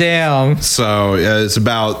 Damn. So it's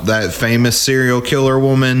about that famous serial killer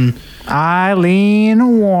woman. Eileen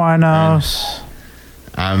Wuornos.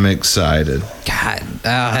 I'm excited. God.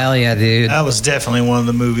 Oh, hell yeah, dude. That was definitely one of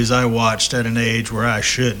the movies I watched at an age where I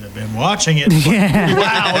shouldn't have been watching it. Yeah.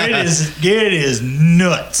 Wow, it is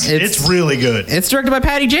nuts. It's really good. It's directed by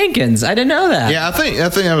Patty Jenkins. I didn't know that. Yeah, I think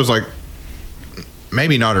that was like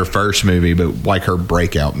maybe not her first movie, but like her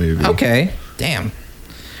breakout movie. Okay. Damn.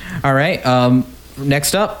 All right.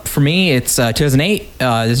 Next up for me, it's 2008.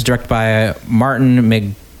 This is directed by Martin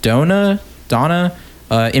McDonough.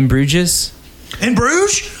 In Bruges. In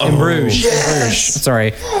Bruges? In Bruges. Yes.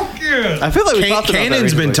 Sorry. I feel like we talked about that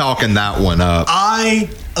Cannon's been recently. talking that one up. I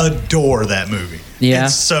adore that movie. Yeah.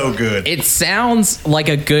 It's so good. It sounds like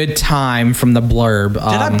a good time from the blurb. Did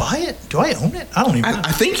I buy it? Do I own it? I don't even know.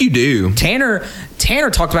 I think you do. Tanner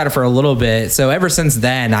talked about it for a little bit. So ever since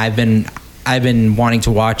then, I've been wanting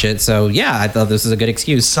to watch it. So yeah, I thought this is a good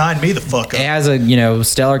excuse. Sign me the fuck It up. has a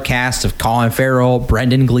stellar cast of Colin Farrell,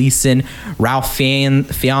 Brendan Gleeson, Ralph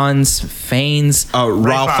Fiennes, Ralph Fiennes.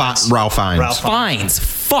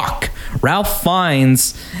 Ralph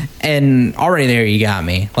Fiennes, and already there you got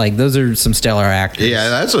me. Like those are some stellar actors. Yeah,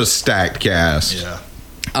 that's a stacked cast. Yeah.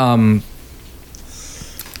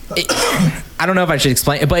 I don't know if I should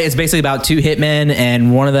explain it, but it's basically about two hitmen,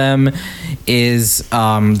 and one of them is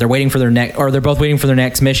they're waiting for they're both waiting for their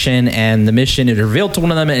next mission, and the mission is revealed to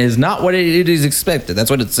one of them is not what it is expected.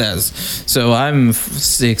 That's what it says. So I'm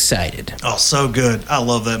excited. Oh, so good. I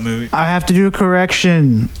love that movie. I have to do a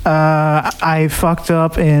correction. I fucked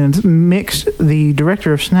up and mixed the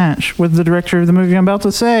director of Snatch with the director of the movie I'm about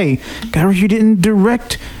to say. God, you didn't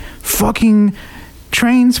direct fucking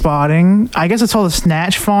Train Spotting. I guess it's all the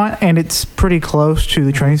Snatch font, and it's pretty close to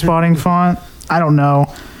the Train Spotting font. I don't know.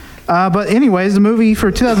 But anyways, the movie for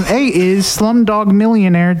 2008 is Slumdog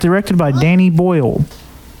Millionaire, directed by Danny Boyle.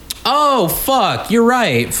 Oh fuck, you're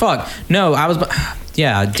right. Fuck. No, I was.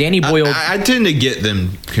 Yeah, Danny Boyle. I tend to get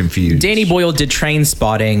them confused. Danny Boyle did Train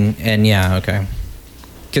Spotting, and yeah, okay.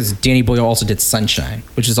 Because Danny Boyle also did Sunshine,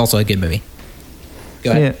 which is also a good movie.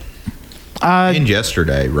 Go ahead. Yeah. And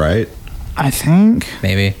Yesterday, right? I think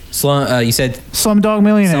Maybe. You said Slumdog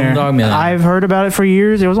Millionaire. Slumdog Millionaire. I've heard about it for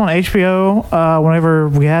years. It was on HBO whenever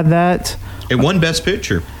we had that. It won Best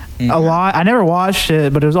Picture. A lot. I never watched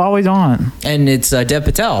it, but it was always on. and it's Dev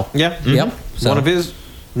Patel. Yeah. Yep. So, One of his,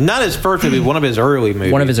 not his first movie, one of his early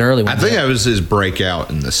movies. one of his early I ones. think that was his breakout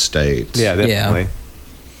in the States. Yeah, definitely.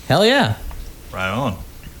 Hell yeah. Right on.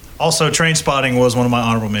 Also, Train Spotting was one of my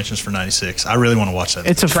honorable mentions for 96. I really want to watch that.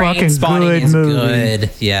 It's a Train fucking Spotting good is movie.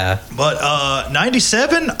 good. Yeah. But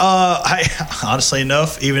 97, I honestly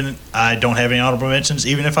enough, even I don't have any honorable mentions,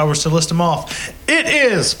 even if I was to list them off. It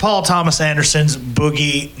is Paul Thomas Anderson's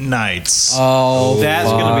Boogie Nights. Oh, That's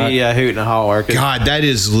going to be a hoot and a holler. 'cause God, that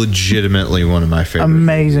is legitimately one of my favorite.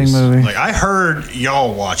 Amazing movies. movie. Like, I heard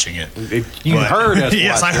y'all watching it. You but- heard us.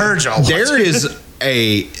 Yes, I watching. heard y'all watching There it. is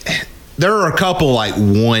there are a couple like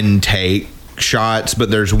one take shots, but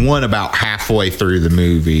there's one about halfway through the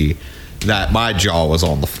movie that my jaw was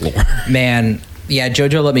on the floor. Man, yeah,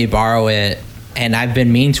 JoJo let me borrow it, and I've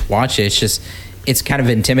been meaning to watch it. It's kind of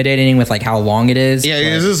intimidating with like how long it is. Yeah,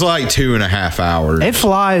 this is like 2.5 hours. It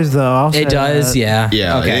flies though. I'll say It does, that. yeah.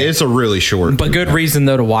 Yeah, Okay. it's a really short. But good reason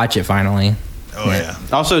though to watch it finally. Oh yeah.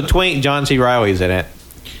 Also, Twink John C. Reilly's in it.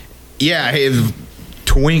 Yeah, his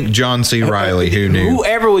Twink John C. Reilly. Who knew?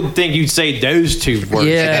 Whoever would think you'd say those two words?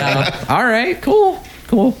 Yeah. All right. Cool.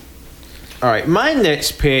 All right, my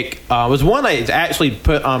next pick was one I actually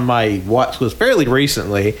put on my watch list fairly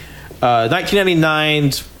recently.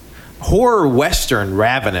 1999's horror western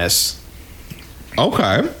Ravenous.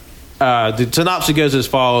 Okay. The synopsis goes as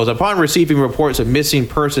follows. Upon receiving reports of missing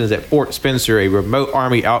persons at Fort Spencer, a remote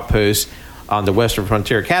army outpost on the western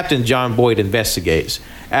frontier, Captain John Boyd investigates.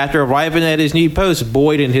 After arriving at his new post,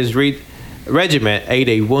 Boyd and his regiment aid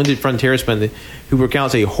a wounded frontiersman who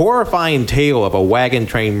recounts a horrifying tale of a wagon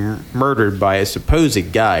train murdered by a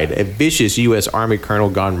supposed guide, a vicious U.S. Army colonel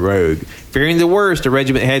gone rogue. Fearing the worst, the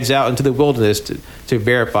regiment heads out into the wilderness to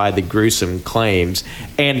verify the gruesome claims.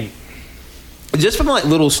 And just from like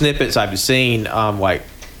little snippets I've seen, like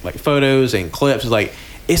photos and clips, like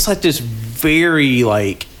it's like this very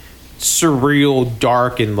like surreal,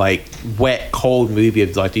 dark, and like wet, cold movie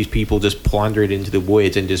of like these people just plundered into the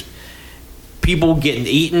woods and just people getting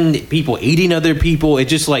eaten, people eating other people. It's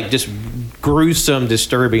just like just gruesome,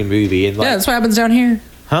 disturbing movie. And like, Yeah, that's what happens down here.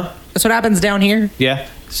 huh? That's what happens down here. Yeah.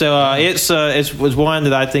 So it was one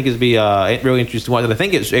that I think is be really interesting one. And I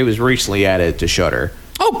think it was recently added to Shudder.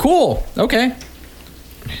 Oh, cool. Okay.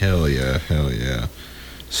 Hell yeah.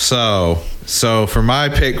 So for my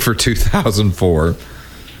pick for 2004,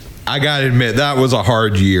 I gotta admit that was a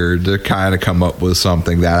hard year to kind of come up with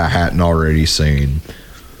something that I hadn't already seen.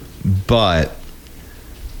 But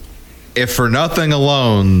if for nothing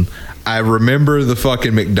alone, I remember the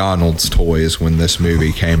fucking McDonald's toys when this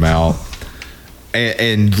movie came out.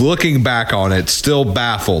 And looking back on it, still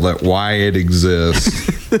baffled at why it exists.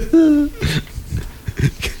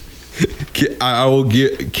 I will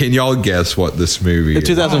get. Can y'all guess what this movie is?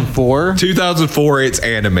 2004. 2004. It's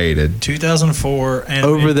animated. 2004 and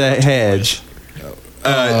Over the Hedge.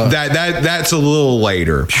 That's a little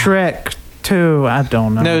later. Shrek 2. I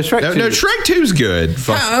don't know. No, Shrek 2. No, Shrek 2's good.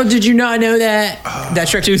 Fuck. Oh, did you not know that? That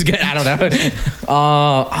Shrek 2 is good? I don't know.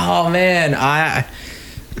 Oh, man.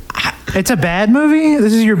 It's a bad movie?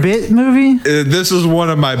 This is your bit movie? This is one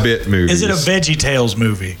of my bit movies. Is it a Veggie Tales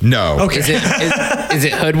movie? No. Okay. Is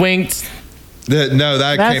it Hoodwinked? No,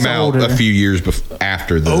 that That's came out older. a few years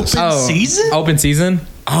after this. Open season? Open season?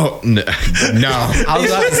 Oh, no. I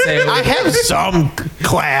was about to say. I have some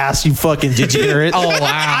class, you fucking degenerate. Oh, wow.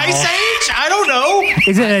 Ice Age? I don't know.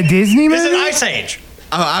 Is it a Disney movie? Is it Ice Age?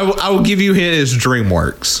 I will give you a hint. It's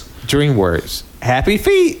DreamWorks. DreamWorks. Happy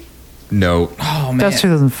Feet. No. Oh, man. That's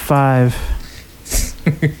 2005.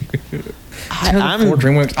 I'm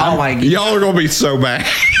DreamWorks. Oh, my God. Y'all are going to be so mad.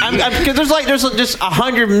 because there's just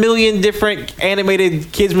 100 million different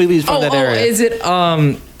animated kids movies from that era. Is it,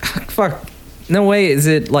 fuck. No way. Is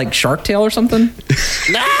it like Shark Tale or something?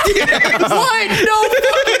 What? No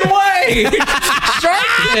fucking way. Shark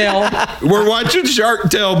Tale. We're watching Shark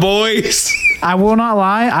Tale, boys. I will not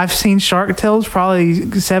lie. I've seen Shark Tales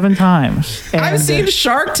probably 7 times. And I've seen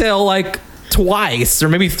Shark Tale like twice or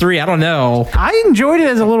maybe 3. I don't know. I enjoyed it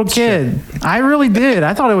as a little kid. I really did.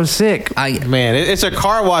 I thought it was sick. Man, it's a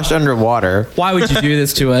car wash underwater. Why would you do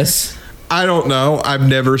this to us? I don't know. I've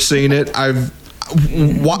never seen it.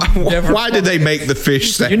 Why did they make the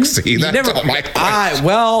fish sexy? That's all my question.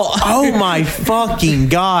 Oh my fucking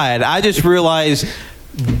god! I just realized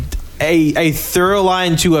a thorough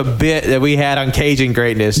line to a bit that we had on Cajun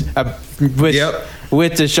Greatness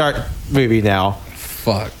with the shark movie now.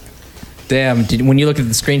 Fuck. Damn, when you look at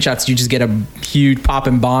the screenshots, you just get a huge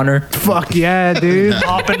poppin' boner. Fuck yeah, dude.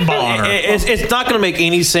 Poppin' Bonner. It's not going to make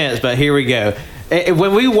any sense, but here we go.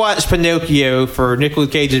 When we watched Pinocchio for Nicolas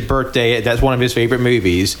Cage's birthday, that's one of his favorite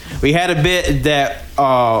movies. We had a bit that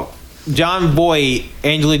John Boyd,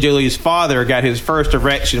 Angelina Jolie's father, got his first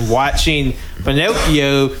erection watching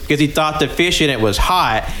Pinocchio because he thought the fish in it was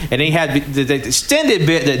hot, and he had the extended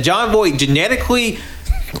bit that John Boyd genetically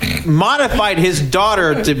modified his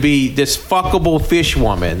daughter to be this fuckable fish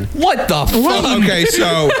woman. What the fuck? Okay,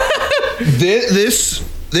 so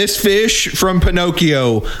this fish from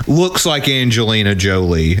Pinocchio looks like Angelina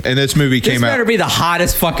Jolie, and this movie This came better out. be the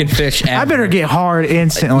hottest fucking fish ever. I better get hard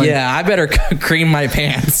instantly. Yeah, I better cream my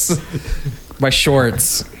pants. My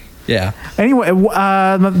shorts. Yeah. Anyway,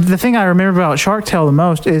 the thing I remember about Shark Tale the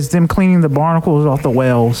most is them cleaning the barnacles off the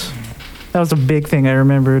whales. That was a big thing I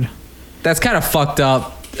remembered. That's kind of fucked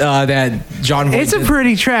up. That John Voight It's a did.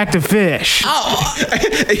 pretty attractive fish.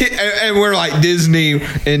 And we're like, Disney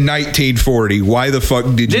in 1940. Why the fuck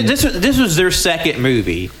did you? This was their second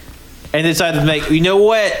movie, and decided to make. You know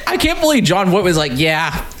what? I can't believe John Voight was like,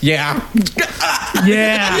 yeah. Yeah.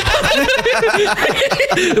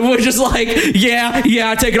 We're just like,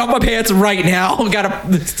 yeah, taking off my pants right now. Gotta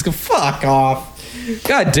fuck off.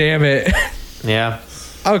 God damn it. Yeah.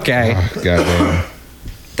 Okay. Goddamn.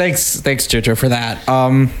 Thanks, Jojo, for that.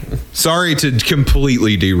 Sorry to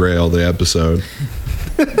completely derail the episode.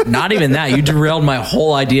 Not even that. You derailed my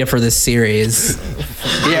whole idea for this series.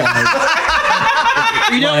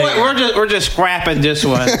 You know what? We're just scrapping this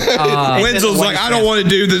one. Wenzel's like, I don't want to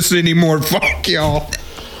do this anymore. Fuck y'all.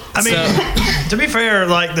 I mean, to be fair,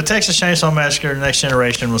 like the Texas Chainsaw Massacre Next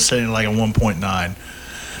Generation was sitting at like a 1.9.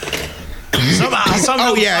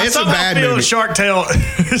 Somehow, it's a bad feel movie. Shark Tale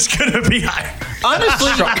is going to be high.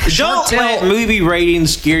 Honestly, Shark don't Tale- let movie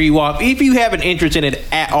ratings scare you off. If you have an interest in it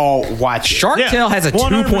at all, watch it. Shark Yeah, Tale has a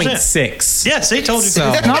 100%. 2.6. Yes, he told you. So-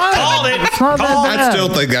 Called it. It's not that Called it. bad. I still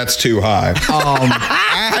think that's too high.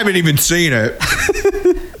 I haven't even seen it.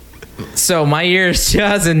 So my year is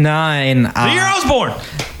 2009. The year I was born.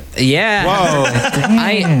 Yeah. Whoa.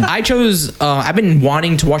 I chose. I've been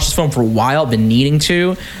wanting to watch this film for a while. Been needing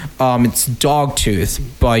to. It's Dogtooth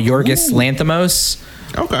by Yorgos Lanthimos.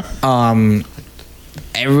 Okay.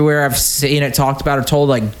 Everywhere I've seen it talked about or told,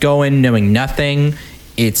 like, go in knowing nothing.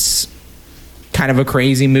 It's kind of a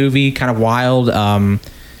crazy movie, kind of wild.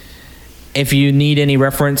 If you need any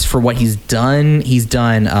reference for what he's done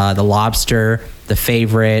The Lobster, The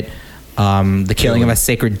Favorite, The Killing of a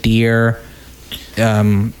Sacred Deer.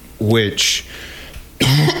 Which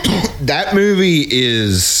that movie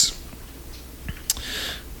is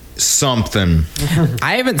something.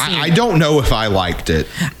 I haven't seen. I don't know if I liked it.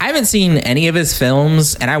 I haven't seen any of his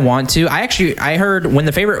films, and I want to. I heard when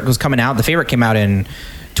The Favorite was coming out. The Favorite came out in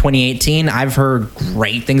 2018. I've heard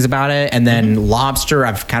great things about it, and then Lobster.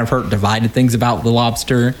 I've kind of heard divided things about The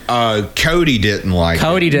Lobster. Cody didn't like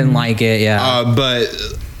Cody didn't like it. Yeah. it. But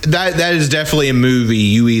that is definitely a movie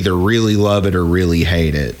you either really love it or really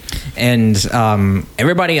hate it. And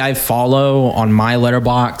everybody I follow on my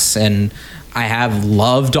letterbox, and I have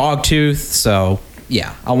loved Dogtooth. So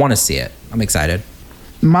yeah, I want to see it. I'm excited.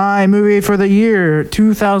 My movie for the year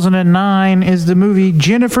 2009 is the movie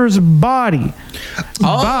Jennifer's Body, bitch,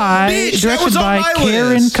 that directed was on by my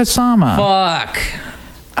Karen list. Kasama. Fuck.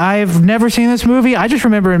 I've never seen this movie. I just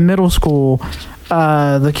remember in middle school,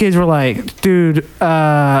 the kids were like, "Dude,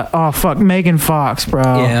 oh fuck, Megan Fox, bro."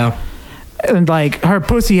 Yeah. And like her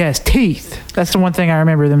pussy has teeth. That's the one thing I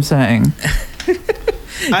remember them saying.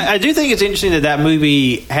 I do think it's interesting that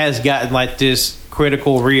movie has gotten like this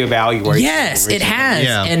critical reevaluation. Yes, it recently. has.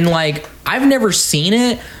 Yeah. And like I've never seen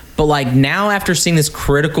it, but like now after seeing this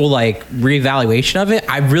critical like reevaluation of it,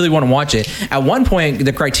 I really want to watch it. At one point,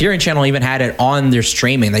 the Criterion Channel even had it on their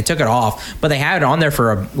streaming. They took it off, but they had it on there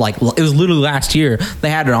for it was literally last year.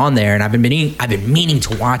 They had it on there, and I've been meaning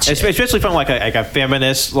to watch it. Especially from like a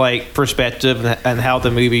feminist like perspective and how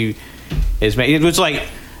the movie is made. It was like,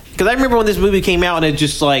 because I remember when this movie came out and it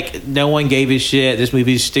just like no one gave a shit. This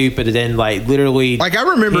movie's stupid, and then like literally, Like I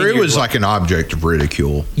remember 10 it years was like an object of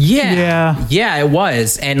ridicule. Yeah, it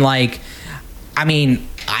was. And like, I mean,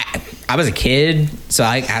 I was a kid, so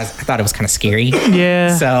I thought it was kind of scary.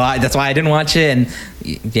 Yeah. So that's why I didn't watch it.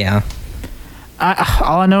 And yeah.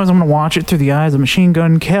 All I know is I'm gonna watch it through the eyes of Machine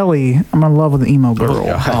Gun Kelly. I'm in love with the emo girl,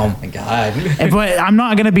 Oh my god. but I'm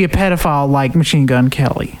not gonna be a pedophile like Machine Gun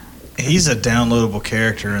Kelly. He's a downloadable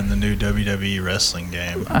character in the new WWE wrestling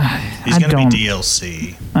game. He's I going to be don't-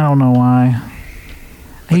 DLC. I don't know why.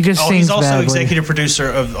 He just sings He's also badly. executive producer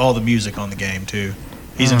of all the music on the game too.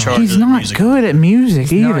 He's in charge He's of the not music. good at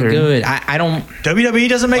music either. Not good. I don't. WWE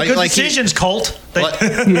doesn't make good Like he- decisions, Colt.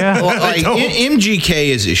 Yeah. Like MGK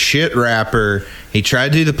is a shit rapper. He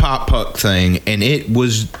tried to do the pop punk thing, and it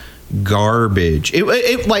was garbage.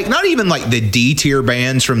 It like not even like the D tier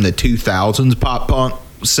bands from the 2000s pop punk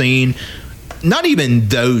scene. Not even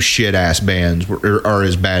those shit ass bands are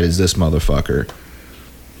as bad as this motherfucker.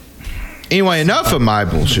 Anyway, enough of my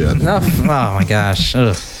bullshit. Enough. Oh my gosh.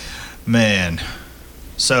 Ugh. Man.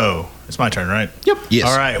 So, it's my turn, right? Yep. Yes.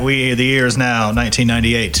 All right, the year is now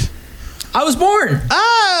 1998. I was born.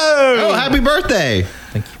 Oh, happy birthday!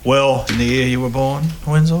 Well, in the year you were born,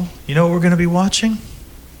 Wenzel, you know what we're going to be watching?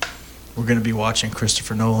 We're going to be watching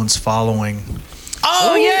Christopher Nolan's Following.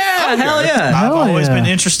 Oh yeah. Hell yeah. I've Hell always yeah. been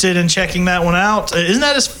interested in checking that one out. Isn't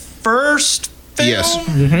that his first film? Yes.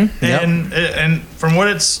 Mm-hmm. And from what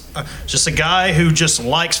it's just a guy who just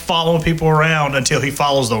likes following people around until he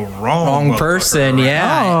follows the wrong person. motherfucker around.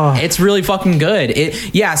 Yeah, Oh. it's really fucking good.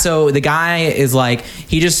 So the guy is like,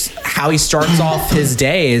 how he starts off his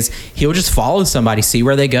day is he'll just follow somebody, see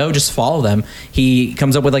where they go, just follow them. He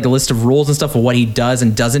comes up with like a list of rules and stuff of what he does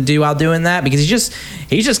and doesn't do while doing that, because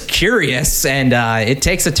he's just curious, and it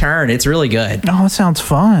takes a turn. It's really good. Oh, that sounds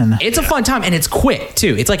fun. It's a fun time, and it's quick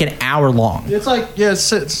too. It's like an hour long. It's like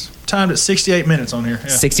it's timed at 68 minutes on here. Yeah.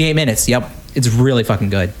 68 minutes. Yep. It's really fucking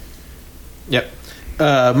good. Yep.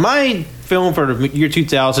 My film for the year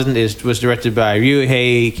 2000 was directed by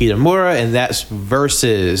Ryuhei Kitamura, and that's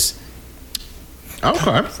Versus,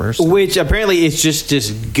 Okay. which apparently is just this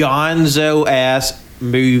gonzo ass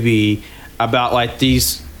movie about like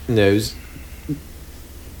these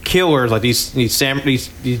killers, like these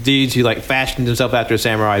dudes who like fashioned themselves after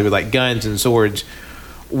samurais with like guns and swords,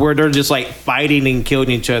 where they're just like fighting and killing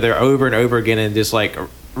each other over and over again in this like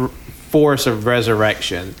force of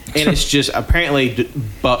resurrection, and it's just apparently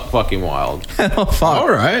buck fucking wild. Oh, fuck. All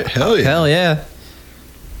right. Hell yeah. Hell yeah.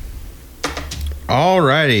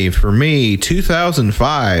 Alrighty, for me,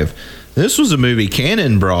 2005. This was a movie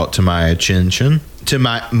Canon brought to my attention. To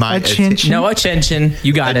my Attention. No attention.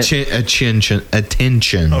 You got it.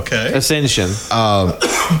 attention. Okay. Ascension. While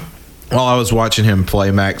I was watching him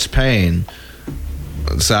play Max Payne,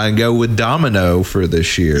 so I go with Domino for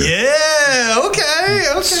this year. Yeah.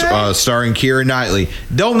 Okay. Starring Keira Knightley.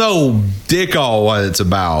 Don't know dick all what it's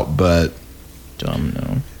about, but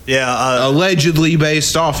Domino. Yeah. allegedly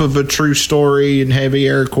based off of a true story in heavy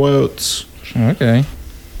air quotes. Okay.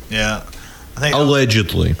 Yeah. I think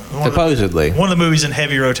Allegedly. Supposedly. one of the movies in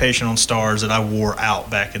heavy rotation on Stars that I wore out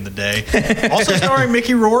back in the day. Also starring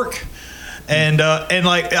Mickey Rourke. And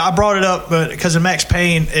like I brought it up because in Max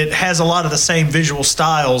Payne it has a lot of the same visual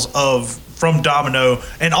styles from Domino,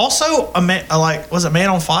 and also was it Man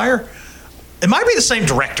on Fire? It might be the same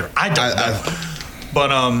director. I don't know. But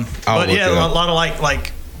look yeah, it a up. lot of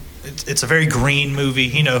like it's a very green movie.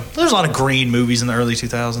 There's a lot of green movies in the early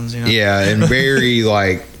 2000s. Yeah, and very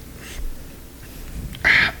like,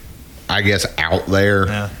 I guess out there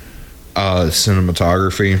Yeah.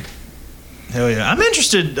 cinematography. Hell yeah! I'm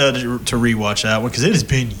interested to rewatch that one because it has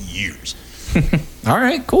been years. All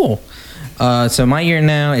right, cool. So my year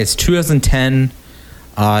now is 2010.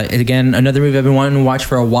 Again, another movie I've been wanting to watch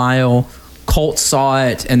for a while. Colt saw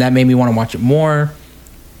it, and that made me want to watch it more.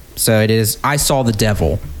 So it is I Saw the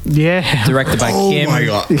Devil, Yeah. directed by Kim my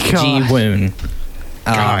God. Ji-woon.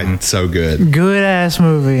 God, so good. Good ass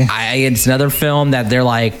movie. It's another film that they're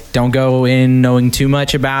like, don't go in knowing too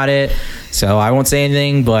much about it. So I won't say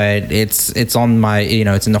anything, but it's on my,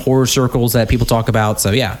 it's in the horror circles that people talk about.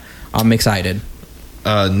 So yeah, I'm excited.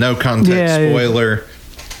 No context Yeah, yeah. spoiler.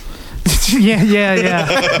 yeah.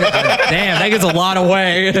 Damn, that gives a lot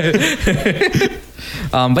away.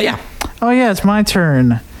 But yeah, Oh yeah, it's my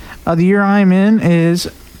turn. The year I'm in is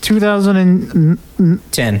 2000.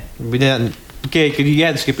 10. We didn't. Okay, you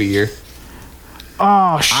had to skip a year.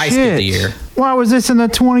 Oh shit! I skipped a year. Why was this in the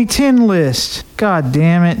 2010 list? God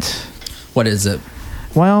damn it! What is it?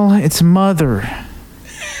 Well, it's Mother,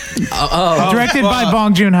 directed by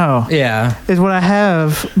Bong Joon-ho, Yeah. is what I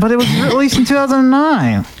have. But it was released in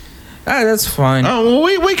 2009. That's fine. Oh,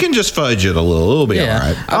 well, we can just fudge it a little. It'll be all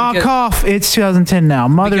right. Oh, Because- cough! It's 2010 now.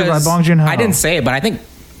 Mother by because Bong Joon-ho. I didn't say it, but I think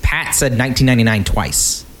Pat said 1999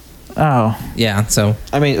 twice. Oh, Yeah, so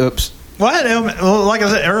I mean, oops. Well, like I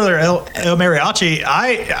said earlier, El Mariachi.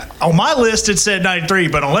 On my list it said 93,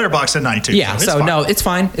 but on Letterboxd it said 92. yeah, it's so fine. no, it's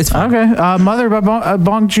fine. It's fine. okay. Mother by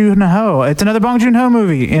Bong Joon-ho. It's another Bong Joon-ho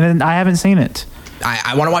movie, and I haven't seen it.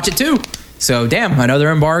 I want to watch it too. So damn,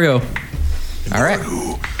 another embargo. All right.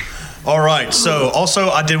 All right. So also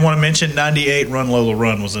I did want to mention 98 Run Lola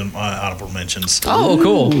Run was in my honorable mentions. Oh,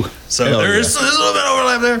 cool. So Hell there's a little bit of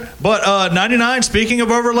overlap there. But 99, speaking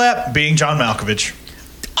of overlap, being John Malkovich.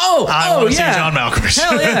 I want to see John Malkovich.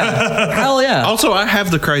 Hell yeah. Hell yeah. Also, I have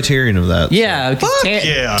the criterion of that. Yeah, 'cause Fuck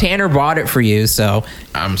yeah. Tanner bought it for you, so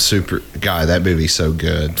I'm super. God, that movie's so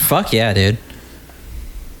good. fuck yeah, dude.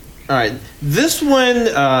 All right, this one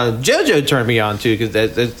JoJo turned me on to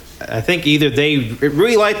because I think either they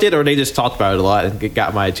really liked it or they just talked about it a lot and it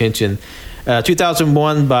got my attention.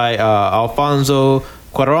 2001 by Alfonso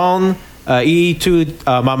Cuarón, Y Tu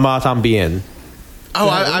Mamá También. Oh,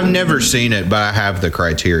 I've never seen it, but I have the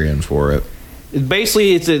criterion for it.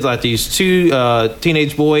 Basically, it's like these two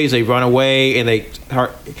teenage boys. They run away and they are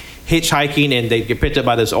hitchhiking, and they get picked up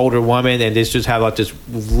by this older woman, and they just have like this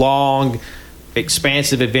long,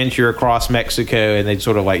 expansive adventure across Mexico, and they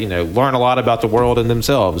sort of like learn a lot about the world and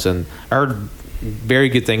themselves. And I heard very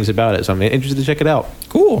good things about it, so I'm interested to check it out.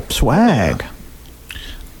 Cool. Swag.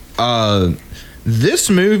 This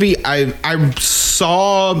movie I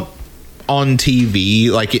saw on TV,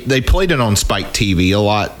 like they played it on Spike TV a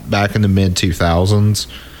lot back in the mid 2000s,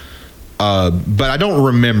 but I don't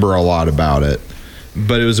remember a lot about it.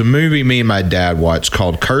 But it was a movie me and my dad watched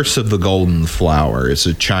called Curse of the Golden Flower. It's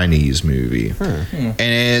a Chinese movie, and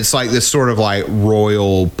it's like this sort of like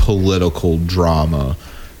royal political drama,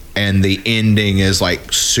 and the ending is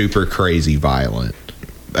like super crazy violent.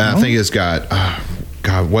 And I think it's got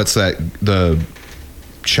God, what's that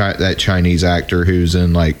that Chinese actor who's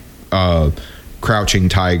in like Crouching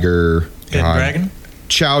Tiger, Hidden Dragon?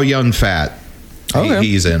 Chow Yun Fat. Okay.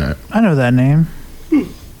 He's in it. I know that name.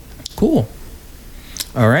 Cool.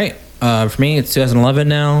 All right. For me, it's 2011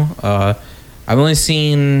 now. I've only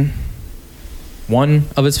seen one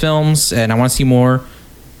of his films, and I want to see more.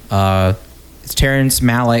 It's Terrence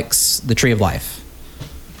Malick's The Tree of Life.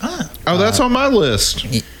 Oh, that's on my list.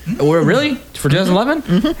 Really? For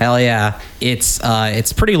 2011? Hell yeah. It's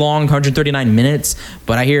pretty long, 139 minutes,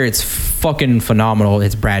 but I hear it's fucking phenomenal.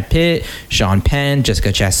 It's Brad Pitt, Sean Penn, Jessica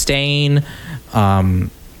Chastain,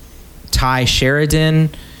 Ty Sheridan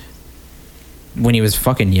when he was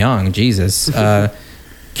fucking young. Jesus.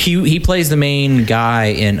 He plays the main guy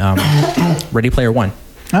in Ready Player One.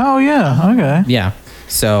 Oh yeah. Okay. Yeah.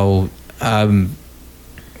 So,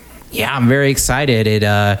 yeah, I'm very excited. It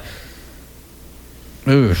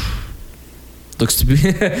looks to be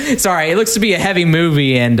sorry. It looks to be a heavy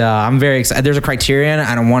movie, and I'm very excited. There's a Criterion.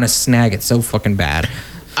 I don't want to snag it so fucking bad.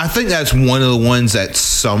 I think that's one of the ones that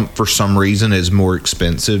for some reason is more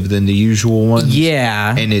expensive than the usual ones.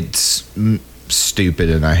 Yeah, and it's stupid,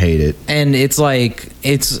 and I hate it. And it's like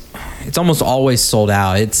it's almost always sold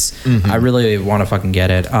out. I really want to fucking get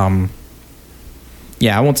it.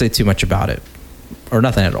 Yeah, I won't say too much about it, or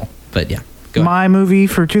nothing at all. But yeah, go ahead. My movie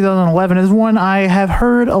for 2011 is one I have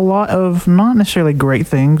heard a lot of not necessarily great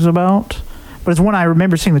things about, but it's one I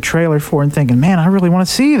remember seeing the trailer for and thinking, man, I really want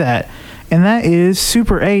to see that. And that is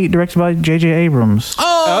Super 8, directed by J.J. Abrams.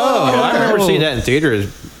 Oh, I remember seeing that in theaters,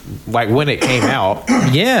 like when it came out.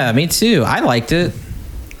 Yeah, me too. I liked it.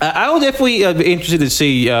 I will definitely be interested to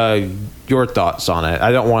see your thoughts on it.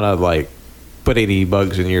 I don't want to like put any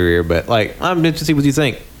bugs in your ear, but like I'm interested to see what you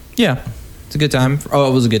think. Yeah, it's a good time. Oh,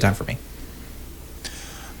 it was a good time for me.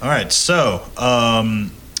 All right, so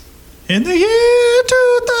in the year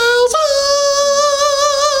 2000,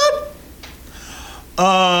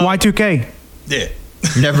 Y2K. yeah.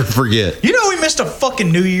 Never forget. You know, we missed a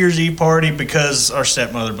fucking New Year's Eve party because our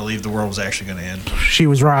stepmother believed the world was actually going to end. She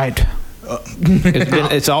was right.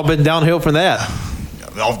 It's all been downhill from that.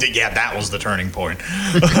 Oh, yeah, that was the turning point.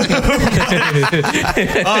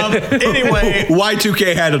 Anyway,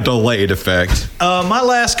 Y2K had a delayed effect. my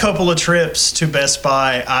last couple of trips to Best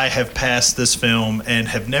Buy, I have passed this film and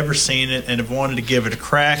have never seen it and have wanted to give it a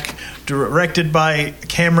crack. Directed by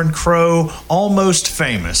Cameron Crowe, Almost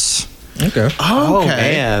Famous. Okay. Oh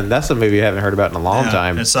man, that's a movie I haven't heard about in a long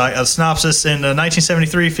time. It's a synopsis. In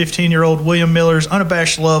 1973, 15-year-old William Miller's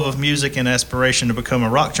unabashed love of music and aspiration to become a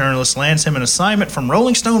rock journalist lands him an assignment from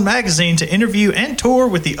Rolling Stone magazine to interview and tour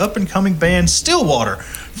with the up-and-coming band Stillwater,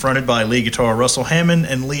 fronted by lead guitar Russell Hammond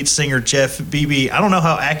and lead singer Jeff Beebe. I don't know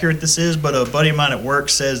how accurate this is, but a buddy of mine at work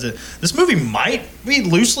says that this movie might be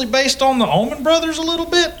loosely based on the Allman Brothers a little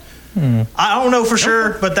bit. I don't know for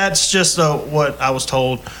sure, but that's just what I was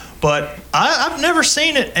told. But I've never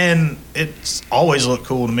seen it, and it's always looked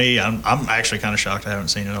cool to me. I'm actually kind of shocked I haven't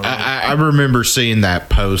seen it already. I remember seeing that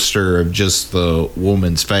poster of just the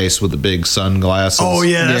woman's face with the big sunglasses. Oh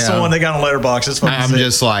yeah, that's the one they got on Letterboxd. It's fucking I'm sick.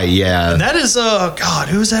 just like, yeah. And that is God,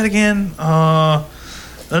 who is that again?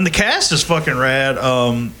 And the cast is fucking rad.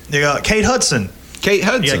 They got Kate Hudson. Kate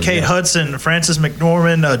Hudson. Yeah, Kate Hudson, Frances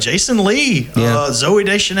McDormand, Jason Lee, Zooey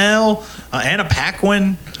Deschanel, Anna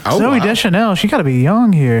Paquin. Oh, Zooey wow. Deschanel, she got to be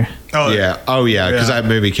young here. Oh Yeah. Oh, yeah. Because that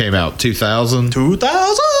movie came out 2000.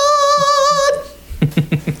 2000.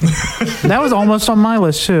 That was almost on my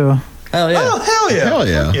list too. Hell yeah. Oh hell yeah! Hell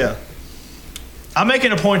yeah. Yeah. I'm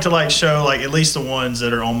making a point to like show like at least the ones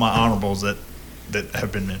that are on my honorables that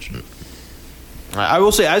have been mentioned. I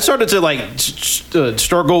will say I started to like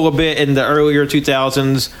struggle a bit in the earlier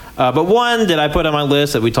 2000s, but one that I put on my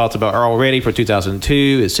list that we talked about already for 2002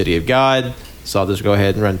 is City of God. So I'll just go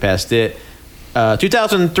ahead and run past it.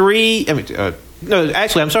 2003. No,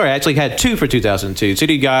 actually, I'm sorry. I actually had two for 2002.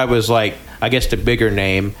 City of God was like I guess the bigger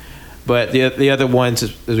name, but the other ones,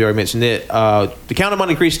 as we already mentioned it, The Count of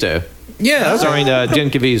Monte Cristo. Yeah. Starring Jim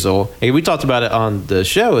Caviezel. Hey, we talked about it on the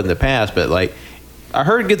show in the past, but like I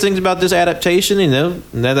heard good things about this adaptation. You know,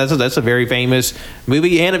 and that's a very famous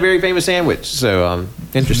movie and a very famous sandwich. So I'm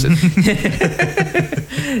interested.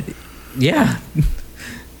 Yeah.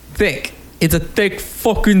 thick. It's a thick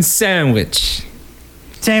fucking sandwich.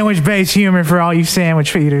 Sandwich-based humor for all you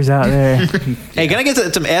sandwich feeders out there. Hey, can I get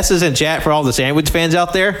some S's in chat for all the sandwich fans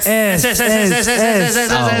out there? S, S, S, S.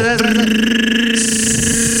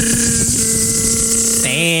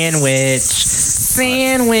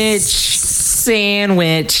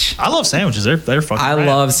 Sandwich. I love sandwiches. They're fucking. I rad.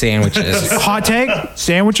 love sandwiches. Hot take,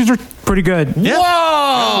 sandwiches are pretty good. Yeah.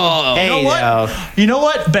 Whoa! Hey, You know what? You know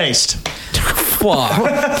what? Based. Fuck.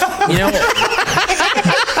 You know,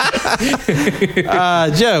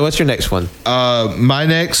 Joe, what's your next one? My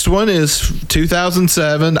next one is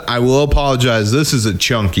 2007. I will apologize. This is a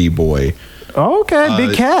chunky boy. Okay,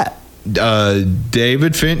 big cat.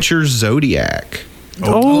 David Fincher's Zodiac.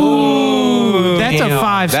 Oh, that's a Damn,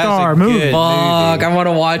 5-star that's a movie. good fuck. I want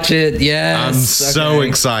to watch it. Yes. I'm so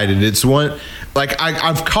excited. It's one like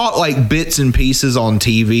I've caught like bits and pieces on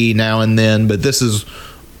TV now and then, but this is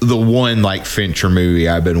the one like Fincher movie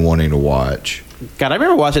I've been wanting to watch. God, I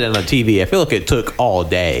remember watching it on TV. I feel like it took all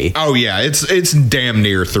day. Oh yeah, it's damn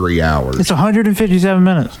near 3 hours. It's 157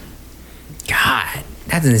 minutes. God,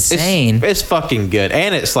 that's It's, insane. it's fucking good,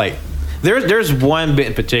 and it's like there's one bit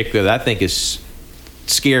in particular that I think is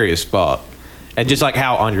scary as fuck, and just like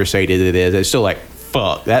how understated it is, it's still like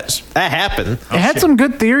fuck that happened. It had some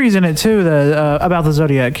good theories in it too, about the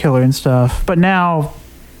Zodiac killer and stuff. But now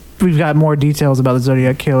we've got more details about the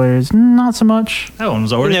Zodiac killers. Not so much. That one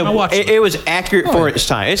was already. I watched it was accurate for its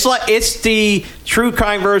time. It's the true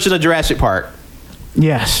crime version of Jurassic Park.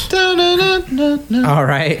 Yes. All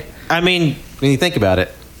right. I mean, when you think about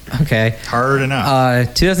it. Okay. Hard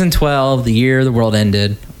enough. 2012, the year the world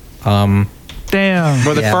ended. Damn.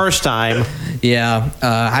 For the Yeah. first time. Yeah.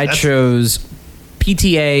 I chose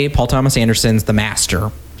PTA, Paul Thomas Anderson's The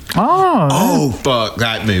Master. Oh fuck,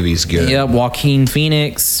 that movie's good. Yep. Joaquin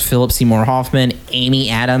Phoenix, Philip Seymour Hoffman, Amy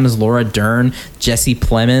Adams, Laura Dern, Jesse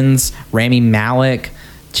Plemons, Rami Malek.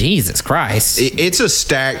 Jesus Christ. It's a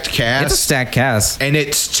stacked cast. It's a stacked cast. And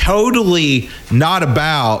it's totally not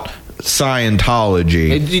about Scientology.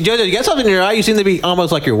 Hey, Jojo, you got something in your eye? You seem to be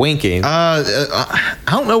almost like you're winking. I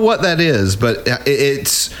don't know what that is, but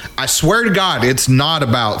it's. I swear to God, it's not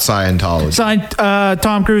about Scientology.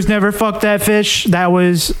 Tom Cruise never fucked that fish. That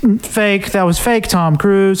was fake. That was fake Tom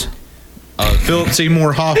Cruise. Philip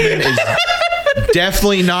Seymour Hoffman is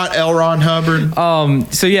definitely not L. Ron Hubbard.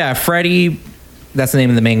 So yeah, Freddy, that's the name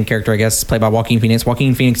of the main character, I guess, played by Joaquin Phoenix.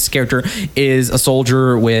 Joaquin Phoenix's character is a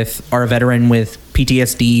soldier or a veteran with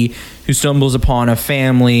PTSD who stumbles upon a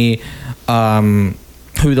family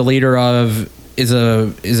who the leader of is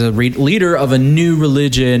a leader of a new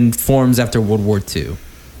religion forms after World War II.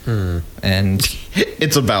 And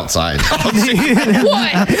It's about Scientology.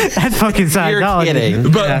 what? That's fucking You're Scientology.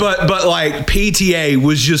 kidding. but like PTA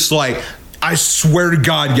was just like, I swear to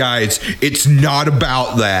God, guys, it's not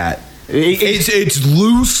about that. It's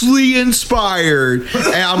loosely inspired,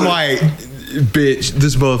 and I'm like, bitch,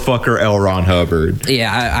 this motherfucker L. Ron Hubbard.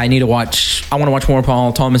 Yeah, I need to watch. I want to watch more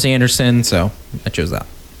Paul Thomas Anderson, so I chose that.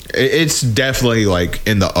 It's definitely like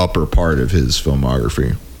in the upper part of his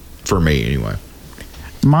filmography, for me anyway.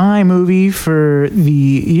 My movie for the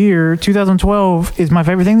year 2012 is my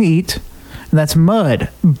favorite thing to eat, and that's Mud,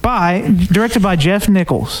 directed by Jeff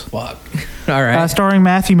Nichols. Fuck. All right. Starring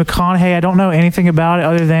Matthew McConaughey. I don't know anything about it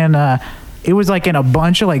other than it was like in a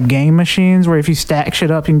bunch of like game machines where if you stack shit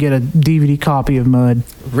up, you can get a DVD copy of Mud.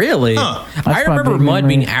 Really? Huh. I That's my remember big Mud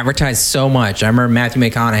memory. being advertised so much. I remember Matthew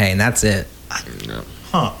McConaughey, and that's it.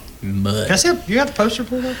 Huh. Mud. Can I see you got the poster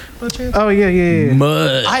pulled up? By chance? Oh yeah.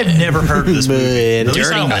 Mud. I've never heard of this movie. At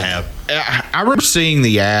least I don't Dirty have. I remember seeing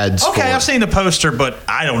the ads. Okay, for I've it. seen the poster, but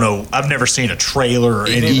I don't know. I've never seen a trailer or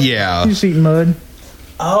anything. Yeah, You just eat Mud.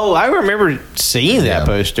 Oh, I remember seeing that Yeah.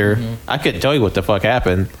 poster. I couldn't tell you what the fuck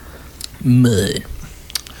happened. Mud.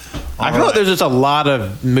 I feel like there's just a lot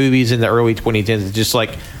of movies in the early 2010s that just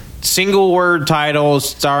like single word titles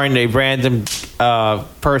starring a random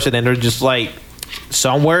person, and they're just like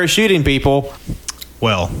somewhere shooting people.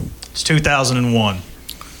 Well, it's 2001.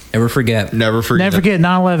 Never forget. never forget. Never forget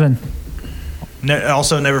 9/11.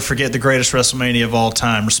 Also, never forget the greatest WrestleMania of all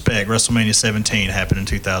time. Respect. WrestleMania 17 happened in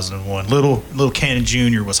 2001. Little Cannon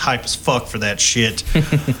Jr. was hype as fuck for that shit.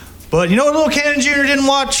 But you know what Little Cannon Jr. didn't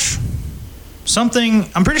watch? Something.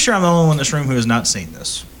 I'm pretty sure I'm the only one in this room who has not seen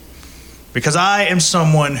this. Because I am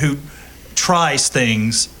someone who tries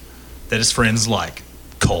things that his friends like.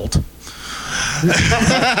 Cult.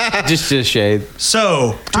 Just a shade.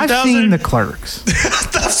 So, I've 2000 seen The Clerks.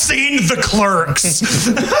 I've seen The Clerks.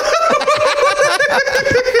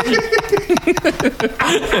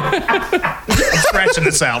 I'm edging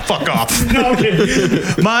this out. Fuck off. No, I'm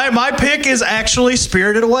kidding. My pick is actually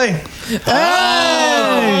Spirited Away.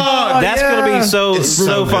 That's gonna be so It's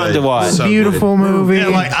so fun good. to watch. So Beautiful movie. Yeah,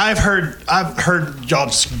 like I've heard y'all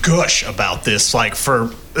just gush about this like for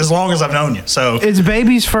as long as I've known you. So It's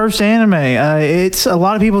baby's first anime. It's a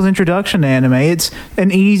lot of people's introduction to anime. It's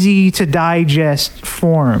an easy to digest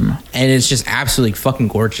form. And it's just absolutely fucking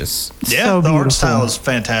gorgeous. yeah, so the art beautiful. style is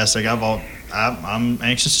fantastic. I'm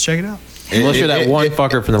anxious to check it out. Unless you're that one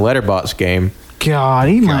fucker from the Letterbox game. God,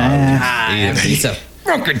 eat my God. ass. Ah, piece of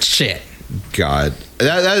fucking shit. God,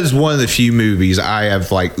 that is one of the few movies I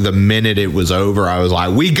have like. The minute it was over, I was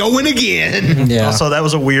like, "We going again." Yeah. Also, that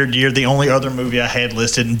was a weird year. The only other movie I had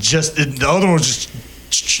listed, and the other one was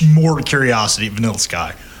just more curiosity, Vanilla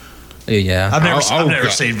Sky. Yeah. I've never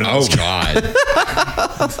God. seen Vanilla Oh Sky.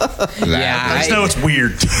 God. Yeah, I just know it's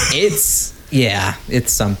weird. It's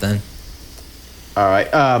something. All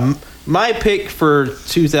right. My pick for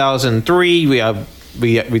 2003,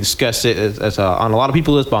 we discussed it as on a lot of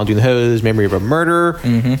people's list, Bong Joon-ho's Memory of a Murder.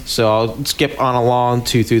 So I'll skip on along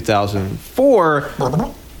to 2004.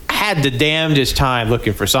 I had the damnedest time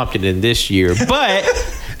looking for something in this year, but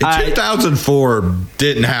 2004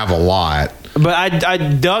 didn't have a lot. But I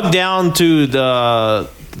dug down to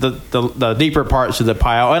the deeper parts of the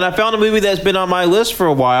pile, and I found a movie that's been on my list for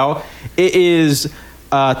a while. It is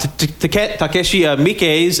Takeshi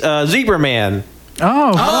Miike's Zebra Man.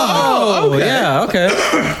 Oh, Yeah, okay.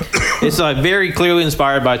 It's very clearly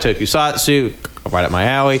inspired by Tokusatsu, right up my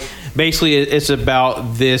alley. Basically, it's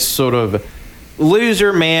about this sort of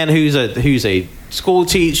loser man who's a school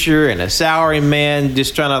teacher and a salary man,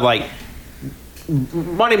 just trying to like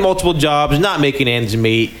running multiple jobs, not making ends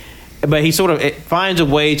meet. But he sort of finds a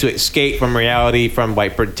way to escape from reality from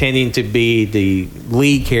like pretending to be the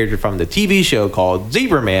lead character from the TV show called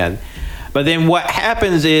Zebra Man. But then what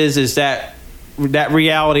happens is that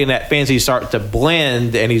reality and that fantasy start to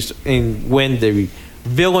blend, and when the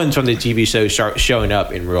villains from the TV show start showing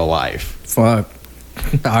up in real life. Fuck.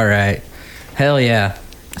 All right. Hell yeah.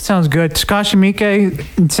 sounds good. Takashi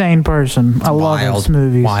Miike, insane person. I love his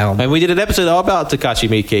movies. Wild. And we did an episode all about Takashi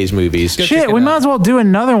Miike's movies. Check Shit, it we out. might as well do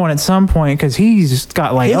another one at some point because he's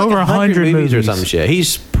got like He has over 100 movies or some shit.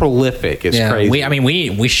 He's prolific. It's Yeah, crazy.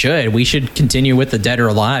 we should continue with the Dead or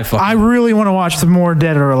Alive. Fucking- I really want to watch the more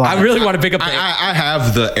Dead or Alive. I really want to pick up. I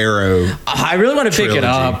have the Arrow. I really want to pick it trilogy.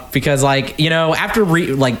 up because, like, you know, after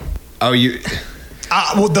Oh, you.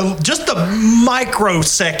 Well, just the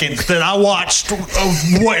microsecond that I watched of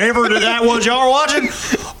whatever that was y'all were watching,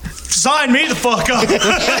 sign me the fuck up. you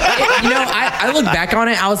know, I look back on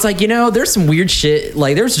it, I was like, you know, there's some weird shit.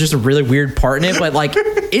 Like, there's just a really weird part in it, but like,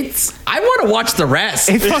 I want to watch the rest.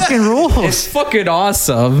 It fucking rules. It's fucking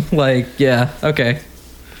awesome. Like, yeah, okay,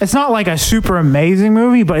 It's not like a super amazing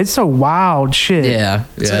movie, but it's a wild shit. yeah,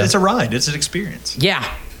 yeah, It's a ride. It's an experience. yeah.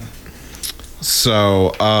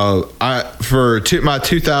 So, my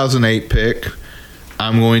 2008 pick,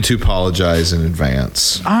 I'm going to apologize in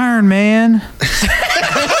advance. Iron Man.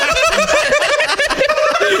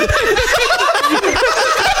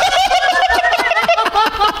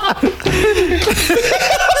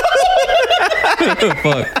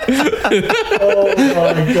 Fuck.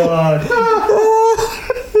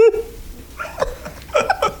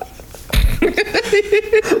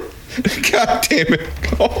 God damn it,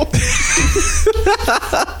 Cole.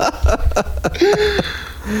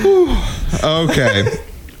 Okay.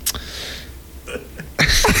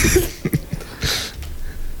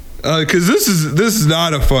 Because this is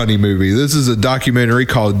not a funny movie. This is a documentary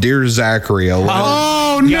called Dear Zachary, a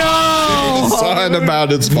Oh no! son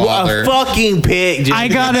about his father. A fucking pig. Just I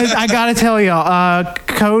gotta tell y'all,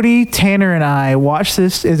 Cody, Tanner, and I watched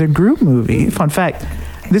this as a group movie. Fun fact.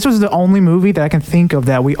 This was the only movie that I can think of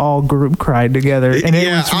that we all group cried together, and it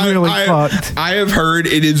was really fucked. I have heard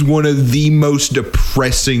it is one of the most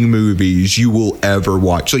depressing movies you will ever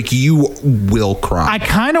watch. Like, you will cry. I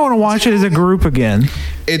kind of want to watch it as a group again.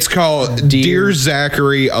 It's called Dear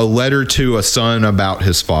Zachary, a letter to a son about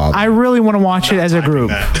his father. I really want to watch it as a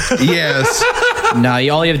group. Yes. No, all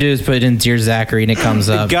you have to do is put in Dear Zachary and it comes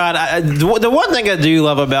up. God, the one thing I do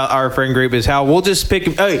love about our friend group is how we'll just pick.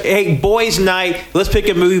 Hey, boys' night. Let's pick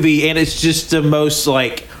a movie, and it's just the most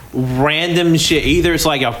like random shit. Either it's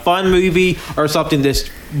like a fun movie or something that's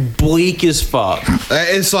bleak as fuck.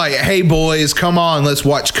 It's like, hey, boys, come on, let's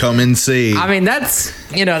watch Come and See. I mean, that's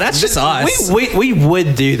just us. We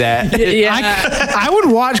would do that. yeah. I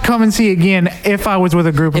would watch Come and See again if I was with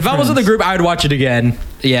a group of If I was with a group, I would watch it again.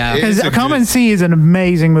 Yeah. It- Because It's a Come good- and See is an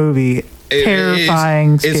amazing movie.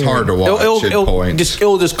 terrifying. It's hard to watch at points.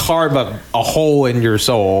 It'll just carve a hole in your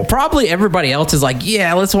soul. Probably everybody else is like,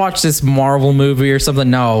 yeah, let's watch this Marvel movie or something.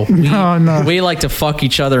 No, No. we like to fuck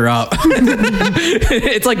each other up.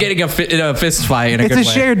 It's like getting in a fist fight. In a It's good a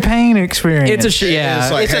way. shared pain experience. It's a yeah.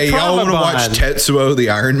 It's like, It's a hey, y'all want to trauma watch bond. Tetsuo the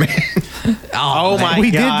Iron Man? Oh my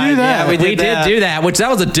We did god! do that. Yeah, we did do that, which that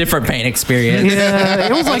was a different pain experience. yeah,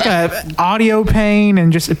 it was like a audio pain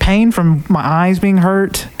and just pain from my eyes being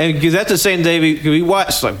hurt. And because that's the same day we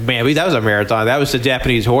watched, like, man, that was a marathon. That was the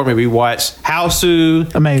Japanese horror movie. We watched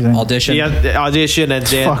Howsu, Amazing. Audition. the Audition, and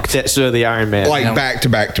then Fucked. Tetsuo the Iron Man. Like back to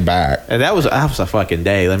back to back. And that was a fucking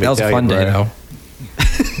day. Let me That was tell a fun you, day, bro. though.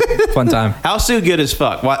 Fun time. Howsu good as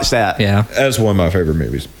fuck. Watch that. Yeah. That's one of my favorite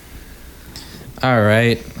movies. All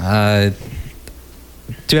right.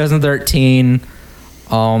 2013.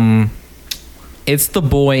 It's the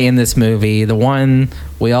boy in this movie, the one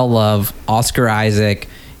we all love, Oscar Isaac,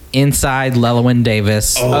 inside Llewellyn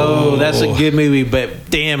Davis. Oh, that's a good movie, but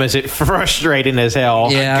damn, is it frustrating as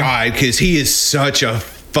hell. Yeah. God, because he is such a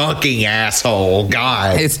fucking asshole.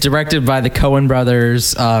 God. It's directed by the Coen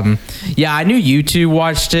brothers. Yeah, I knew you two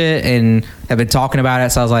watched it and have been talking about it,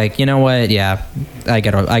 so I was like, you know what? Yeah, I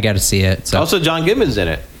gotta see it. So Also, John Goodman's in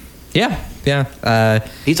it. yeah.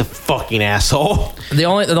 He's a fucking asshole. The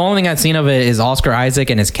only thing I've seen of it is Oscar Isaac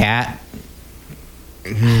and his cat.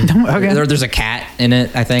 Okay. There's a cat in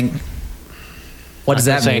it, I think. What does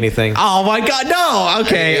Not that gonna say mean? anything. Oh my god, no.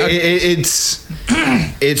 Okay.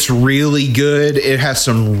 It's really good. It has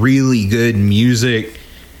some really good music.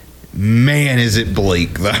 Man, is it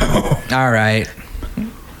bleak though. All right.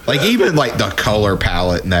 Like even like the color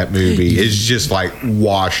palette in that movie is just like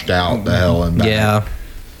washed out the hell and back. Yeah.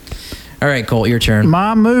 All right, Colt, your turn.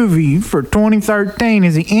 My movie for 2013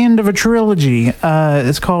 is the end of a trilogy.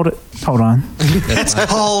 It's called. Hold on. It's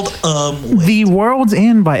called The World's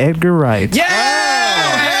End by Edgar Wright. Yeah.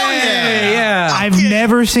 Hell yeah. I've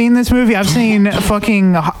never seen this movie. I've seen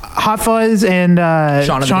fucking Hot Fuzz and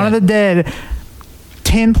Shaun Shaun of of the the Dead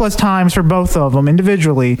 10 plus times for both of them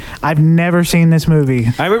individually. I've never seen this movie.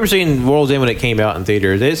 I remember seeing World's End when it came out in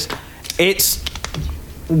theaters. It's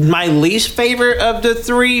my least favorite of the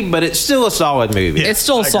three, but it's still a solid movie. It's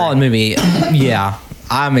still I a agree. solid movie. Yeah.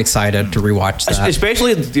 I'm excited to rewatch that.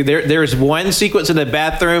 Especially there's one sequence in the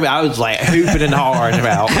bathroom I was like hooping and hard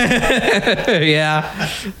about. Yeah.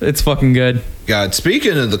 It's fucking good. God,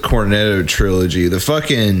 speaking of the Cornetto trilogy, the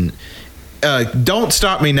fucking Don't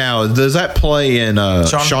Stop Me Now, does that play in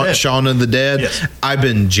Shaun of the Dead? Yes. I've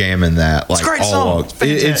been jamming that like a great all song. along.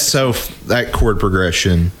 It's It's so that chord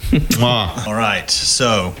progression. Mwah. All right,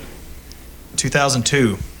 so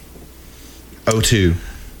 2002. 02.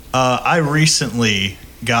 I recently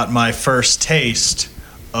got my first taste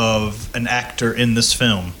of an actor in this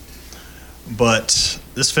film, but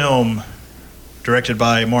this film, directed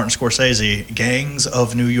by Martin Scorsese, Gangs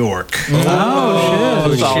of New York.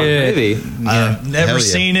 Oh, Solid shit. movie. I've Hell never yeah.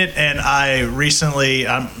 seen it, and I recently,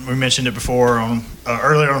 we mentioned it before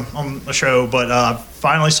earlier on the show, but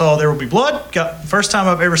finally saw There Will Be Blood. First time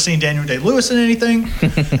I've ever seen Daniel Day-Lewis in anything.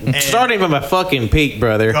 And, Starting from a fucking peak,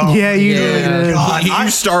 brother. oh, Yeah, you Yeah. really did. God, You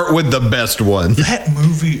start with the best one. that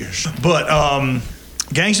movie is. But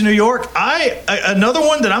Gangs of New York, another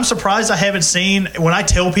one that I'm surprised I haven't seen. When I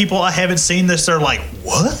tell people I haven't seen this, they're like,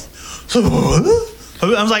 "What?"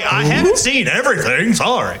 I was like, "I haven't seen everything.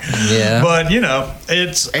 Sorry." Yeah. But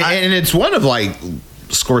it's And it's one of like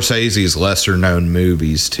Scorsese's lesser known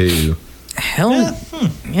movies too. Hell.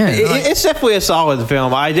 Yeah. It's definitely a solid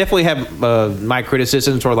film. I definitely have my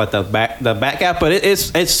criticisms for like the back half, but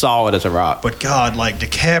it's solid as a rock. But God, like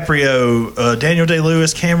DiCaprio, Daniel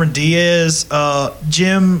Day-Lewis, Cameron Diaz,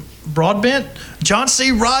 Jim Broadbent, John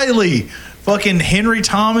C. Reilly, fucking Henry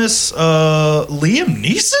Thomas, Liam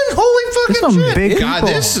Neeson. Holy There's fucking some shit! big people. God,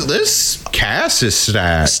 this cast is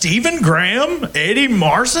stacked. Stephen Graham, Eddie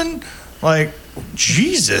Marson, like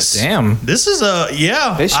Jesus. Damn. This is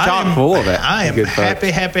It's chock full of it. I am Good folks.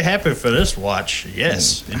 happy for this watch.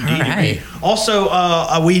 Yes, indeed. right.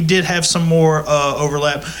 Also, we did have some more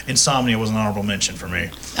overlap. Insomnia was an honorable mention for me.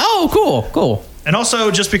 Oh, cool. And also,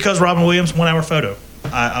 just because Robin Williams, 1 Hour Photo.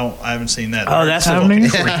 I haven't seen that. Oh, that's Happening?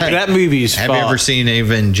 that movie's Have you ever seen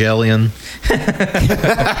Evangelion?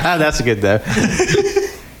 That's good though.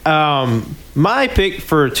 My pick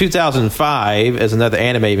for 2005 is another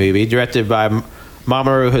anime movie directed by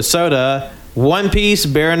Mamoru Hosoda, One Piece,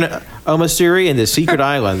 Baron Omasuri, and The Secret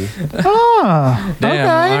Island. Ah, Damn.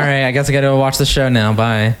 okay. All right. I guess I got to watch the show now.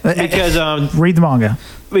 Bye. Because Read the manga.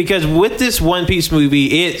 because with this One Piece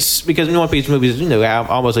movie, it's because One Piece movies, have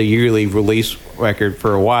almost a yearly release record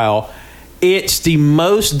for a while. it's the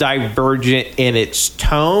most divergent in its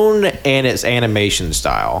tone and its animation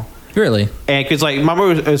style. Really? And because like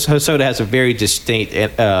Mamoru Hosoda has a very distinct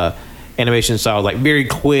animation style, like very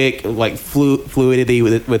quick, like fluidity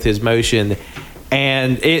with his motion,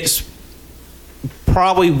 and it's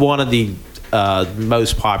probably one of the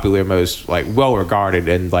most popular, most like well regarded,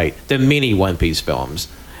 and like the many One Piece films,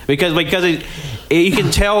 because you can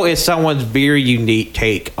tell it's someone's very unique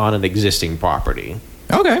take on an existing property.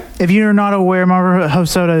 Okay. If you're not aware, Mamoru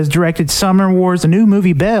Hosoda has directed Summer Wars, the new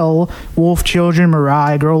movie Belle, Wolf Children,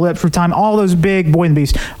 Mirai, Girl Left for Time, all those big Boy and the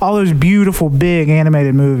Beast, all those beautiful big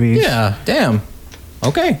animated movies. Yeah. Damn.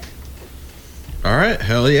 Okay. All right,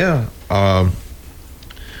 hell yeah.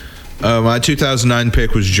 My 2009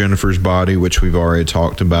 pick was Jennifer's Body, which we've already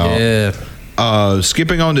talked about. Yeah.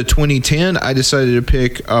 Skipping on to 2010, I decided to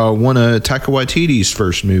pick one of Taika Waititi's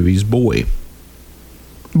first movies, Boy.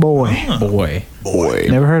 Boy. Boy.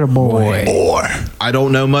 Never heard of Boy. I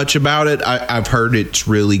don't know much about it. I've heard it's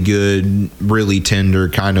really good, really tender,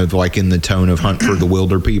 kind of like in the tone of Hunt for the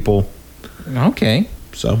Wilder People. Okay.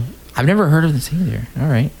 So I've never heard of this either. All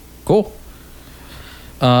right. Cool.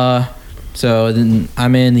 So then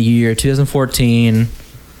I'm in the year 2014.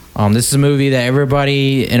 This is a movie that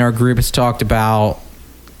everybody in our group has talked about.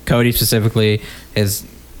 Cody specifically has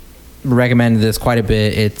recommended this quite a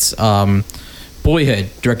bit. It's Boyhood,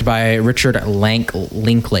 directed by Richard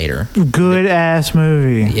Linklater. Good ass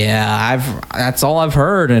movie. Yeah, that's all I've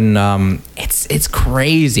heard, and it's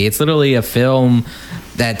crazy. It's literally a film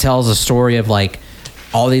that tells a story of like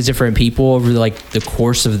all these different people over like the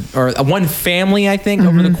course of, or one family, I think,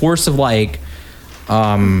 over the course of like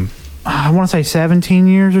I want to say 17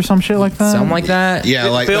 years or some shit like that. something like that. yeah,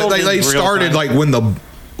 like filmed in they real started time. like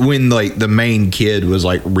when like the main kid was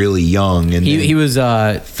like really young, and He was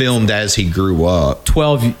filmed as he grew up.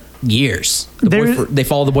 12 years. They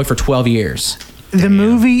followed the boy for 12 years. The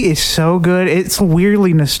movie is so good. It's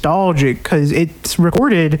weirdly nostalgic because it's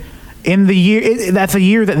recorded in the year. That's a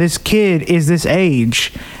year that this kid is this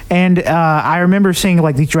age. And I remember seeing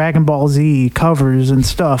like these Dragon Ball Z covers and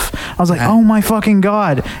stuff. I was like, oh my fucking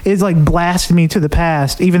God. It's like blasted me to the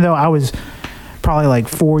past, even though I was probably like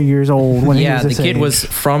 4 years old when he was The this kid age. was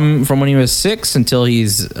from when he was 6 until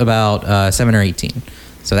he's about 7 or 18.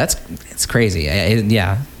 So it's crazy.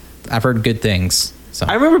 Yeah, I've heard good things. So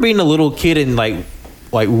I remember being a little kid and like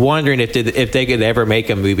wondering if they could ever make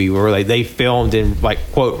a movie where like they filmed in like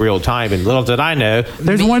quote real time. And little did I know,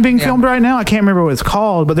 There's one being filmed right now. I can't remember what it's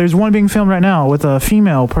called, but there's one being filmed right now with a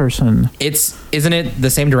female person. isn't it the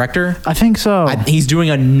same director? I think so. He's doing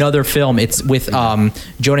another film. It's with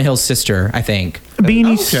Jonah Hill's sister, I think.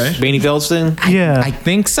 Beanie's. Okay. Beanie Feldstein. Yeah. I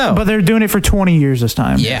think so. But they're doing it for 20 years this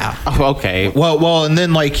time. yeah. Oh, okay. Well, and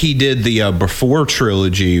then like he did the Before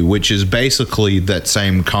trilogy, which is basically that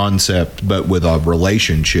same concept but with a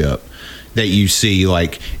relationship that you see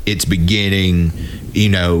like its beginning,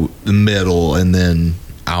 the middle, and then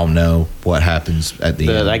I don't know what happens at the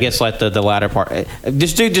end. I guess like the latter part.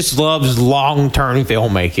 This dude just loves long-term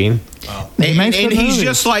filmmaking. He makes and good he's movies.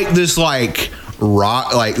 just like this like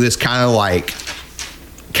rock, like this kind of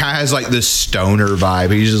has like this stoner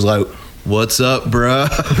vibe. He's just like, what's up, bruh?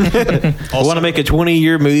 I want to make a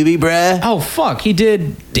 20-year movie, bruh. Oh fuck! He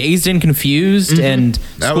did Dazed and Confused and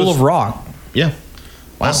That School was- of Rock. Yeah.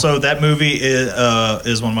 Also, that movie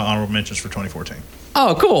is one of my honorable mentions for 2014.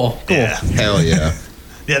 Oh, cool. Yeah, Hell yeah.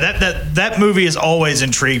 yeah. That movie has always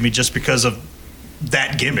intrigued me just because of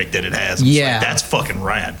that gimmick that it has. It's Yeah. like, that's fucking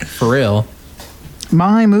rad. For real.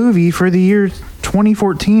 My movie for the year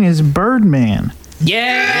 2014 is Birdman,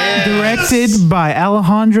 Yeah. directed by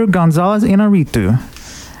Alejandro Gonzalez Inarritu.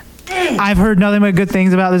 I've heard nothing but good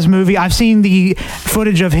things about this movie. I've seen the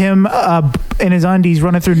footage of him in his undies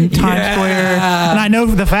running through Times Square, and I know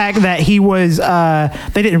the fact that he was.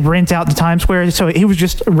 They didn't rent out the Times Square, so he was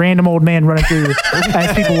just a random old man running through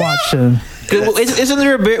as people watched him. Isn't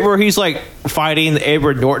there a bit where he's like fighting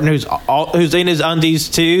Edward Norton, who's in his undies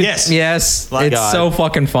too? Yes. Yes. My It's God. so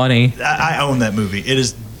fucking funny. I own that movie. It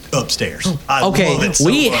is upstairs. I Okay, love it so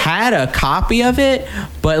we much. had a copy of it,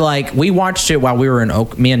 but like we watched it while we were in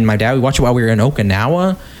me and my dad. We watched it while we were in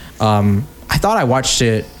Okinawa. I thought I watched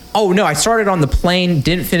it. Oh no, I started on the plane,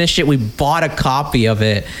 didn't finish it. We bought a copy of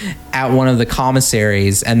it at one of the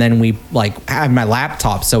commissaries, and then we like had my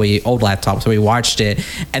laptop, old laptop, so we watched it.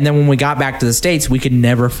 And then when we got back to the States, we could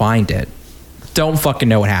never find it. Don't fucking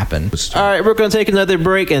know what happened. All right, we're going to take another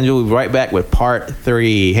break and we'll be right back with part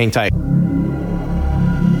 3. Hang tight.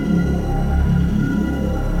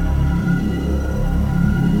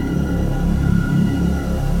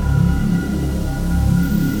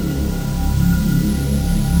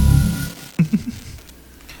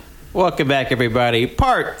 Welcome back, everybody.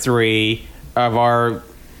 Part 3 of our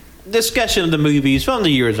discussion of the movies from the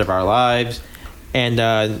years of our lives. And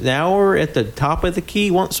now we're at the top of the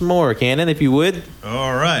key once more. Cannon, if you would.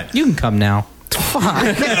 All right. You can come now.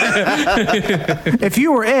 If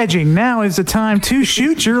you were edging, now is the time to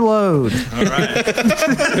shoot your load. All right.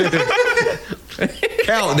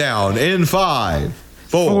 Countdown in 5,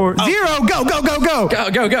 4. 4, 0, go, go, go, go.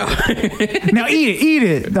 Go. Now eat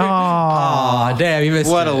it. Oh, Aw, damn, you missed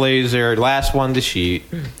What a it. loser. Last one to shoot.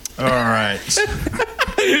 All right.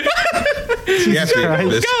 Yes,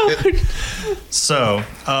 So,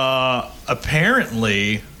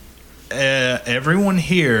 apparently, everyone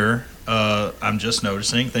here, I'm just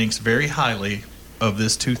noticing, thinks very highly of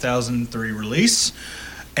this 2003 release.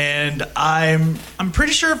 And I'm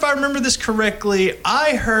pretty sure if I remember this correctly,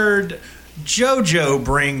 I heard JoJo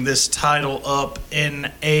bring this title up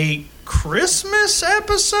in a Christmas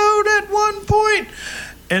episode at one point.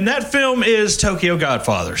 And that film is Tokyo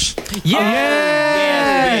Godfathers.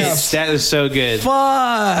 Yes. That is so good.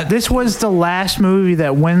 Fuck. this was the last movie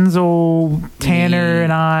that Wenzel, Tanner,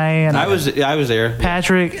 and I was there.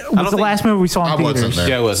 Patrick was the think- last movie we saw in I wasn't theaters. there.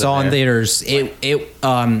 Joe wasn't Saw in there. theaters.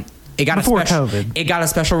 It got Before a special. COVID. It got a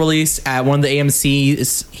special release at one of the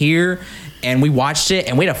AMC's here, and we watched it,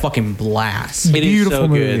 and we had a fucking blast. It is Beautiful so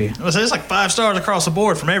movie. good. It's like 5 stars across the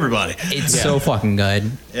board from everybody. It's so fucking good.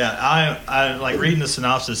 Yeah, I like reading the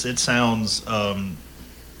synopsis. It sounds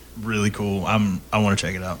really cool. I want to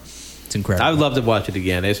check it out. It's incredible. I would love to watch it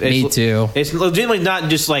again. Me too. It's legitimately not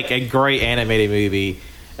just like a great animated movie,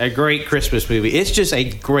 a great Christmas movie. It's just a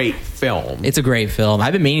great film. It's a great film.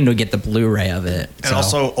 I've been meaning to get the Blu-ray of it. And so.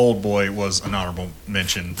 also, Old Boy was an honorable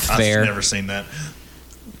mention. Fair. I've never seen that.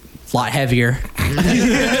 a lot heavier.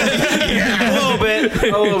 a little bit.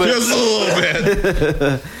 Just a little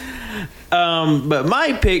bit. But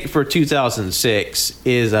my pick for 2006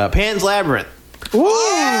 is Pan's Labyrinth. Ooh.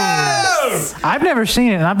 I've never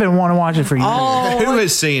seen it, and I've been wanting to watch it for years. Who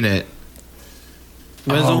has seen it?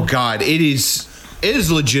 Oh God, it is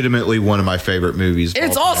legitimately one of my favorite movies. of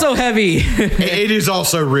It's all time. also heavy. It is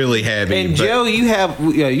also really heavy. And but Joe, you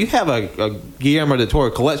have a Guillermo del Toro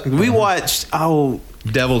collection. We watched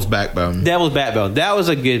Devil's Backbone. Devil's Backbone. That was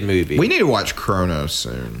a good movie. We need to watch Chronos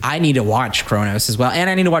soon. I need to watch Chronos as well, and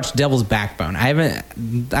I need to watch Devil's Backbone. I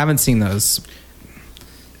haven't seen those.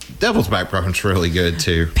 Devil's Backbone's really good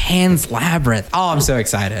too. Pan's Labyrinth. Oh, I'm so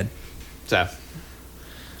excited. So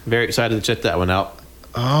very excited to check that one out.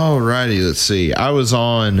 Alrighty, let's see. I was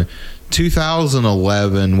on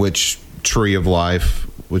 2011, which Tree of Life,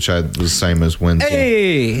 which I was the same as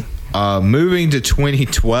Wednesday. Hey. Moving to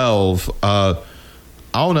 2012. I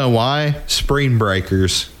don't know why. Spring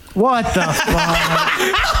Breakers. What the fuck?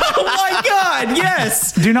 Oh my God!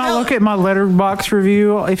 Yes. Do not look at my Letterboxd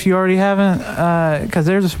review if you already haven't, because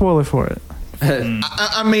there's a spoiler for it.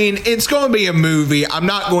 I mean, it's going to be a movie. I'm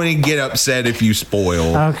not going to get upset if you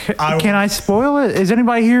spoil. Okay, can I spoil it? Is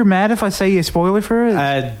anybody here mad if I say you spoil it for it?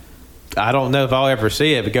 I don't know if I'll ever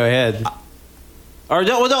see it, but go ahead. Or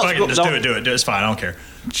don't. Okay, just do it. It's fine. I don't care.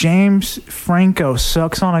 James Franco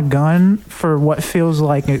sucks on a gun for what feels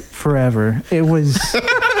like it forever. It was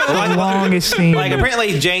the longest scene. Like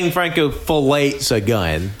apparently Jane Franco fillets a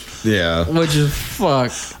gun. Yeah. Which is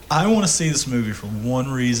fuck. I want to see this movie for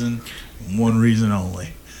one reason only.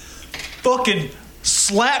 Fucking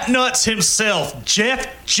Slapnuts himself,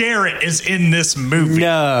 Jeff Jarrett, is in this movie.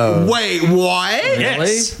 No. Wait, what?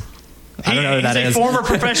 Yes. I don't know who that He's is. a former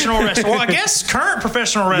professional wrestler. Well, I guess current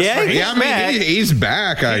professional wrestler. Yeah, He- Yeah, I mean, he's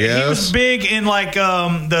back, I He was guess. big in like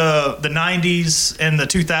the 90s and the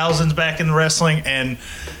 2000s back in wrestling, and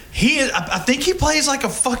I think he plays like a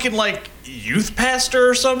fucking like youth pastor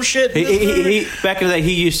or some shit. in this movie. He back in the day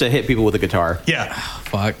he used to hit people with a guitar. Yeah,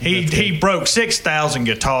 Fuck. he broke 6,000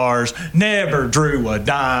 guitars, never drew a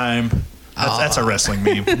dime. That's a wrestling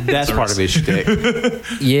meme. That's part of his shtick.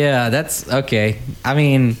 Yeah, that's okay. I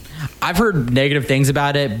mean, I've heard negative things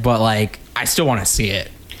about it, but like, I still want to see it.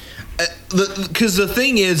 Because the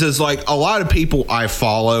thing is like a lot of people I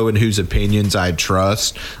follow and whose opinions I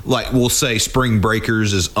trust, like will say Spring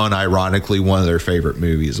Breakers is unironically one of their favorite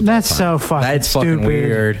movies. Of That's all time. so fucking That's stupid. fucking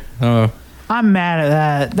weird. Oh, I'm mad at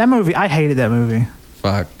that. That movie, I hated that movie.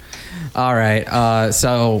 fuck. All right.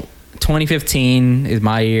 So 2015 is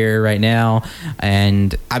my year right now,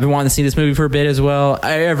 and I've been wanting to see this movie for a bit as well.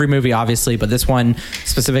 Every movie, obviously, but this one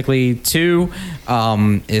specifically too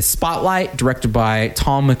is Spotlight, directed by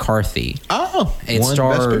Tom McCarthy. Oh, It won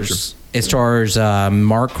Best stars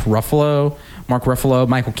Mark Ruffalo,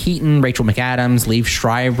 Michael Keaton, Rachel McAdams, Liev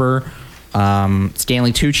Schreiber,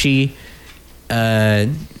 Stanley Tucci.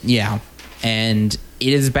 Yeah, and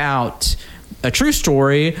it is about a true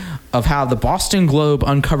story of how the Boston Globe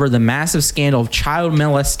uncovered the massive scandal of child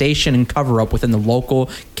molestation and cover-up within the local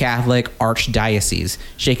Catholic archdiocese,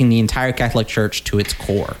 shaking the entire Catholic Church to its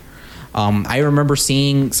core. I remember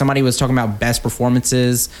seeing somebody was talking about best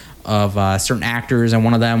performances of certain actors, and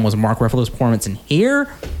one of them was Mark Ruffalo's performance in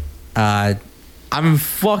here. I'm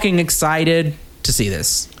fucking excited to see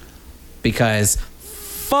this because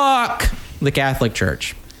fuck the Catholic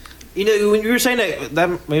Church. You know, when you were saying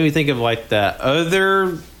that made me think of like that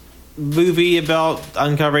other movie about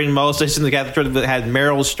uncovering molestation in the Catholic Church that had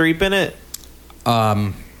Meryl Streep in it.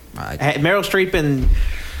 Had Meryl Streep and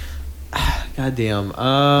goddamn,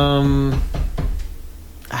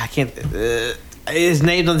 I can't. His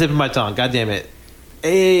name's on the tip of my tongue. God damn it.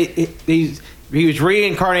 He was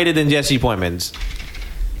reincarnated in Jesse Plemons.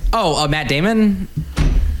 Oh, Matt Damon?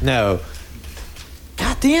 No.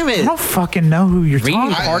 God damn it. I don't fucking know who you're talking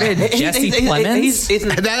about. Reincarnated Jesse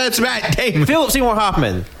Plemons? That's Matt Damon. Philip Seymour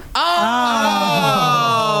Hoffman.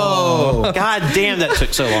 Oh! God damn, that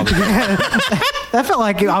took so long. That felt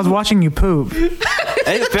like I was watching you poop.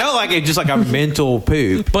 It felt like it just like a mental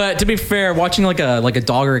poop. But to be fair, watching like a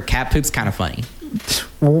dog or a cat poop's kind of funny.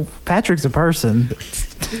 Well, Patrick's a person.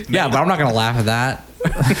 Yeah, but I'm not gonna laugh at that.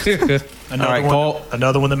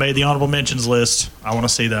 Another one that made the honorable mentions list. I want to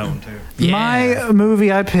see that one too. Yeah. My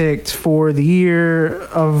movie I picked for the year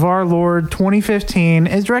of our Lord 2015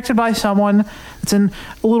 is directed by someone that's in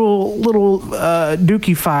a little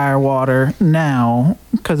dookie firewater now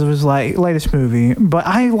because of his latest movie. But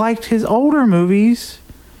I liked his older movies.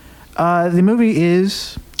 The movie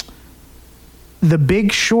is The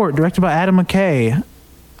Big Short, directed by Adam McKay.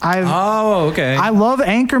 Okay. I love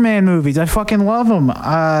Anchorman movies. I fucking love them.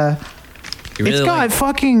 It's got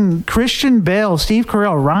fucking Christian Bale, Steve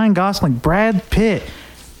Carell, Ryan Gosling, Brad Pitt.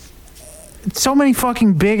 So many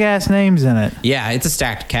fucking big ass names in it. Yeah, it's a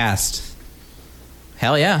stacked cast.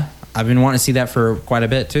 Hell yeah. I've been wanting to see that for quite a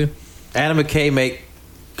bit too. Adam McKay make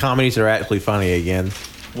comedies that are actually funny again.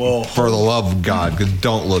 Well, For the love of God, 'cause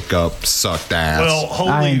Don't Look Up sucked ass. well, I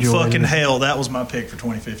holy enjoyed fucking it. hell, that was my pick for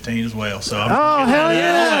 2015 as well. So Oh, hell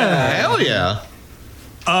yeah. Hell yeah.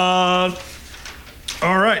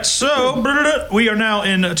 All right, so we are now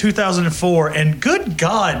in 2004, and good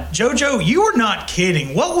God, JoJo, you are not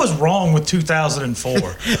kidding. What was wrong with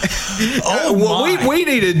 2004? Oh Well, my! we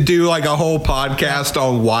need to do like a whole podcast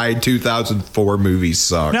on why 2004 movies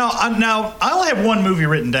suck. Now I only have one movie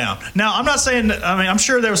written down. Now I'm not saying that, I mean, I'm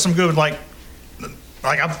sure there was some good like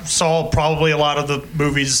I saw probably a lot of the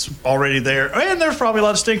movies already there, and there's probably a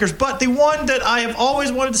lot of stinkers. But the one that I have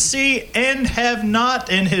always wanted to see and have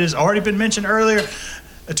not, and it has already been mentioned earlier,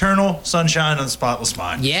 Eternal Sunshine of the Spotless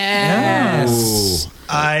Mind. Yes.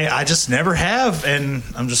 I just never have, and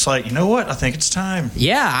I'm just like, you know what? I think it's time.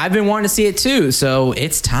 Yeah, I've been wanting to see it too, so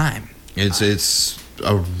it's time. It's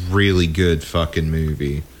a really good fucking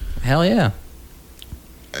movie. Hell yeah.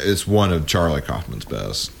 It's one of Charlie Kaufman's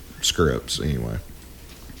best scripts, anyway.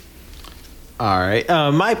 All right.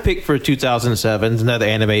 My pick for 2007 is another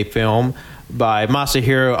anime film by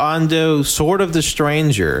Masahiro Ando, Sword of the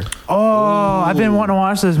Stranger. Oh, I've been wanting to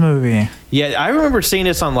watch this movie. Yeah, I remember seeing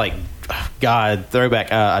this on like, God, throwback,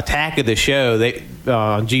 Attack of the Show. They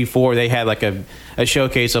on G4 they had like a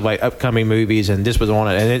showcase of like upcoming movies, and this was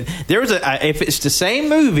on it. And there was if it's the same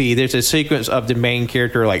movie, there's a sequence of the main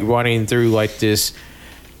character like running through like this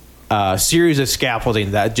series of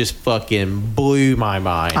scaffolding that just fucking blew my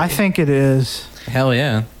mind. I think it is. Hell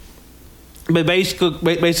yeah. But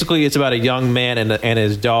basically, it's about a young man and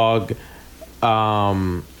his dog are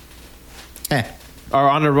on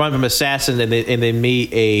the run from assassins, and they meet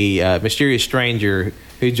a mysterious stranger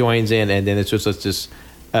who joins in, and then it's just this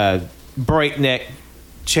breakneck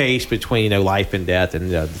chase between life and death,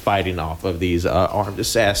 and fighting off of these armed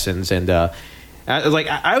assassins. And I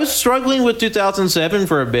was struggling with 2007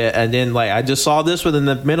 for a bit, and then I just saw this one in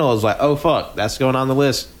the middle. I was like, oh fuck, that's going on the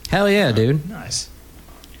list. Hell yeah, dude. Nice.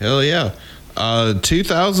 Hell yeah.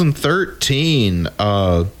 2013,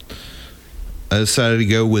 I decided to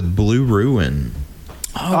go with Blue Ruin.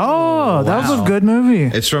 Oh, that was wow. a good movie.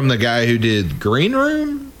 It's from the guy who did Green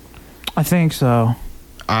Room. I think so.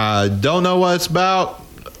 I don't know what it's about,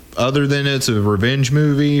 other than it's a revenge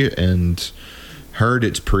movie, and heard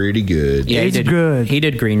it's pretty good. Yeah, It's he did, good. He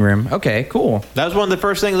did Green Room. Okay, cool. That was one of the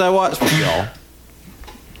first things I watched from y'all,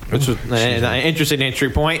 which was an interesting entry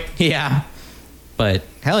point. Yeah. But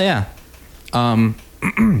hell yeah.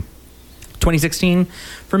 2016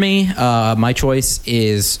 for me, my choice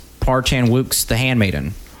is Park Chan-wook's The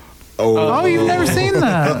Handmaiden. Oh, you've never seen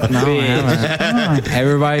that? No, I haven't.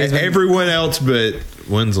 Everybody's been, Everyone else but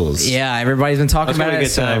Wenzel's. yeah, everybody's been talking That's about gonna be it. a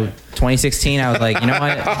good So time. 2016, I was like, you know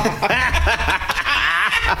what?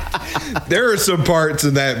 There are some parts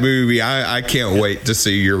in that movie I can't wait to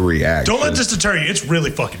see your reaction. Don't let this deter you. It's really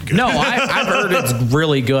fucking good. No, I've heard it's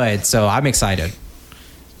really good, so I'm excited.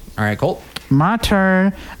 All right, Colt. My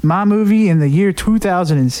turn. My movie in the year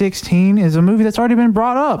 2016 is a movie that's already been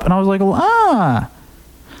brought up, and I was like,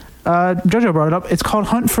 JoJo brought it up. It's called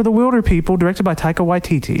Hunt for the Wilder People, directed by Taika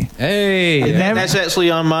Waititi. Hey. That's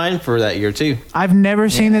actually on mine for that year too. I've never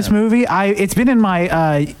seen this movie. It's been in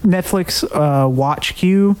my Netflix watch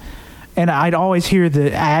queue, and I'd always hear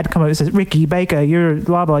the ad come up. It says, Ricky Baker, you're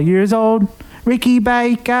blah, blah years old. Ricky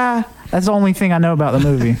Baker. That's the only thing I know about the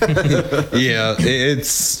movie. Yeah,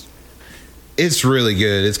 it's really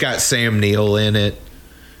good. It's got Sam Neill in it.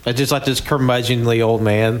 It's just like this curmudgeonly old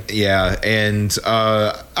man. Yeah, and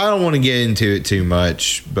I don't want to get into it too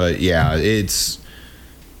much, but yeah, it's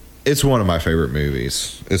one of my favorite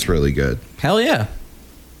movies. It's really good. Hell yeah.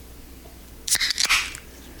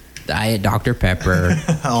 Diet Dr. Pepper.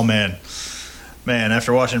 Oh, man. Man,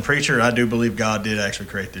 after watching Preacher, I do believe God did actually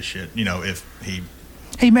create this shit. You know, if he...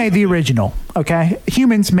 He made the original, okay?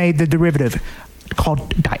 Humans made the derivative called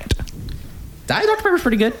diet. Diet Dr. Pepper's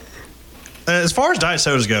pretty good. As far as diet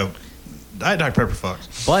sodas go, Diet Dr. Pepper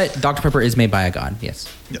fucks. But Dr. Pepper is made by a god,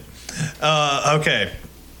 yes. Yep. Okay.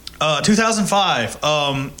 2005.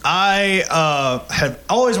 I had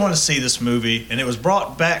always wanted to see this movie, and it was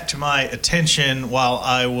brought back to my attention while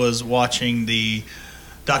I was watching the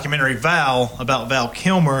documentary Val about Val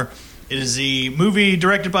Kilmer. It is the movie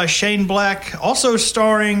directed by Shane Black, also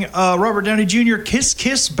starring Robert Downey Jr. Kiss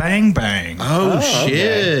Kiss Bang Bang. Oh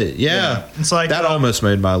shit! Yeah. It's like that almost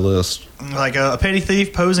made my list. Like a petty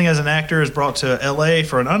thief posing as an actor is brought to L.A.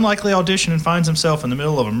 for an unlikely audition and finds himself in the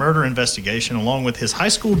middle of a murder investigation along with his high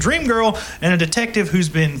school dream girl and a detective who's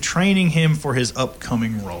been training him for his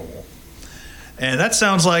upcoming role. And that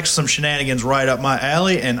sounds like some shenanigans right up my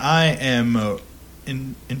alley, and I am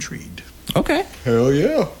intrigued. Okay. Hell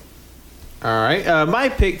yeah! All right. My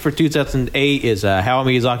pick for 2008 is a Hayao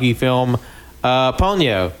Miyazaki film,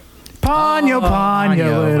 Ponyo.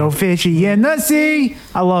 Ponyo, little fishy in the sea.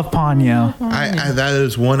 I love Ponyo. That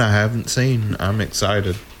is one I haven't seen. I'm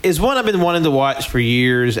excited. It's one I've been wanting to watch for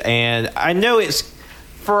years, and I know it's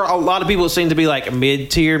for a lot of people it seems to be like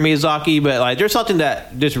mid-tier Miyazaki, but like there's something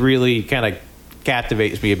that just really kind of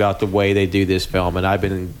captivates me about the way they do this film, and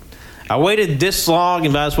I waited this long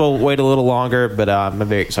and might as well wait a little longer, but I'm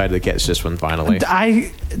very excited to catch this one finally.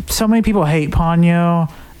 So many people hate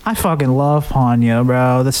Ponyo. I fucking love Ponyo,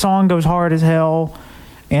 bro. The song goes hard as hell,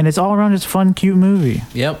 and it's all around just a fun, cute movie.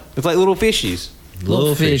 Yep. It's like Little Fishies.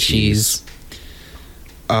 Little fishies.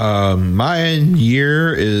 My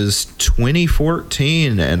year is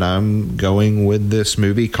 2014, and I'm going with this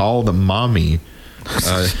movie called Mommy.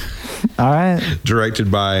 All right. Directed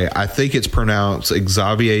by, I think it's pronounced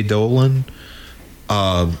Xavier Dolan.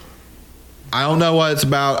 I don't know what it's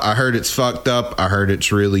about. I heard it's fucked up. I heard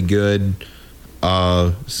it's really good.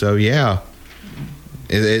 So yeah,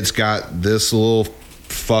 it's got this little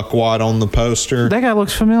fuckwad on the poster. That guy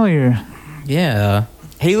looks familiar. Yeah.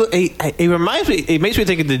 He reminds me. It makes me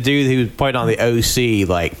think of the dude who played on the OC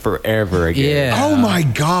like forever ago. Yeah. Oh my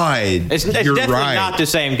god! It's You're definitely right. not the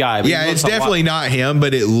same guy. But Yeah, it's definitely not him,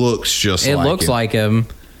 but it looks just. It like looks him. like him.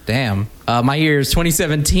 Damn. My year is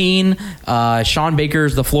 2017. Sean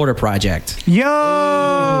Baker's The Florida Project.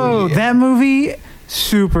 Yo, that movie,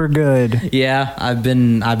 super good. Yeah, I've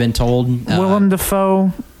been told. Willem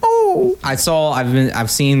Dafoe. Oh, I've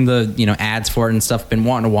seen the ads for it and stuff. Been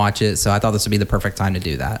wanting to watch it, so I thought this would be the perfect time to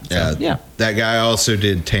do that. So, yeah. That guy also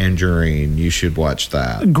did Tangerine. You should watch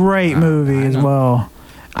that. great movie as well.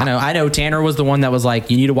 I know. Tanner was the one that was like,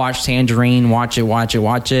 "You need to watch Tangerine. Watch it.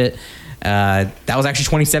 That was actually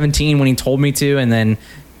 2017 when he told me to, and then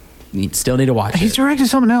you still need to watch He's it. directed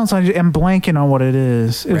something else. I'm blanking on what it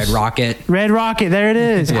is. Red Rocket. Red Rocket. There it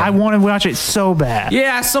is. I want to watch it so bad.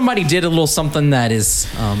 Yeah, somebody did a little something that is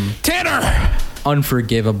Tanner.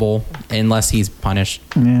 unforgivable unless he's punished.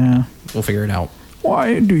 Yeah. We'll figure it out.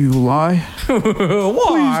 Why do you lie?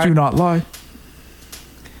 Please do not lie.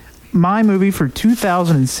 My movie for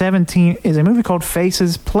 2017 is a movie called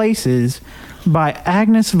Faces Places by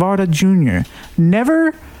Agnes Varda Jr.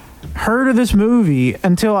 Never heard of this movie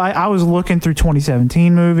until I was looking through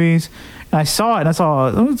 2017 movies. And I saw it and I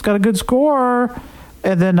saw, it's got a good score.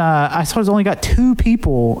 And then I saw it's only got 2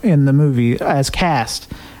 people in the movie as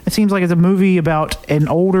cast. It seems like it's a movie about an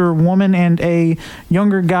older woman and a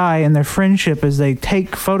younger guy and their friendship as they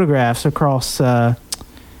take photographs across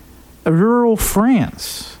rural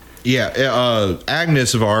France. Yeah,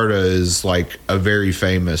 Agnes Varda is like a very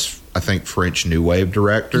famous I think French New Wave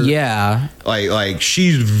director. Yeah. Like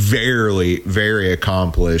she's very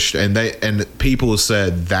accomplished, and people have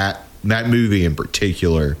said that movie in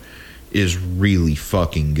particular is really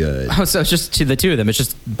fucking good. Oh, so it's just to the two of them. It's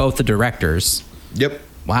just both the directors. Yep.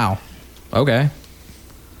 Wow. Okay.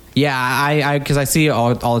 Yeah, I because I see it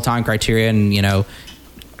all the time, Criterion, you know,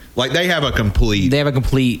 Like they have a complete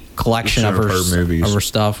collection of her movies, of her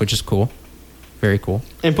stuff, which is cool. Very cool.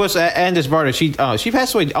 And plus, Andis Barta, she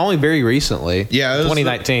passed away only very recently. Yeah,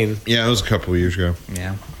 2019. It was a couple of years ago.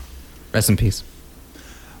 Yeah. Rest in peace.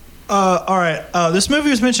 All right. This movie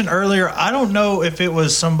was mentioned earlier. I don't know if it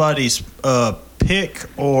was somebody's pick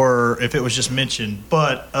or if it was just mentioned,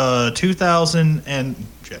 but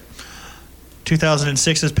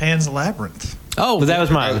 2006's Pan's Labyrinth. Oh, But that was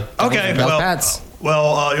mine. Okay. Well, Well, Pat's.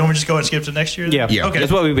 well, you want me to just go and skip to next year? Yeah. Yeah. Okay.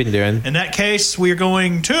 That's what we've been doing. In that case, we are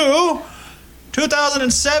going to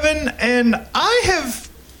 2007, and I have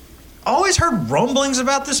always heard rumblings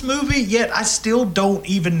about this movie, yet I still don't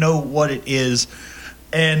even know what it is.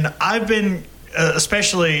 And I've been,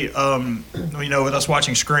 especially, with us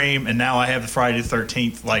watching Scream, and now I have the Friday the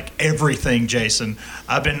 13th, like everything, Jason.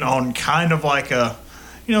 I've been on kind of like a,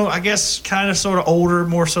 I guess kind of sort of older,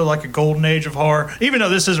 more so like a golden age of horror, even though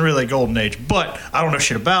this isn't really a golden age, but I don't know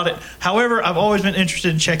shit about it. However, I've always been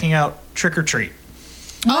interested in checking out Trick or Treat.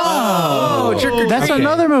 Oh, Trick or Treat. That's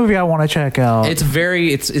another movie I want to check out. It's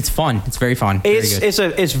fun. It's very fun. Very good.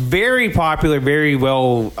 It's very popular, very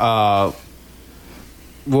well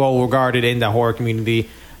regarded in the horror community.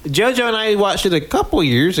 JoJo and I watched it a couple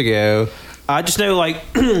years ago. I just know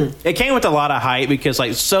it came with a lot of hype because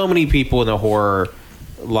so many people in the horror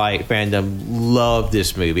fandom love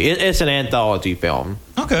this movie. It's an anthology film.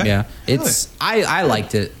 Okay. Yeah, I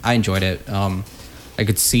liked it. I enjoyed it. I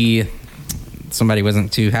could see somebody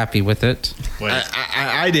wasn't too happy with it.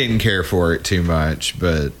 I didn't care for it too much,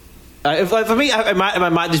 but For me, it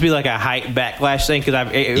might just be like a hype backlash thing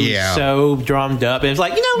because it was so drummed up, and it's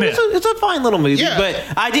it's a fine little movie, Yeah. but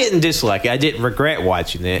I didn't dislike it. I didn't regret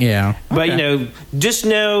watching it. Yeah. But Okay. just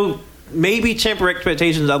know maybe temper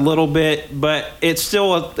expectations a little bit, but it's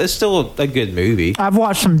still a good movie. I've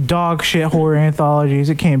watched some dog shit horror anthologies.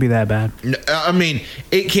 It can't be that bad. I mean,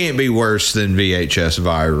 it can't be worse than VHS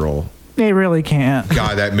Viral. It really can't.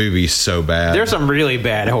 God, that movie's so bad. There's some really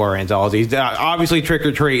bad horror anthologies. Obviously, Trick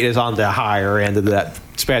or Treat is on the higher end of that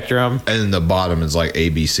spectrum. And the bottom is like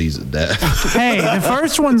ABC's of Death. Hey, the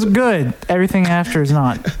first one's good. Everything after is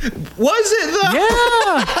not. Was it though?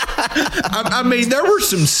 Yeah. I mean, there were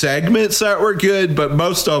some segments that were good, but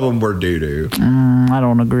most of them were doo-doo. I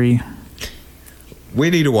don't agree. We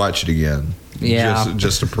need to watch it again. Yeah.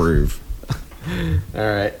 Just to prove. All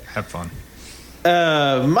right. Have fun.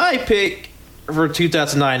 My pick for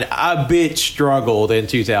 2009, I bitch struggled in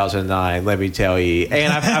 2009. Let me tell you,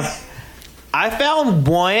 and I found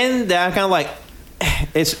one that I'm kind of like,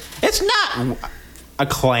 it's not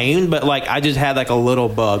acclaimed, but I just had a little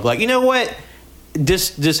bug. You know what?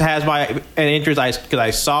 This has an interest because I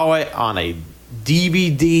saw it on a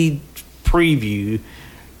DVD preview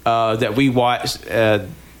that we watched.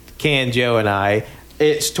 Ken, Joe, and I.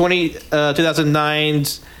 It's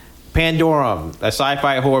 2009's Pandorum, a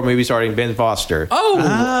sci-fi horror movie starring Ben Foster.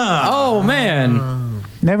 Oh man,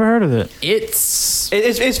 Never heard of it. it's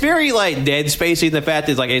It's very Dead Spacey. The fact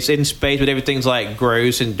is it's in space, but everything's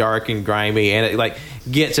gross and dark and grimy, and it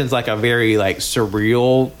gets into a very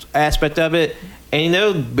surreal aspect of it.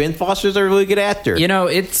 And Ben Foster's a really good actor.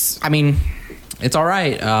 it's all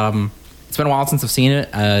right. It's been a while since I've seen it.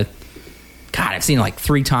 God, I've seen it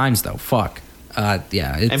 3 times though. Fuck.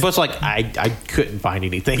 Yeah. And plus, I couldn't find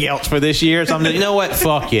anything else for this year, so I'm like, you know what?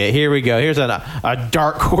 Fuck it. Here we go. Here's a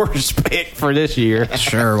dark horse pick for this year.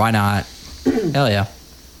 Sure, why not? Hell yeah.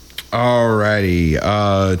 Alrighty.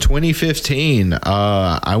 2015.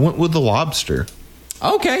 I went with The Lobster.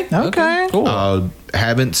 Okay. Okay. Cool.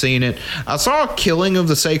 Haven't seen it. I saw Killing of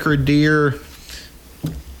the Sacred Deer.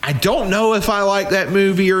 I don't know if I like that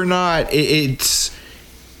movie or not. It's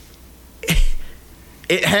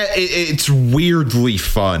weirdly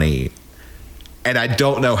funny, and I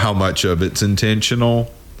don't know how much of it's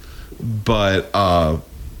intentional. But I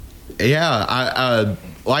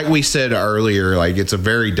like we said earlier, it's a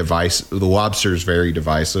very divisive. The Lobster's very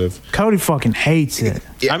divisive. Cody fucking hates it.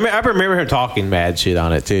 I remember him talking mad shit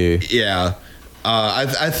on it too. Yeah.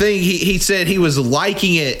 I think he said he was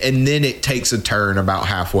liking it, and then it takes a turn about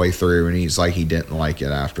halfway through, and he's like he didn't like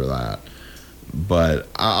it after that. But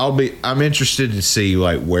I'm interested to see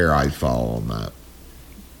where I fall on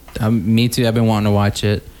that. Me too. I've been wanting to watch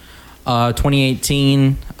it.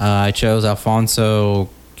 2018. I chose Alfonso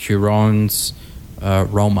Cuarón's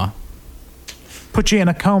Roma. put you in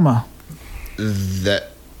a coma. That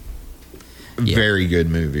very good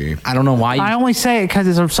movie. I don't know why. I only say it because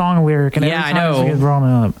it's a song lyric, and Yeah, every I time know. it gets brought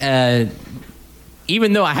up.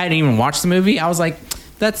 Even though I hadn't even watched the movie, I was like,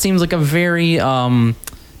 that seems like a very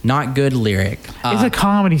not good lyric. It's a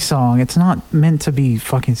comedy song. It's not meant to be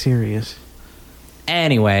fucking serious.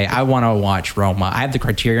 Anyway, I want to watch Roma. I have the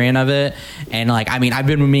Criterion of it, and like, I mean, I've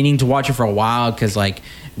been meaning to watch it for a while because like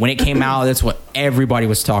when it came out, that's what everybody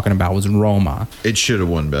was talking about was Roma. It should have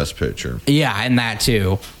won Best Picture. Yeah, and that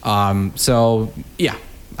too. So yeah,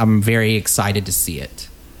 I'm very excited to see it.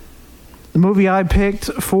 The movie I picked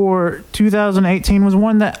for 2018 was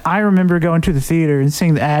one that I remember going to the theater and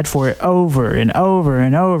seeing the ad for it over and over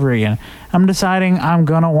and over again. I'm deciding I'm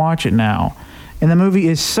going to watch it now. And the movie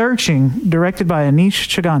is Searching, directed by Anish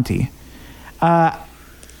Chaganty.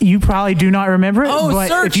 You probably do not remember it, but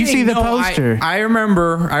if you see the poster, I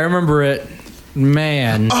remember it.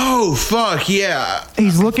 Man. Oh fuck yeah!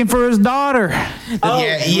 he's looking for his daughter.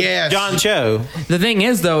 Yeah. John Cho. The thing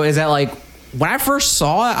is, though, is that like when I first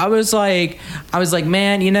saw it, I was like,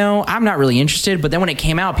 man, you know, I'm not really interested. But then when it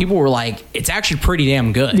came out, people were like, it's actually pretty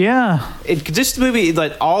damn good. Yeah. This movie,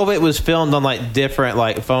 like all of it was filmed on like different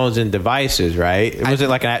like phones and devices, right? It wasn't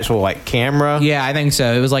like an actual like camera. Yeah, I think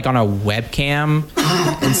so. It was like on a webcam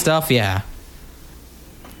and stuff. Yeah.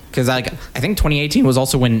 Because like I think 2018 was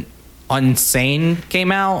also when Unsane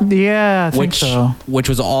came out. Yeah, I think so. Which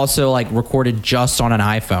was also like recorded just on an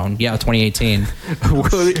iPhone. Yeah, 2018.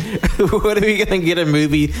 What are we gonna get a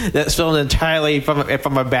movie that's filmed entirely from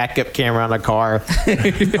a backup camera on a car?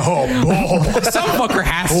 Oh, Some fucker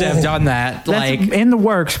has to have done that. That's Like, in the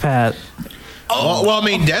works, Pat. Well, I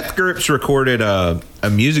mean, Death Grips recorded a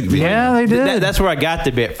music video. Yeah, they did. That's where I got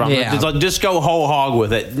the bit from. Yeah. It's like, just go whole hog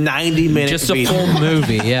with it. 90 minutes. just a full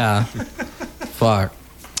movie. Yeah. Fuck.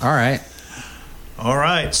 All right. all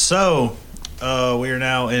right. So we are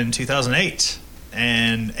now in 2008,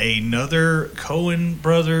 and another Coen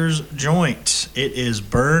Brothers joint. It is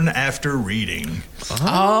Burn After Reading.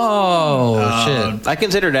 Oh, shit. I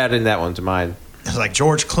considered adding that one to mine. It's like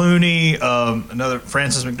George Clooney, another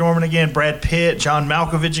Frances McDormand again, Brad Pitt, John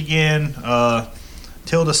Malkovich again,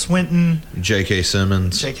 Tilda Swinton, J.K.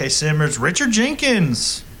 Simmons. J.K. Simmons, Richard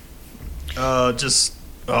Jenkins.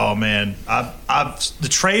 Oh man, the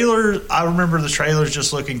trailer. I remember the trailers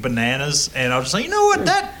just looking bananas, and I was just like, you know what,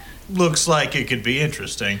 that looks like it could be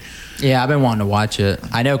interesting. Yeah, I've been wanting to watch it.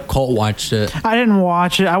 I know Colt watched it. I didn't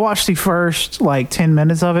watch it. I watched the first like 10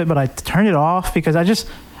 minutes of it, but I turned it off because I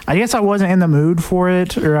guess I wasn't in the mood for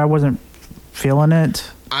it, or I wasn't feeling it.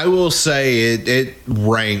 I will say it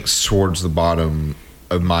ranks towards the bottom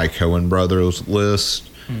of my Coen Brothers list.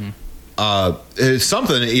 It's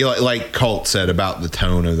something like Colt said about the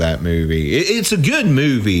tone of that movie. It's a good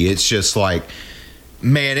movie. It's just like,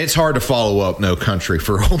 man, it's hard to follow up No Country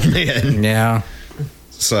for Old Men. Yeah.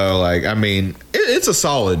 So, like, I mean, it's a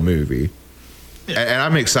solid movie. And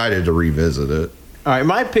I'm excited to revisit it. All right,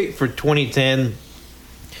 my pick for 2010,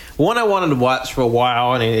 one I wanted to watch for a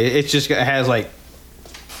while, and it just has like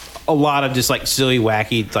a lot of just like silly,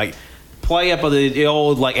 wacky, like play up of the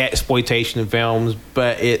old like exploitation films,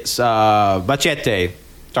 but it's Machete,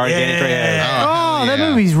 starring Danny Trejo. Oh, that yeah.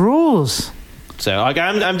 movie's rules. So like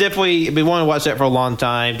I'm definitely been wanting to watch that for a long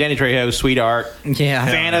time. Danny Trejo, sweetheart, Yeah.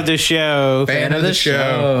 fan of the show. Fan of the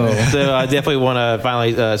show. So I definitely want to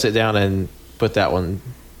finally sit down and put that one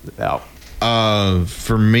out.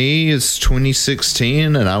 For me, it's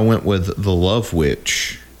 2016, and I went with The Love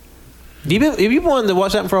Witch. You've been wanting to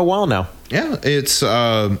watch that for a while now. Yeah, it's.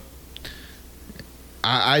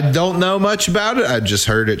 I don't know much about it. I just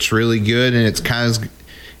heard it's really good, and it's kind of,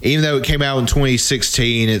 even though it came out in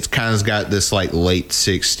 2016, it's kind of got this like late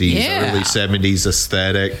 60s, Yeah. early 70s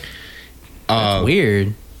aesthetic. That's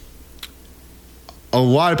weird. A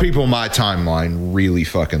lot of people in my timeline really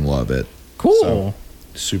fucking love it. Cool. So,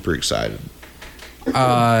 super excited.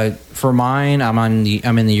 For mine, I'm in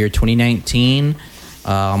the year 2019.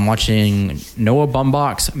 I'm watching Noah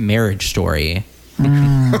Baumbach's Marriage Story,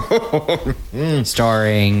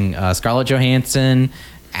 starring Scarlett Johansson,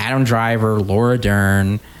 Adam Driver, Laura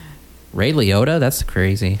Dern, Ray Liotta. That's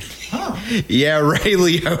crazy. Yeah, Ray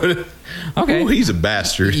Liotta. Okay. Ooh, he's a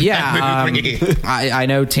bastard. Yeah, That movie. I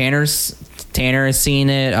know Tanner has seen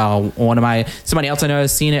it. Somebody else I know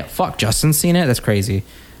has seen it. Fuck, Justin's seen it. That's crazy.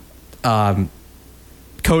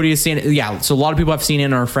 Cody has seen it. Yeah, so a lot of people have seen it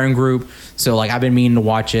in our friend group. So like I've been meaning to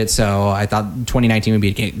watch it. So I thought 2019 would be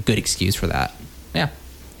a good excuse for that. Yeah,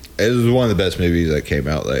 It was one of the best movies that came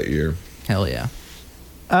out that year. hell yeah.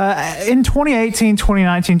 In 2018,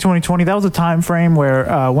 2019, 2020, that was a time frame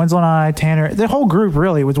where Winslow and I, Tanner, the whole group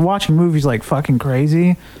really was watching movies like fucking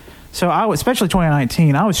crazy. So especially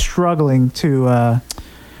 2019, I was struggling to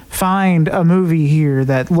find a movie here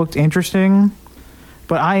that looked interesting,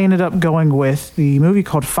 but I ended up going with the movie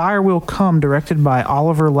called Fire Will Come, directed by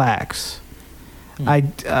Oliver Lax. I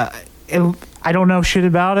don't know shit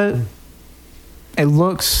about it. It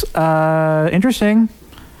looks interesting.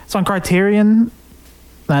 It's on Criterion.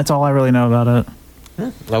 That's all I really know about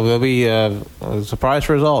it. That will be a surprise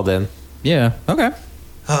for us all then. Yeah. Okay.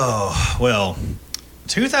 Oh, well,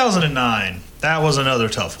 2009, that was another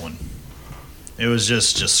tough one. It was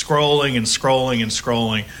just scrolling and scrolling and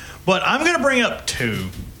scrolling. But I'm going to bring up two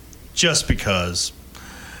just because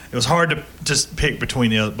it was hard to just pick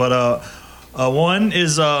between the other. But one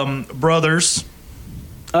is Brothers.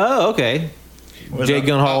 Oh, okay. Jake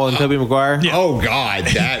Gyllenhaal and Tobey Maguire. Yeah. Oh God,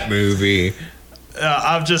 that movie.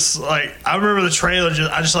 I'm just like, I remember the trailer.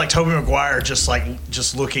 I just like Tobey Maguire just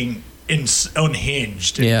looking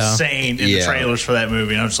unhinged and insane in the trailers for that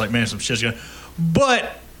movie. And I'm just like, man, some shit's gonna.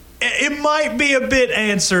 But it might be a bit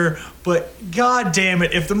answer. But god damn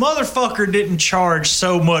it, if the motherfucker didn't charge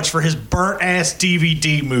so much for his burnt ass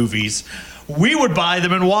DVD movies, we would buy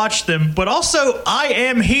them and watch them. But also, I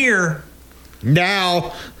Am Here.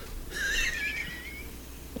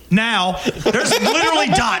 Now, there's literally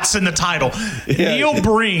dots in the title. Neil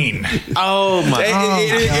Breen. Oh my!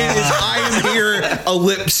 It is. I am here.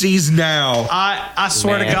 Ellipses now. I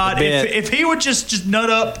swear to God, if he would just nut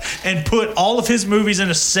up and put all of his movies in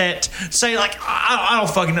a set, say like I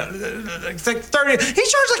don't fucking know, like 30. He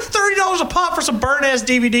charged like $30 a pop for some burnt ass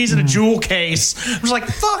DVDs in a jewel case. I was like,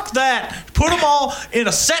 fuck that. Put them all in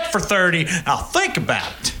a set for $30. I'll think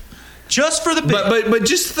about it. Just for the bit. But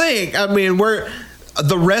just think. I mean,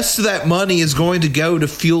 the rest of that money is going to go to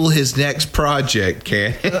fuel his next project,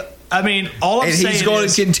 Ken. I mean, all I'm saying is... And he's going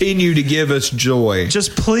to continue to give us joy.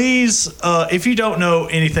 Just please, if you don't know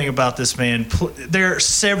anything about this man, there are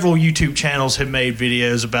several YouTube channels have made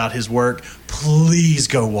videos about his work. Please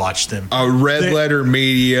go watch them. Red Letter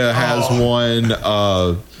Media has one.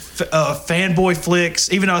 Fanboy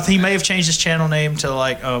Flicks, even though he may have changed his channel name to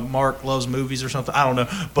like Mark Loves Movies or something. I don't know.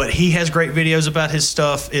 But he has great videos about his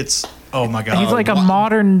stuff. It's... Oh my God! He's like a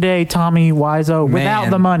modern day Tommy Wiseau without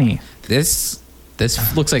the money. This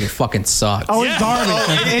looks like it fucking sucks. Oh, it's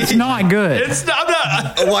garbage. It's not good. It's not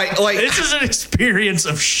like this is an experience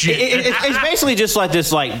of shit. It's basically just like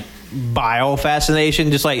this like bio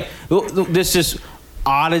fascination, just like this just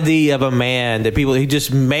oddity of a man that he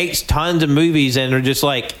just makes tons of movies and are just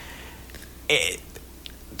like.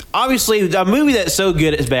 Obviously, a movie that's so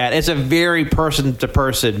good it's bad. It's a very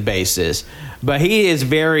person-to-person basis, but he is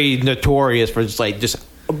very notorious for just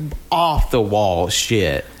off-the-wall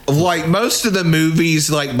shit. Like most of the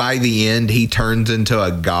movies, like by the end, he turns into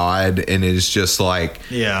a god and is just like,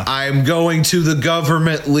 I'm going to the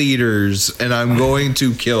government leaders and I'm going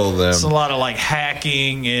to kill them. It's a lot of like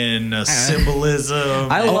hacking and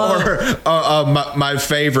symbolism. I love my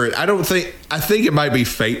favorite. I think it might be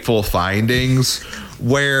Fateful Findings,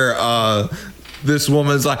 where this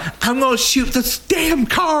woman's like, I'm going to shoot this damn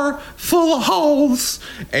car full of holes,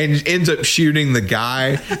 and ends up shooting the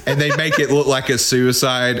guy, and they make it look like a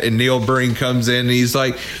suicide, and Neil Breen comes in and he's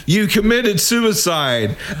like, you committed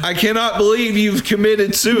suicide. I cannot believe you've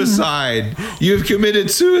committed suicide. You've committed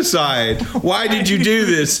suicide. Why did you do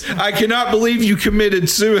this? I cannot believe you committed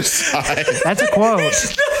suicide. That's a quote.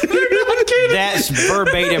 That's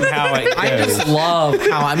verbatim how it goes. I just love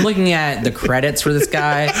how I'm looking at the credits for this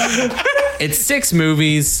guy. It's 6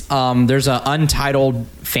 movies. There's an untitled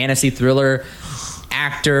fantasy thriller,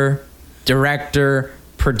 actor, director,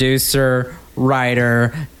 producer,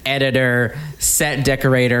 writer, editor, set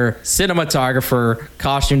decorator, cinematographer,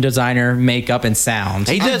 costume designer, makeup, and sound.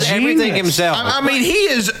 He does everything himself. I mean, he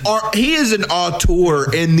is an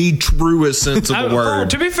auteur in the truest sense of the word.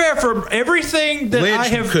 To be fair, from everything that Lynch I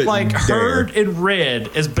have like heard and read,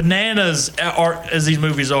 as bananas as these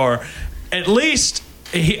movies are, at least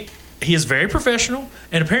he is very professional,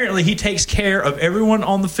 and apparently he takes care of everyone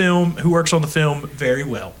on the film who works on the film very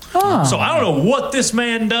well. Oh. So I don't know what this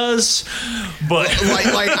man does, but like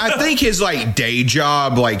I think his like day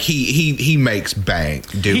job, like he makes bank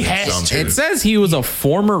doing something. It says he was a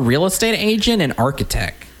former real estate agent and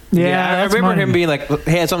architect. Yeah, I remember him being like,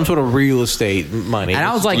 he had some sort of real estate money. And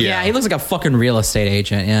I was like, yeah, he looks like a fucking real estate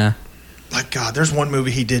agent, yeah. My God, there's one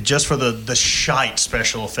movie he did just for the shite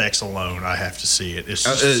special effects alone. I have to see it. It's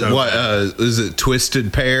is it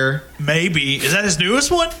Twisted Pair? Maybe. Is that his newest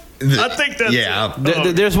one? I think that's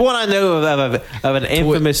it. There's one I know of an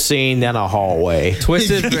infamous scene down a hallway.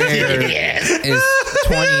 Twisted Pair is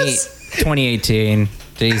 2018.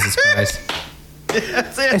 Jesus Christ.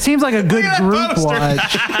 It seems like a good group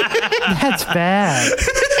watch. That's bad.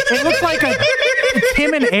 It looks like a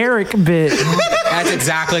Tim and Eric bit. That's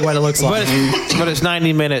exactly what it looks But like. it's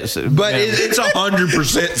 90 minutes. But it's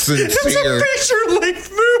 100% sincere. It's a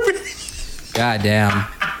feature-length movie. God damn.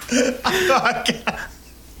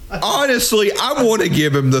 Honestly, I want to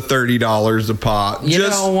give him the $30 a pop You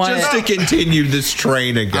know what? just to continue this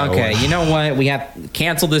train of going. Okay, you know what? We have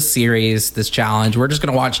canceled this series, this challenge. We're just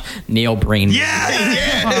gonna watch Neil Breen.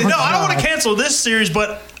 Yeah. No, I don't want to cancel this series,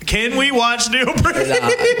 but can we watch Neil Breen?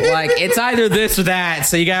 Like it's either this or that,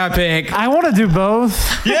 so you gotta pick. I want to do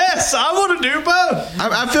both. Yes, I want to do both.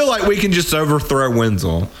 I feel like we can just overthrow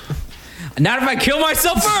Wenzel. Not if I kill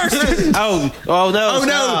myself first. Oh no! Oh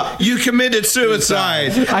no! You committed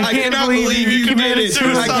suicide. I can't cannot believe believe you committed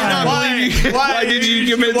Suicide. I cannot believe you. Why did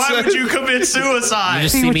you commit Why suicide? would you commit suicide?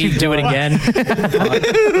 Just See see what me you do it did. again.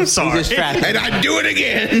 I'm sorry. Just trapped, And I do it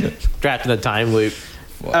again. trapped in a time loop.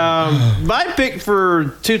 My pick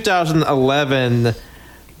for 2011.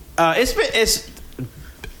 It's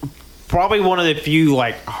probably one of the few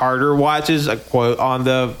like harder watches. A quote on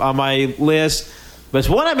my list. But it's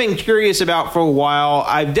one I've been curious about for a while.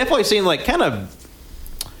 I've definitely seen like kind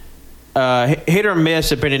of hit or miss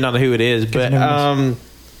depending on who it is. But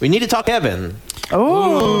we need to talk Heaven.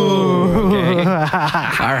 Oh. Okay. All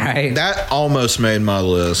right. That almost made my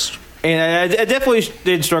list. And I definitely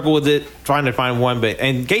did struggle with it, trying to find one. But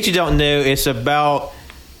in case you don't know, it's about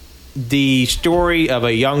the story of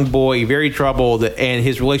a young boy, very troubled, and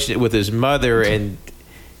his relationship with his mother, and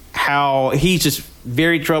how he's just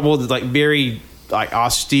very troubled, like very like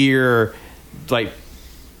austere, like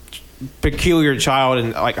peculiar child,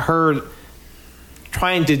 and like her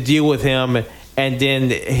trying to deal with him, and then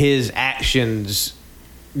his actions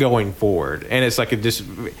going forward. And it's like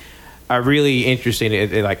a really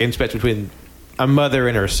interesting like inspect between a mother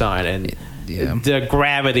and her son, and Yeah. the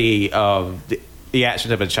gravity of the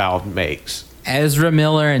actions of a child makes. Ezra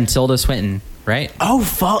Miller and Tilda Swinton, right? Oh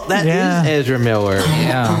fuck, that is Yeah. Ezra Miller.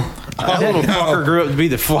 Yeah. That little fucker grew up to be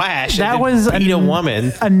the Flash. That and was beat a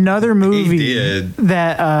woman. Another movie did.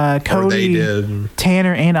 that Or they Cody, did.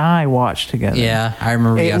 Tanner, and I watched together. Yeah, I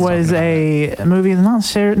remember. you It guys was talking about a movie,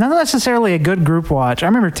 not necessarily a good group watch. I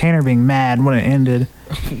remember Tanner being mad when it ended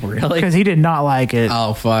it. Really? because he did not like it.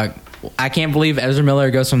 Oh fuck! I can't believe Ezra Miller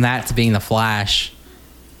goes from that to being the Flash.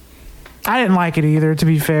 I didn't like it either, to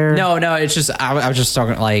be fair. No, it's just I was just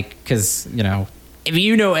talking like because if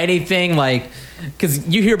you know anything like because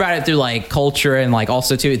you hear about it through like culture and like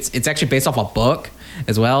also too it's actually based off a book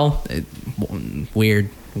as well. Weird.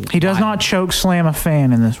 He does not choke slam a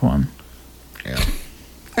fan in this one.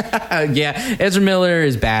 Yeah. Yeah, Ezra Miller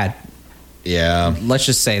is bad. Yeah. Let's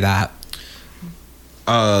just say that.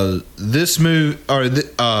 This movie, or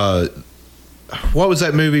what was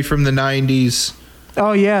that movie from the 90s?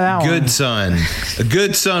 Oh yeah, that one. Good Son. A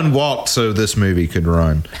good son walked so this movie could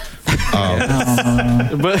run.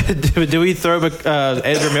 But do we throw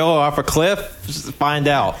Ezra Miller off a cliff? Find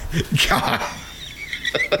out. God.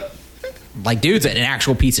 Like, dude's an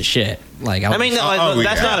actual piece of shit. Like, I mean, no,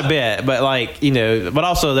 that's yeah. not a bit, but like but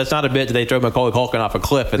also that's not a bit that they throw Macaulay Culkin off a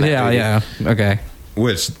cliff. In that movie. yeah, okay.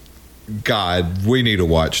 Which, God, we need to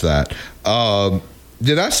watch that.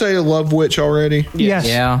 Did I say Love Witch already? Yes.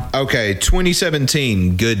 Yeah. Okay,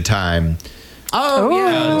 2017, Good Time. Oh,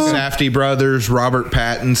 yeah. Safdie brothers, Robert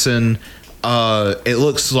Pattinson. It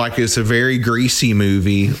looks like it's a very greasy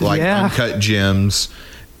movie, like Yeah. Uncut Gems.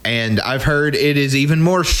 And I've heard it is even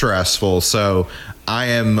more stressful. So I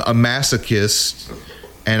am a masochist,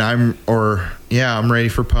 and I'm ready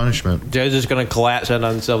for punishment. Joe's just gonna collapse on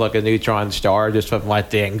himself like a neutron star, just from like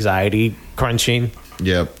the anxiety crunching.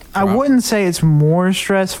 Yep. I wouldn't say it's more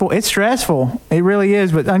stressful. It's stressful. It really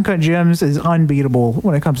is, but Uncut Gems is unbeatable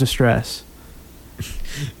when it comes to stress.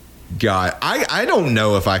 God, I don't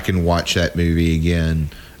know if I can watch that movie again.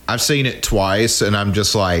 I've seen it twice, and I'm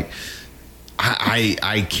just like,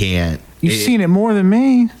 I can't. You've seen it more than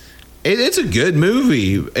me. It's a good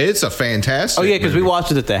movie. It's a fantastic. Oh yeah, because we movie.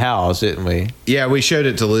 watched it at the house, didn't we? Yeah, we showed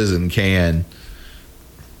it to Liz and Can.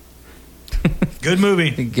 Good movie.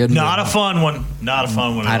 Good Not movie. a fun one. Not a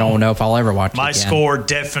fun one. at I all. don't know if I'll ever watch My it again. score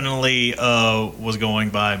definitely was going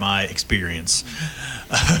by my experience.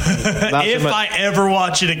 Not so If much- I ever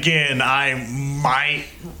watch it again, I might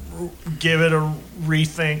give it a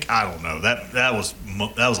rethink. I don't know. That was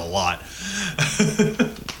a lot.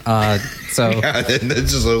 So Yeah, and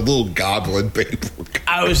it's just a little goblin paper.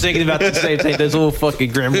 I was thinking about the same thing. Those little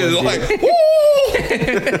fucking gremlins. It's like,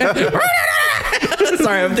 woo!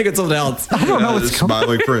 sorry, I'm thinking something else. I don't know what's coming.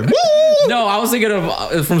 Smiling friend. Woo! No, I was thinking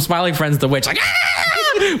of from Smiling Friends, the witch, like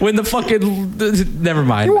when the fucking never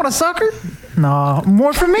mind. You want a sucker? No,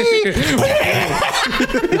 more for me.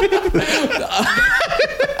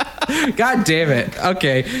 God damn it.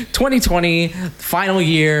 Okay. 2020, final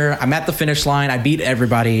year. I'm at the finish line. I beat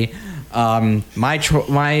everybody.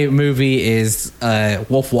 My movie is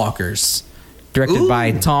Wolf Walkers, directed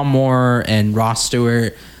by Tom Moore and Ross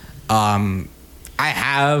Stewart. I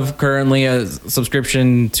have currently a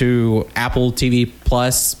subscription to Apple TV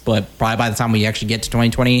Plus, but probably by the time we actually get to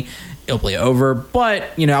 2020, it'll be over.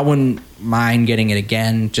 But, I wouldn't mind getting it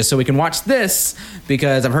again just so we can watch this,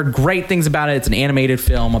 because I've heard great things about it. It's an animated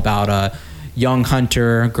film about a young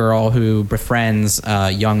hunter girl who befriends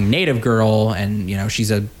a young native girl, and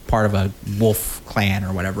she's a part of a wolf clan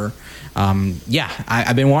or whatever.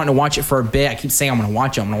 I've been wanting to watch it for a bit. I keep saying I'm gonna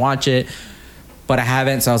watch it, but I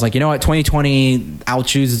haven't. So I was like, 2020, I'll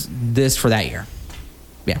choose this for that year.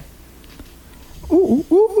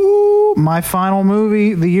 Ooh. My final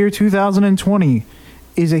movie, the year 2020,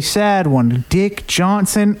 is a sad one. Dick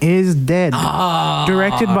Johnson is Dead.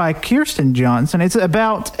 Directed by Kirsten Johnson. It's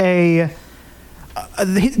about Dick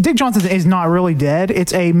Johnson is not really dead.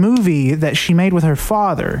 It's a movie that she made with her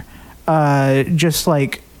father. Just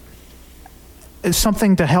like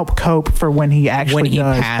something to help cope for when he actually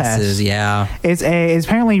passes. pass. Yeah, it's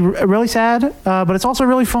apparently really sad, but it's also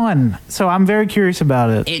really fun. So I'm very curious about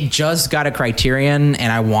it. It just got a Criterion,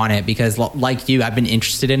 and I want it because, like you, I've been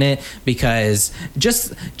interested in it because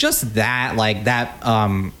just that, like that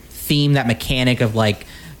theme, that mechanic of like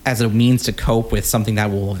as a means to cope with something that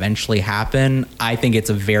will eventually happen. I think it's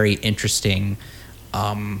a very interesting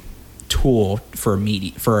tool for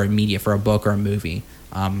a book or a movie.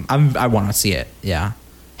 I want to see it. Yeah.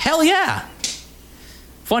 Hell yeah.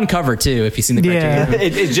 Fun cover too, if you've seen the Criterion. Yeah.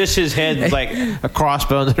 It's just his head with like a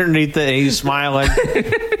crossbones underneath it, and he's smiling.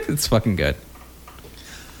 It's fucking good.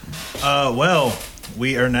 Well,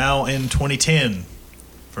 we are now in 2010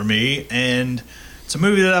 for me, and it's a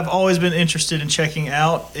movie that I've always been interested in checking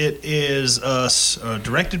out. It is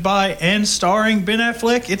directed by and starring Ben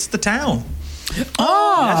Affleck. It's The Town.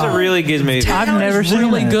 That's a really good movie. I've never seen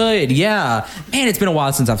really that. good. Yeah. Man, it's been a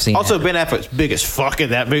while since I've seen Also, it. Ben Affleck's big as fuck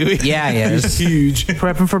in that movie. Yeah, He's huge.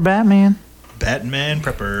 Prepping for Batman. Batman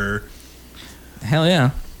Prepper. Hell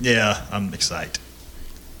yeah. Yeah, I'm excited.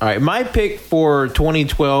 All right, my pick for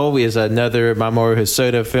 2012 is another Mamoru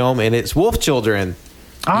Hosoda film, and it's Wolf Children.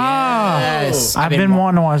 Yes. I've been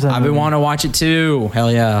wanting to watch that. I've been movie. wanting to watch it too. Hell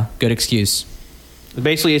yeah. Good excuse.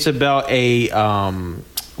 Basically, it's about a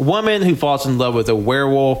woman who falls in love with a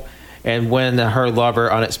werewolf, and when her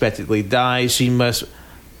lover unexpectedly dies, she must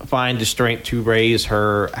find the strength to raise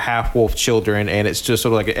her half-wolf children, and it's just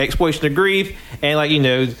sort of like an exploration of grief,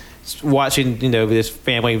 and watching this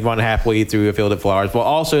family run happily through a field of flowers, while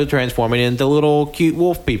also transforming into little cute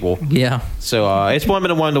wolf people. Yeah. So it's one I've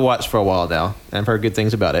been wanting to watch for a while now, and I've heard good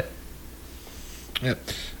things about it. Yep.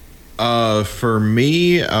 For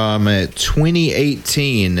me, at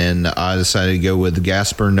 2018, and I decided to go with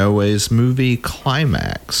Gaspar Noé's movie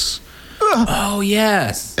Climax. Oh,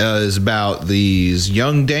 yes. It's about these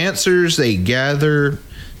young dancers. They gather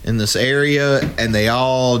in this area, and they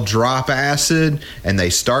all drop acid, and they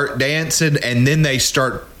start dancing, and then they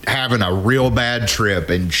start having a real bad trip,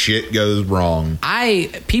 and shit goes wrong.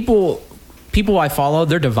 People I follow,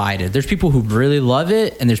 they're divided. There's people who really love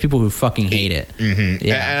it, and there's people who fucking hate it. Mm-hmm.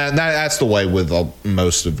 Yeah. And that's the way with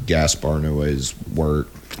most of Gaspar Noé's work,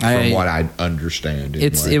 from what I understand.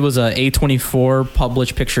 Anyway. It was a A24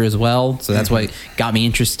 published picture as well, so that's what got me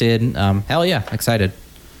interested. Hell yeah, excited.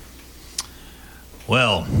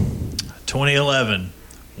 Well, 2011,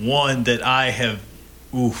 one that I have,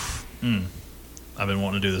 I've been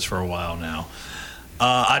wanting to do this for a while now.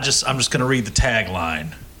 I'm just going to read the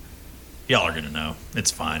tagline. Y'all are going to know.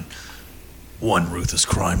 It's fine. One ruthless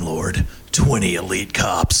crime lord, 20 elite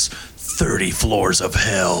cops, 30 floors of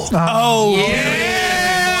hell. Oh,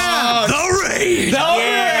 yeah! The Raid!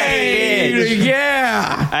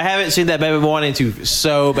 Yeah! I haven't seen that, but I've been wanting to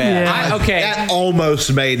so bad. Yeah. Okay. That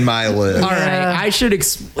almost made my list. All right. I should...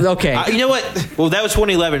 okay. You know what? Well, that was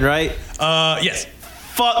 2011, right? Yes.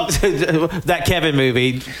 Fuck that Kevin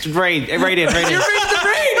movie. Raid in. You're reading the Raid!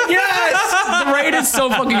 Yes! The Raid is so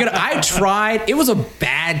fucking good. I tried. It was a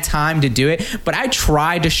bad time to do it, but I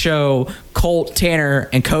tried to show Colt, Tanner,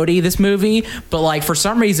 and Cody this movie, but for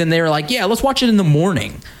some reason they were like, yeah, let's watch it in the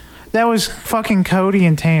morning. That was fucking Cody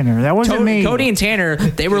and Tanner. That wasn't me. Cody and Tanner,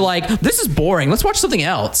 they were like, this is boring. Let's watch something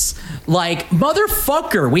else.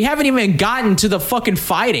 Motherfucker, we haven't even gotten to the fucking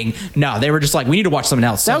fighting. No, they were just like, we need to watch something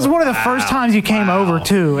else. That was one of the first times you came over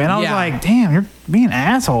too, and I was Yeah. like, "Damn, you're being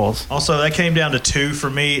assholes." Also, that came down to two for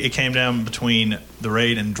me. It came down between The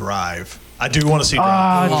Raid and Drive. I do want to see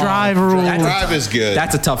Drive. Drive rules. Drive is good.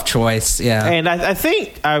 That's a tough choice. Yeah. And I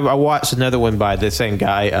think I watched another one by the same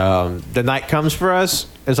guy. The Night Comes for Us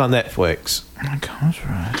is on Netflix.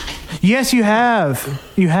 Yes, you have.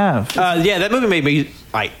 You have. Yeah, that movie made me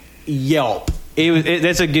like yelp.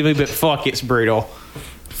 That's a good movie, but fuck, it's brutal.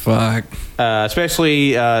 Fuck.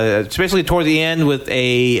 Especially toward the end with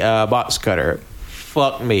a box cutter.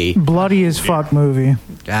 Fuck me. Bloody as fuck movie.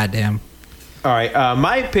 Goddamn. All right,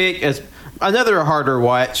 my pick is another harder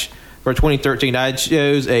watch for 2013. I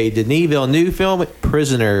chose a Denis Villeneuve film,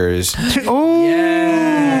 Prisoners. Oh,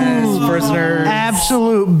 Yes, Prisoners.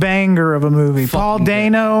 absolute banger of a movie. Paul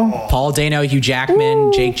Dano. Paul Dano, Hugh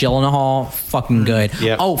Jackman, Jake Gyllenhaal, fucking good.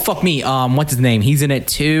 Yep. Oh fuck me. What's his name? He's in it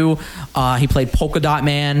too. He played Polka Dot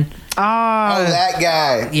Man. Ah, that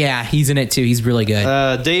guy. Yeah, he's in it too. He's really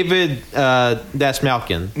good. David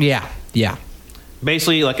Dasmalkin. Yeah.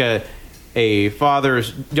 Basically, like a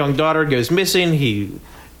father's young daughter goes missing. He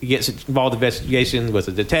gets involved in investigation with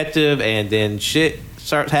a detective, and then shit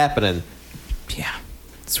starts happening. Yeah.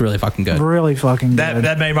 It's really fucking good. really fucking good.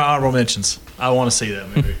 That made my honorable mentions. I want to see that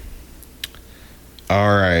movie.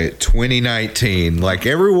 All right, 2019. Like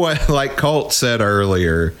everyone, like Colt said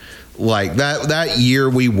earlier, like that year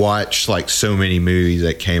we watched like so many movies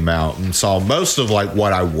that came out and saw most of like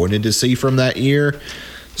what I wanted to see from that year.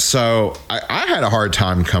 So I had a hard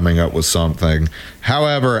time coming up with something.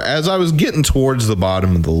 However, as I was getting towards the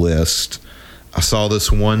bottom of the list, I saw this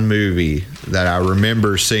one movie that I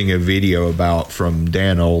remember seeing a video about from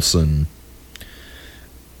Dan Olson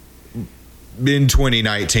in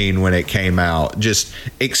 2019 when it came out, just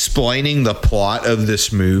explaining the plot of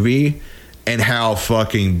this movie and how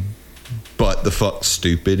fucking butt the fuck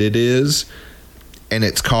stupid it is. And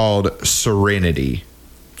it's called Serenity.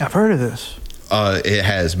 I've heard of this. It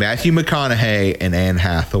has Matthew McConaughey and Anne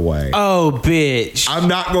Hathaway. Oh, bitch! I'm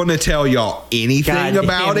not going to tell y'all anything God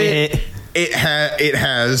about damn it. It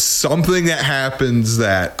has something that happens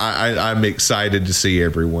that I'm excited to see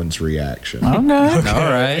everyone's reaction. Okay. All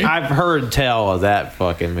right. I've heard tell of that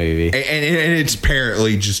fucking movie. And it's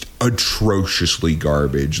apparently just atrociously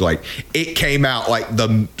garbage. Like it came out like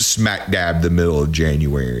the smack dab the middle of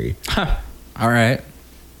January. All right.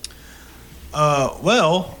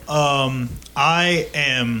 I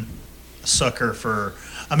am a sucker for.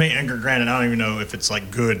 I mean, and granted, I don't even know if it's like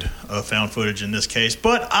good found footage in this case,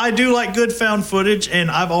 but I do like good found footage, and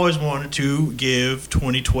I've always wanted to give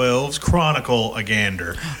 2012's Chronicle a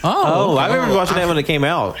gander. Oh, I remember watching that when it came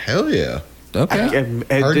out. Hell yeah. Okay.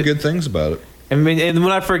 Heard good things about it. I mean, and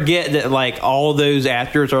when I forget that, like, all those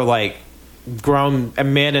actors are like grown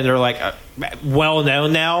men and they're like well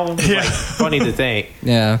known now, it's like funny to think.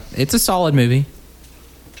 Yeah, it's a solid movie.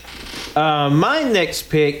 My next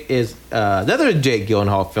pick is another Jake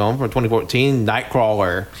Gyllenhaal film from 2014,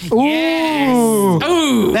 Nightcrawler.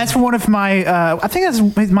 Ooh. That's one of my. I think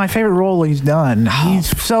that's my favorite role he's done. He's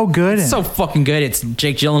so good. In So fucking good. It's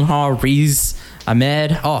Jake Gyllenhaal, Riz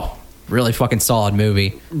Ahmed. Oh, really fucking solid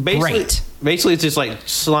movie. Great. Basically, it's just like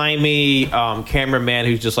slimy cameraman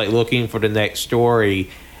who's just like looking for the next story,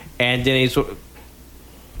 and then he's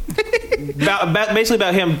basically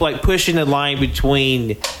about him like pushing the line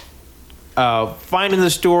between finding the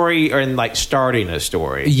story and like starting a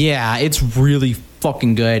story. Yeah, it's really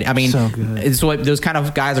fucking good. I mean, So good. it's what those kind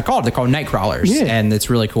of guys are called. They're called night crawlers, Yeah. and it's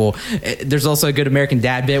really cool. There's also a good American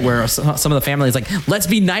Dad bit where some of the family is like, "Let's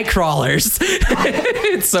be night crawlers."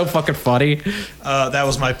 It's so fucking funny. That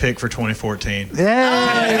was my pick for 2014.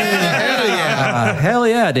 Yeah. Hell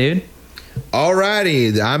yeah, dude.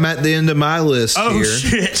 Alrighty, I'm at the end of my list Oh here.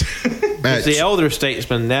 shit! It's the elder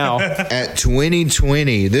statesman now. At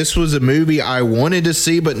 2020, this was a movie I wanted to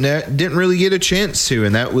see but didn't really get a chance to,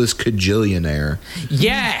 and that was Kajillionaire.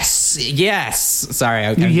 Yes. Sorry,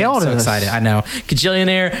 I'm yelled so at us. excited. I know.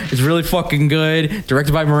 Kajillionaire is really fucking good.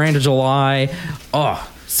 Directed by Miranda July. Oh,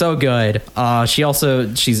 so good.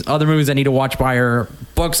 She's other movies I need to watch by her.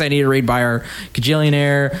 Books I need to read by her.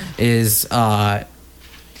 Kajillionaire is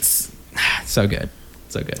so good.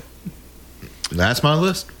 So good. That's my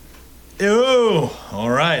list. Ooh,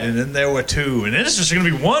 all right. And then there were two, and then it's just going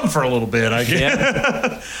to be one for a little bit, I guess.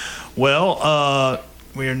 Yeah. Well,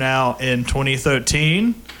 we are now in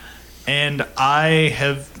 2013, and I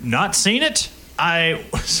have not seen it.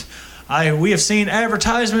 We have seen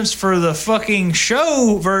advertisements for the fucking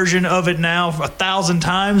show version of it now 1,000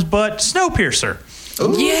 times, but Snowpiercer.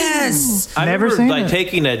 Yes. I Never remember seen like it.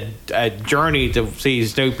 taking a journey to see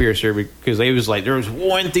Snowpiercer because they was like there was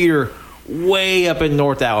one theater way up in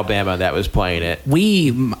North Alabama that was playing it.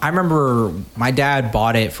 I remember my dad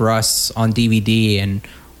bought it for us on DVD and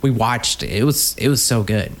we watched it. It was so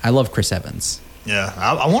good. I love Chris Evans. Yeah,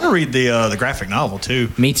 I want to read the graphic novel too.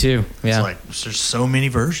 Me too. Yeah. It's like there's so many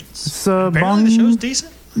versions. So Apparently, the show's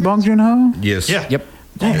decent. Bong Joon-ho? Yes. Yeah. Yep.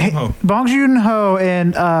 Bong Joon-ho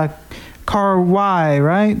and Kar Wai,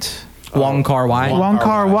 right? Wong Kar Wai. Wong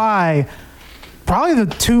Kar Wai. Probably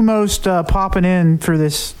the two most popping in for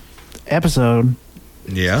this episode.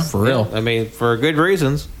 Yeah. For real. I mean, for good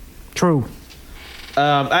reasons. True.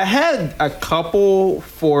 I had a couple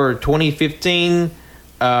for 2015.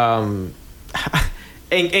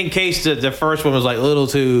 In case the first one was like a little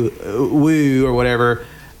too woo or whatever.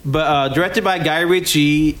 But directed by Guy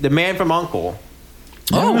Ritchie, The Man from U.N.C.L.E.,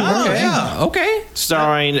 Oh, okay. yeah. Okay.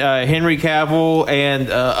 starring Henry Cavill and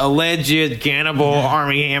alleged cannibal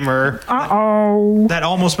Armie Hammer. Uh-oh. That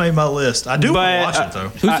almost made my list. I do want to watch it though.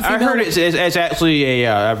 Who's the I female? heard it's actually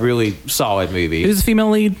a really solid movie. Who's the female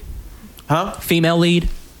lead? Huh? Female lead.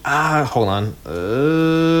 Hold on.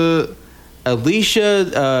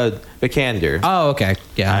 Alicia Vikander. Oh, okay.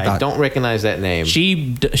 Yeah. I don't recognize that name.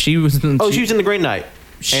 She was. In, she was in The Green Knight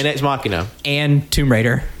and Ex Machina. and Tomb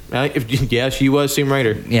Raider. Yeah, she was Tomb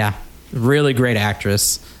Raider. Yeah. Really great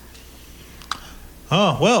actress.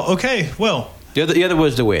 Oh well, okay, well. The other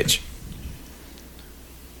was The Witch.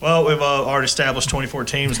 Well, we've already established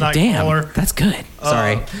 2014 was Damn. Nightcrawler. That's good.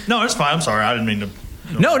 Sorry. No, it's fine. I'm sorry. I didn't mean to.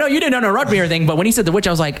 No, you didn't interrupt me or anything, but when he said The Witch,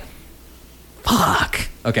 I was like, fuck.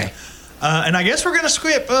 Okay. And I guess we're going to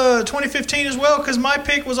skip 2015 as well because my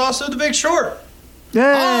pick was also The Big Short.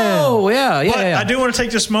 Yeah. Oh, yeah. But I do want to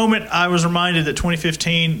take this moment. I was reminded that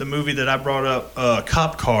 2015, the movie that I brought up,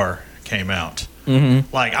 Cop Car, came out.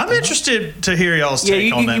 Mm-hmm. Like, I'm interested to hear y'all's Yeah,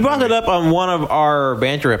 take on that you brought movie. it up on one of our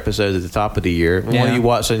banter episodes at the top of the year. One Yeah. you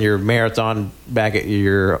watched on your marathon back at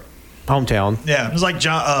your hometown. Yeah, it was like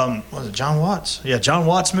John. Was it John Watts? Yeah, John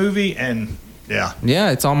Watts movie, and yeah, Yeah,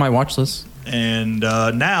 it's on my watch list. and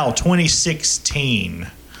now 2016.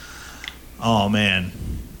 Oh man,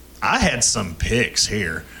 I had some picks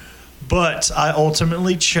here, but I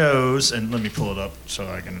ultimately chose, and let me pull it up so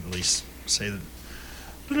I can at least say that.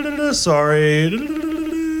 Sorry.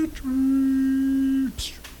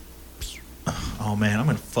 Oh man, I'm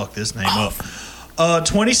gonna fuck this name up.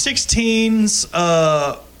 2016's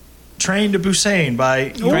Train to Busan by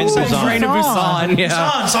Train to Busan. Train to Busan. Yeah.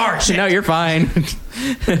 Busan, sorry. Shit. No, you're fine.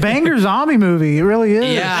 Banger zombie movie. It really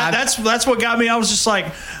is. Yeah. That's what got me. I was just like,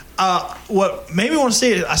 what made me want to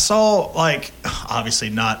see it. I saw like obviously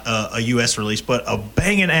not a U.S. release, but a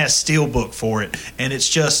banging ass steelbook for it, and it's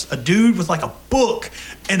just a dude with like a book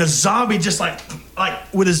and a zombie just like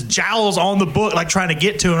with his jowls on the book, like trying to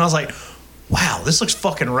get to him. And I was like, wow, this looks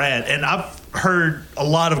fucking rad. And I've heard a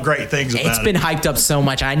lot of great things about It's been hyped up so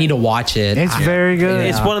much. I need to watch it. It's very good.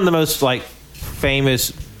 It's one of the most like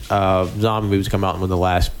famous zombie movies come out in the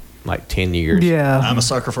last like 10 years. Yeah. I'm a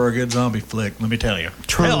sucker for a good zombie flick, let me tell you.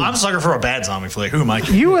 True. Hell, I'm a sucker for a bad zombie flick. Who am I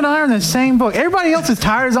kidding? You and I are in the same book. Everybody else is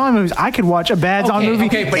tired of zombie movies. I could watch a bad zombie movie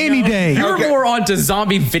but any day. You're more onto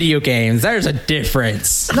zombie video games. There's a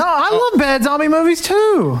difference. No, I love bad zombie movies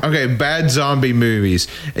too. Okay, bad zombie movies.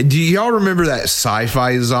 Do y'all remember that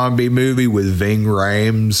sci-fi zombie movie with Ving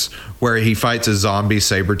Rhames where he fights a zombie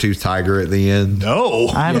saber-toothed tiger at the end? No.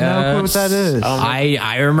 I have no clue what that is.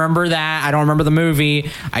 I remember that. I don't remember the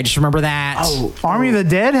movie. I just remember that. Army of the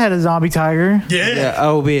Dead had a zombie tiger. Yeah.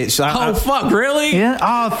 Oh, bitch. Oh fuck! Really? Yeah.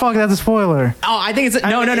 Oh fuck, that's a spoiler. Oh, I think it's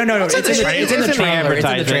no. It's in the trailer. It's in the trailer. It's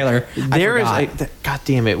in the trailer. There is a God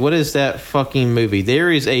damn it! What is that fucking movie?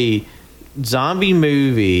 There is a zombie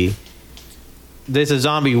movie. There's a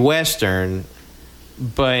zombie western,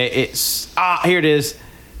 but it's here it is.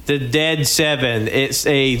 The Dead Seven. It's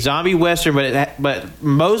a zombie western, but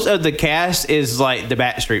most of the cast is like the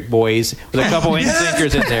Backstreet Boys with a couple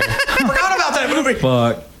NSYNCers in there. I forgot about that movie.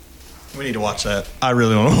 Fuck. We need to watch that. I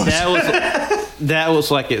really want to watch that. That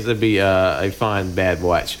looks like it would be a fun bad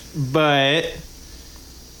watch. But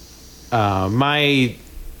my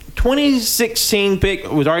 2016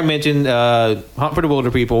 pick was already mentioned. Hunt for the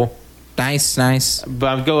Wilder People. Nice. But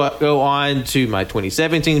I'm go on to my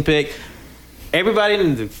 2017 pick. Everybody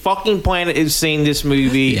in the fucking planet has seen this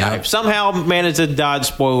movie. Yep. I've somehow managed to dodge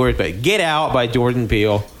spoilers, but Get Out by Jordan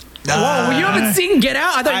Peele. Whoa, you haven't seen Get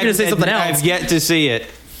Out? I thought you were gonna say something else. I've yet to see it.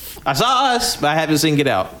 I saw Us, but I haven't seen Get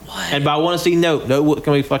Out. And but I want to see Nope. Nope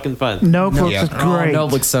can be fucking fun. Notebook Yeah. is great. no,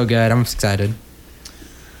 it looks so good. I'm excited.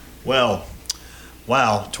 Well,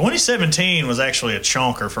 wow. 2017 was actually a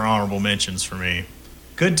chonker for honorable mentions for me.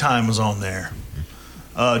 Good Time was on there.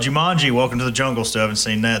 Jumanji, Welcome to the Jungle. Still haven't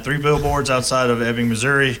seen that. 3 Billboards Outside of Ebbing,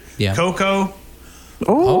 Missouri. Yeah. Coco.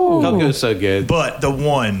 Oh, Coco's so good. But the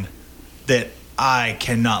one that I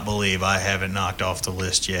cannot believe I haven't knocked off the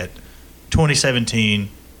list yet. 2017,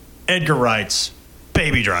 Edgar Wright's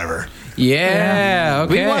Baby Driver. Yeah.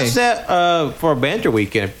 Okay. We watched that for a banter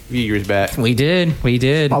weekend a few years back. We did.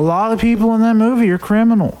 A lot of people in that movie are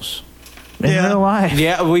criminals in Yeah. real life.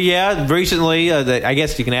 Yeah. Recently, I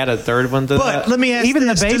guess you can add a third one to But that. let me ask Even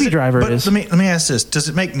this, the Baby does it- Driver but is. Let me ask this: does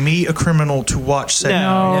it make me a criminal to watch sex?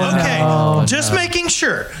 No. Okay, just making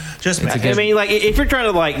sure. Just making. I mean, like, if you're trying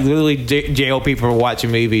to like literally jail people for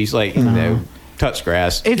watching movies, like you know, touch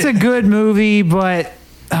grass. It's a good movie, but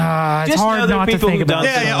it's Just know hard there are not to people think who about.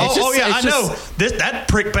 done it. Yeah. It's just- Yeah. it's I know. just- That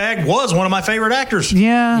prick bag was one of my favorite actors.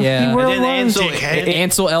 Yeah, Yeah. he really And then was. Ansel-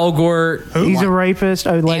 Ansel Elgort. Who? He's a rapist.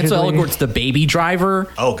 Allegedly. Ansel Elgort's the Baby Driver.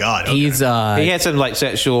 Oh God. Okay. He's he had some like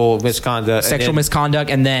sexual misconduct. sexual and then- misconduct,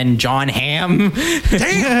 and then John Hamm.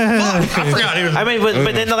 Damn. Fuck, I forgot he was. I mean,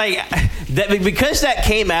 but then like that because that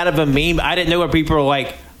came out of a meme. I didn't know where people were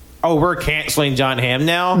like, "Oh, we're canceling John Hamm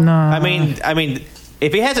now." No. I mean,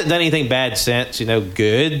 if he hasn't done anything bad since,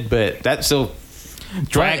 good. But that's still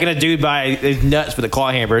dragging a dude by his nuts with a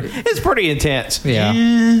claw hammer. It's pretty intense. Yeah.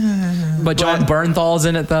 But John Bernthal's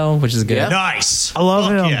in it though, which is good. Yeah. nice. I love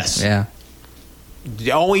Fuck him. Yes. Yeah.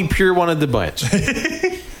 The only pure one of the bunch.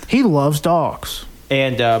 He loves dogs.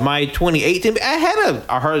 And my 2018, I had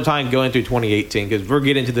a hard time going through 2018 because we're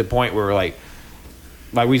getting to the point where, like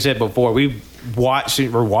we said before, we're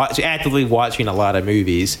actively watching a lot of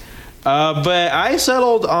movies. But I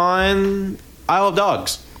settled on Isle of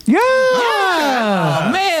Dogs. Yeah. Oh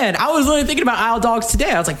man, I was literally thinking about Isle of Dogs today.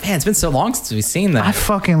 I was like, man, it's been so long since we've seen that. I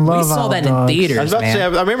fucking love We saw Isle that of in Dogs. theaters, I was about man. to say,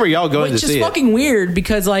 I remember y'all going Which to is see it. fucking weird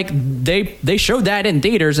because like they showed that in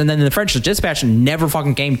theaters, and then the French Dispatch never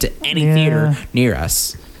fucking came to any Yeah. theater near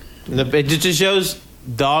us. It just shows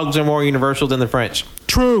dogs are more universal than the French.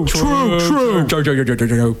 True.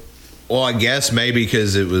 Well, I guess maybe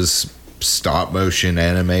because it was stop motion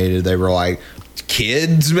animated, they were like,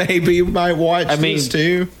 kids maybe might watch this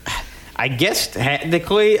too. I guess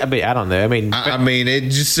technically, I don't know. I mean, it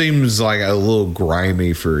just seems like a little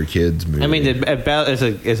grimy for a kids movie. I mean, about as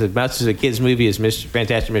much as a kids movie as Mr.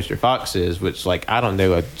 Fantastic Mr. Fox is, which like I don't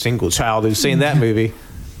know a single child who's seen that movie.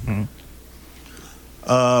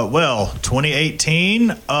 Well,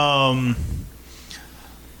 2018.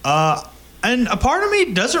 And a part of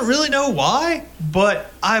me doesn't really know why,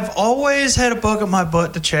 but I've always had a bug up my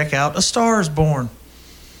butt to check out A Star Is Born.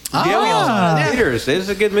 Yeah, theaters. It's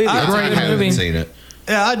a good movie. I great haven't movie. seen it.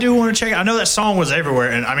 Yeah, I do want to check it. I know that song was everywhere,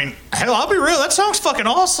 and I mean, hell, I'll be real, that song's fucking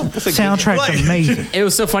awesome. Soundtrack's Like- amazing. It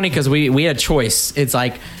was so funny because we had a choice. It's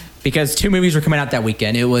like because two movies were coming out that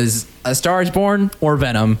weekend. It was A Star Is Born or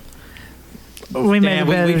Venom. We made Yeah, a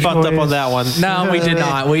better we fucked up choice. on that one. No, we did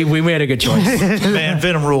not. We made a good choice. Man,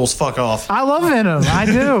 Venom rules. Fuck off. I love Venom. I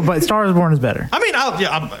do, but Star is Born is better. I mean,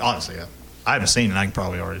 honestly, I haven't seen it. I can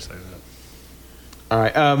probably already say that. All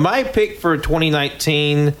right, my pick for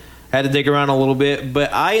 2019 had to dig around a little bit,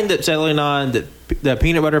 but I ended up settling on the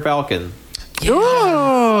Peanut Butter Falcon.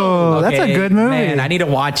 Oh, that's a Okay, good movie. Man, I need to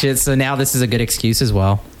watch it. So now this is a good excuse as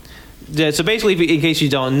well. Yeah, so basically, in case you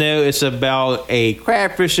don't know, it's about a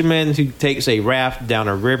crab fisherman who takes a raft down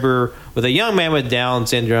a river with a young man with Down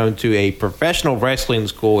syndrome to a professional wrestling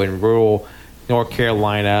school in rural North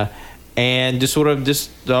Carolina, and just a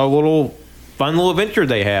little fun little adventure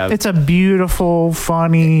they have. It's a beautiful,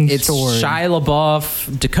 funny It's story. Shia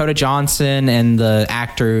LaBeouf, Dakota Johnson, and the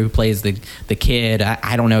actor who plays the kid.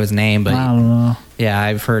 I don't know his name, but I don't know. yeah,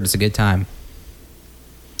 I've heard it's a good time.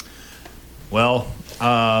 Well,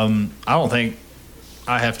 I don't think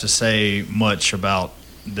I have to say much about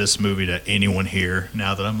this movie to anyone here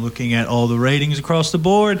now that I'm looking at all the ratings across the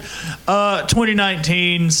board.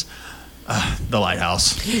 2019's The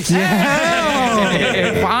Lighthouse.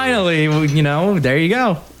 Finally, there you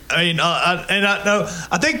go. I mean,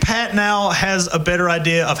 I think Pat now has a better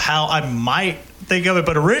idea of how I might think of it,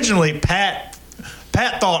 but originally Pat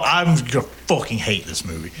thought I was gonna fucking hate this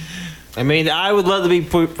movie. I mean, I would love to be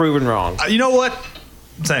proven wrong. You know what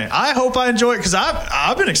I'm saying? I hope I enjoy it because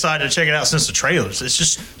I've been excited to check it out since the trailers. It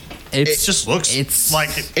just looks like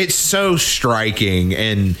It's so striking,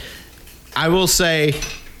 and I will say,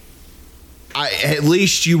 at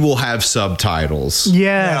least you will have subtitles.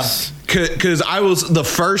 Yes. Because I was the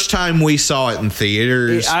first time we saw it in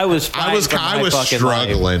theaters. I was struggling.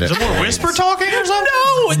 Is it more whisper talking or something?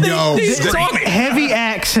 No, they the- talk Heavy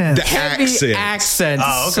accent. The accent. accents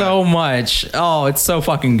Oh, okay. so much. Oh, it's so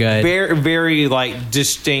fucking good. Very, very like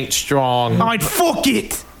distinct, strong. I'd fuck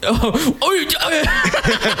it.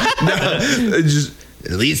 Just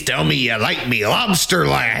At least tell me you like me, Lobster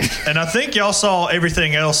Land. And I think y'all saw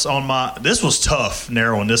everything else on my. This was tough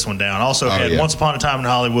narrowing this one down. Also had yeah. Once Upon a Time in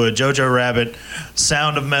Hollywood, Jojo Rabbit,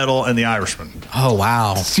 Sound of Metal, and The Irishman. Oh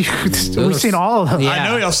wow. We've seen all of them. Yeah. I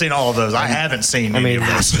know y'all seen all of those. I haven't seen any of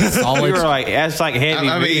those. We were like, that's like heavy.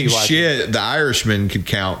 I movie mean, watching. shit, The Irishman could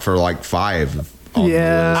count for like 5. On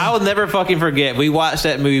Yeah. I will never fucking forget. We watched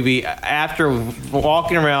that movie after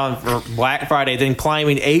walking around for Black Friday, then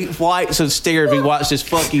climbing 8 flights of stairs. We watched this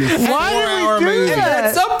fucking 4-hour do movie. that?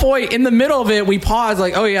 At some point in the middle of it, we pause,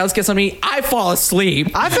 like, oh yeah, let's get something to eat. I fall asleep.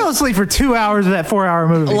 I fell asleep for 2 hours of that 4-hour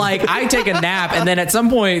movie. Like, I take a nap, and then at some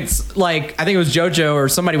point, like, I think it was JoJo or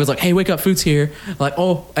somebody was like, hey, wake up, food's here. Like,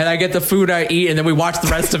 oh, and I get the food I eat, and then we watch the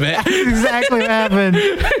rest of it. exactly what happened.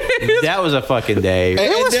 That was a fucking day.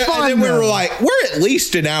 was fun, and then we were though. like, we're at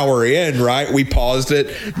least an hour in, right? We paused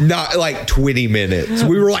it, not like 20 minutes.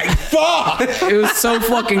 We were like, fuck. It was so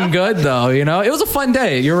fucking good, though, you know? It was a fun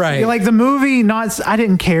day. You're right. Like the movie, I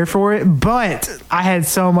didn't care for it, but I had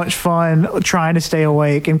so much fun trying to stay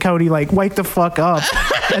awake. And Cody, like, wake the fuck up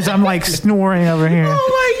as I'm like snoring over here.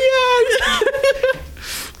 Oh,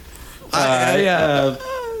 my God. Yeah.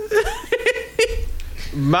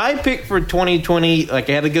 My pick for 2020, like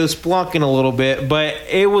I had to go splunking a little bit, but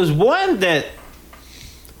it was one that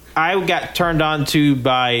I got turned on to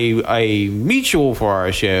by a mutual for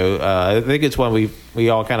our show. I think it's one we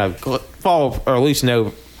all kind of follow, or at least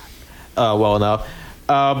know well enough.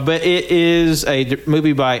 But it is a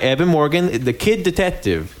movie by Evan Morgan, The Kid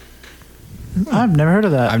Detective. I've never heard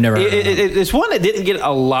of that. I've never heard of it. It's one that didn't get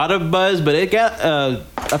a lot of buzz, but it got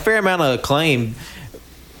a fair amount of acclaim.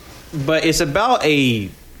 But it's about a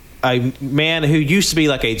man who used to be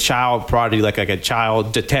like a child prodigy, like a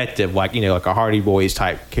child detective, like, you know, like a Hardy Boys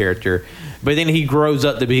type character. But then he grows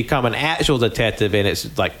up to become an actual detective, and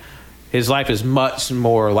it's like his life is much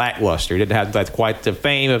more lackluster. He didn't have like quite the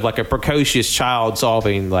fame of like a precocious child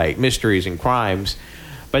solving like mysteries and crimes.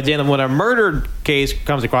 But then when a murder case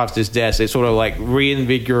comes across his desk, it sort of like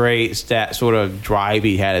reinvigorates that sort of drive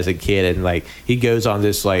he had as a kid, and like he goes on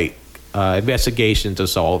this like investigation to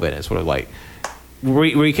solve it, and sort of like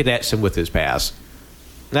reconnects him with his past.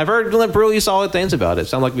 And I've heard really solid things about it.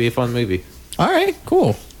 Sounds like it'd be a fun movie. All right,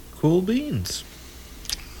 cool. Cool beans.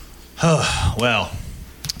 Well,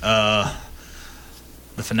 the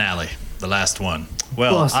finale, the last one.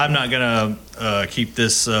 Well, Awesome. I'm not going to keep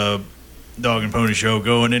this Dog and Pony show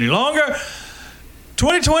going any longer.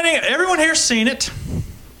 2020, everyone here's seen it.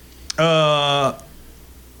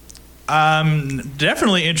 I'm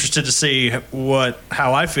definitely interested to see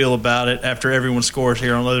how I feel about it after everyone scores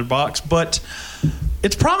here on Letterboxd, but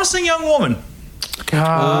it's Promising Young Woman.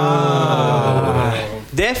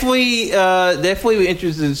 Definitely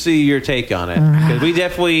interested to see your take on it, because we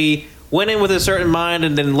definitely went in with a certain mind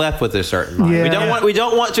and then left with a certain mind. Yeah. We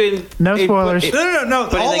don't want to. No spoilers. No.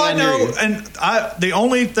 Put All anything I under know, you. and the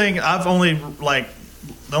only thing I've only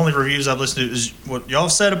the only reviews I've listened to is what y'all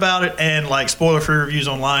said about it, and like spoiler-free reviews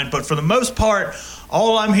online. But for the most part,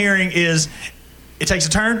 all I'm hearing is it takes a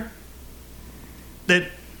turn that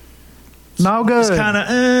No good. is kind of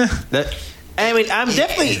I mean, I've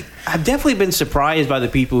definitely been surprised by the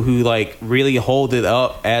people who like really hold it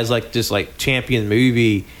up as like this like champion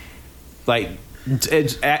movie, like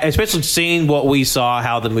especially seeing what we saw,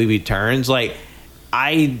 how the movie turns. Like,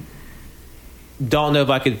 I don't know if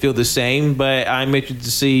I could feel the same, but I'm interested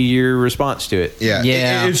to see your response to it. Yeah.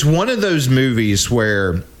 Yeah. It's one of those movies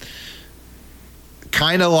where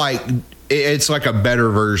kind of like it's like a better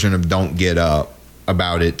version of Don't Get Up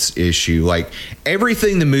about its issue. Like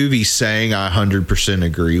everything the movie's saying, I 100%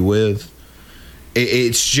 agree with.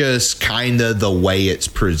 It's just kind of the way it's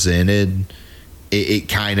presented. It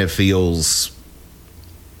kind of feels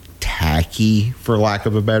tacky, for lack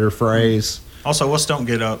of a better phrase. also, what's Don't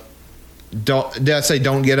Get Up? Did I say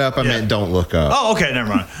don't get up? I meant don't look up. Oh, okay, never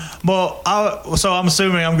mind. Well, so I'm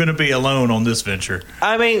assuming I'm going to be alone on this venture.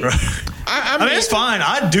 I mean, I mean, it's fine.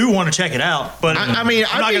 I do want to check it out, but I mean,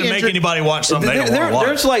 I'm not I'd be going to make anybody watch something they don't want to watch.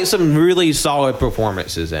 there's like some really solid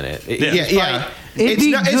performances in it. Yeah. It'd It's,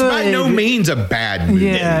 be it's by no good. means a bad movie.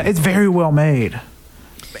 Yeah, it's very well made.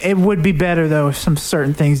 It would be better though if some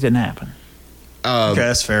certain things didn't happen. Okay,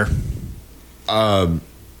 that's fair.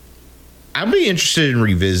 I'd be interested in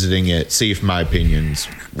revisiting it, see if my opinions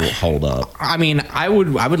will hold up. I mean, I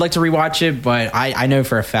would like to rewatch it, but I know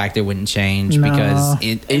for a fact it wouldn't change No. because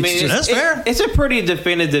it's I mean, just That's fair. It's a pretty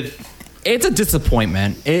definitive. it's a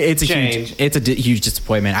disappointment. It's a Change. huge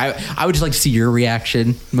disappointment. I would just like to see your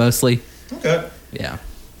reaction mostly. Okay. Yeah.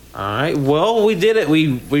 All right. Well, we did it.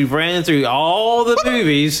 We ran through all the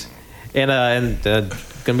movies, and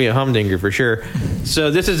gonna be a humdinger for sure.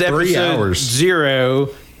 So this is 3 episode hours. 0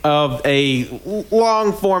 of a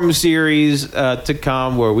long form series to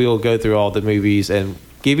come, where we will go through all the movies and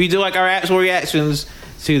give you like our actual reactions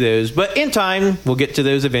to those. But in time, we'll get to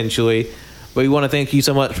those eventually. But we want to thank you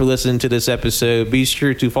so much for listening to this episode. Be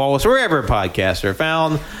sure to follow us wherever podcasts are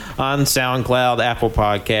found, on SoundCloud, Apple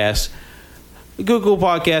Podcasts, Google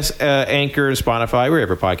Podcasts, Anchor, Spotify,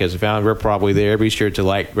 wherever podcasts are found. We're probably there. Be sure to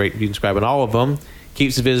like, rate, and subscribe on all of them.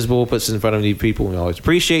 Keeps it visible, puts it in front of new people. We always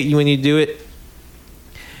appreciate you when you do it.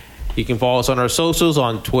 You can follow us on our socials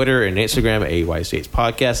on Twitter and Instagram at AY States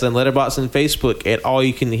Podcast, and Letterboxd and Facebook at All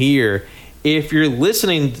You Can Hear. If you're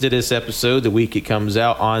listening to this episode the week it comes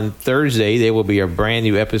out on Thursday, there will be a brand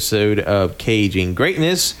new episode of Caging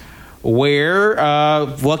Greatness, where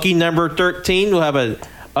lucky number 13 will have an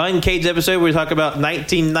uncaged episode where we talk about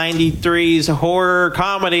 1993's horror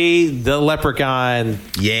comedy, The Leprechaun.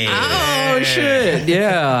 Yeah. Oh shit!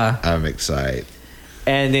 Yeah. I'm excited.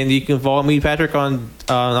 And then you can follow me, Patrick, on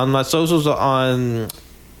my socials on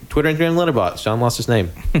Twitter, Instagram, Letterboxd. John lost his name.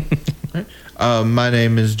 My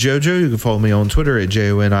name is Jojo. You can follow me on Twitter at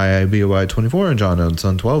JONIIBOY24 and John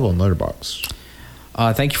Ownson 12 on Letterboxd.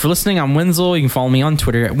 Thank you for listening. I'm Wenzel. You can follow me on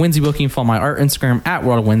Twitter at WenzyBook. You can follow my art Instagram at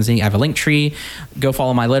World of Wenzy. I have a link tree. Go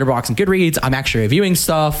follow my Letterboxd and Goodreads. I'm actually reviewing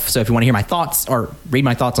stuff, so if you want to hear my thoughts or read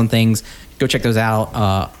my thoughts on things, go check those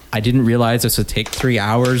out. I didn't realize this would take 3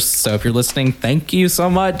 hours, so if you're listening, thank you so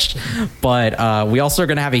much. But we also are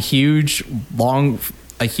going to have a huge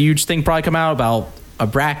thing probably come out about a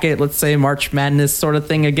bracket, let's say March Madness sort of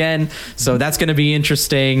thing again. So that's going to be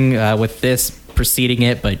interesting with this preceding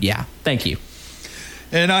it. But yeah, thank you.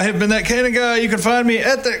 And I have been That Cannon Guy. You can find me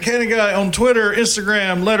at That Cannon Guy on Twitter,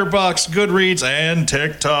 Instagram, Letterboxd, Goodreads, and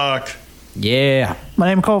TikTok. Yeah. My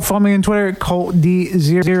name is Colt. Follow me on Twitter at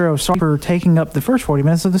ColtD00. Sorry for taking up the first 40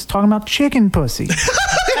 minutes of this talking about chicken pussy.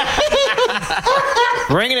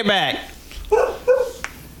 Bringing it back.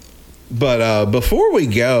 But before we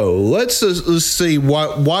go, let's see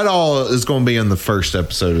what all is going to be in the first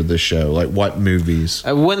episode of this show. Like what movies?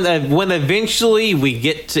 When eventually we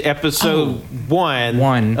get to episode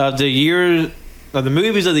one of the year of the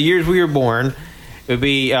movies of the years we were born, it would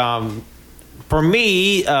be for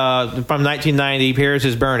me from 1990, Paris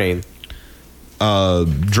is Burning.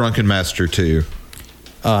 Drunken Master 2.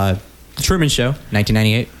 Truman Show,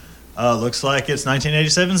 1998. Looks like it's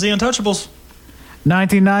 1987's The Untouchables.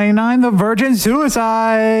 1999, The Virgin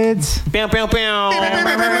Suicides. Pew, pew, pew.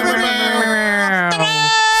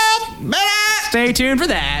 Stay tuned for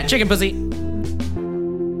that. Chicken pussy.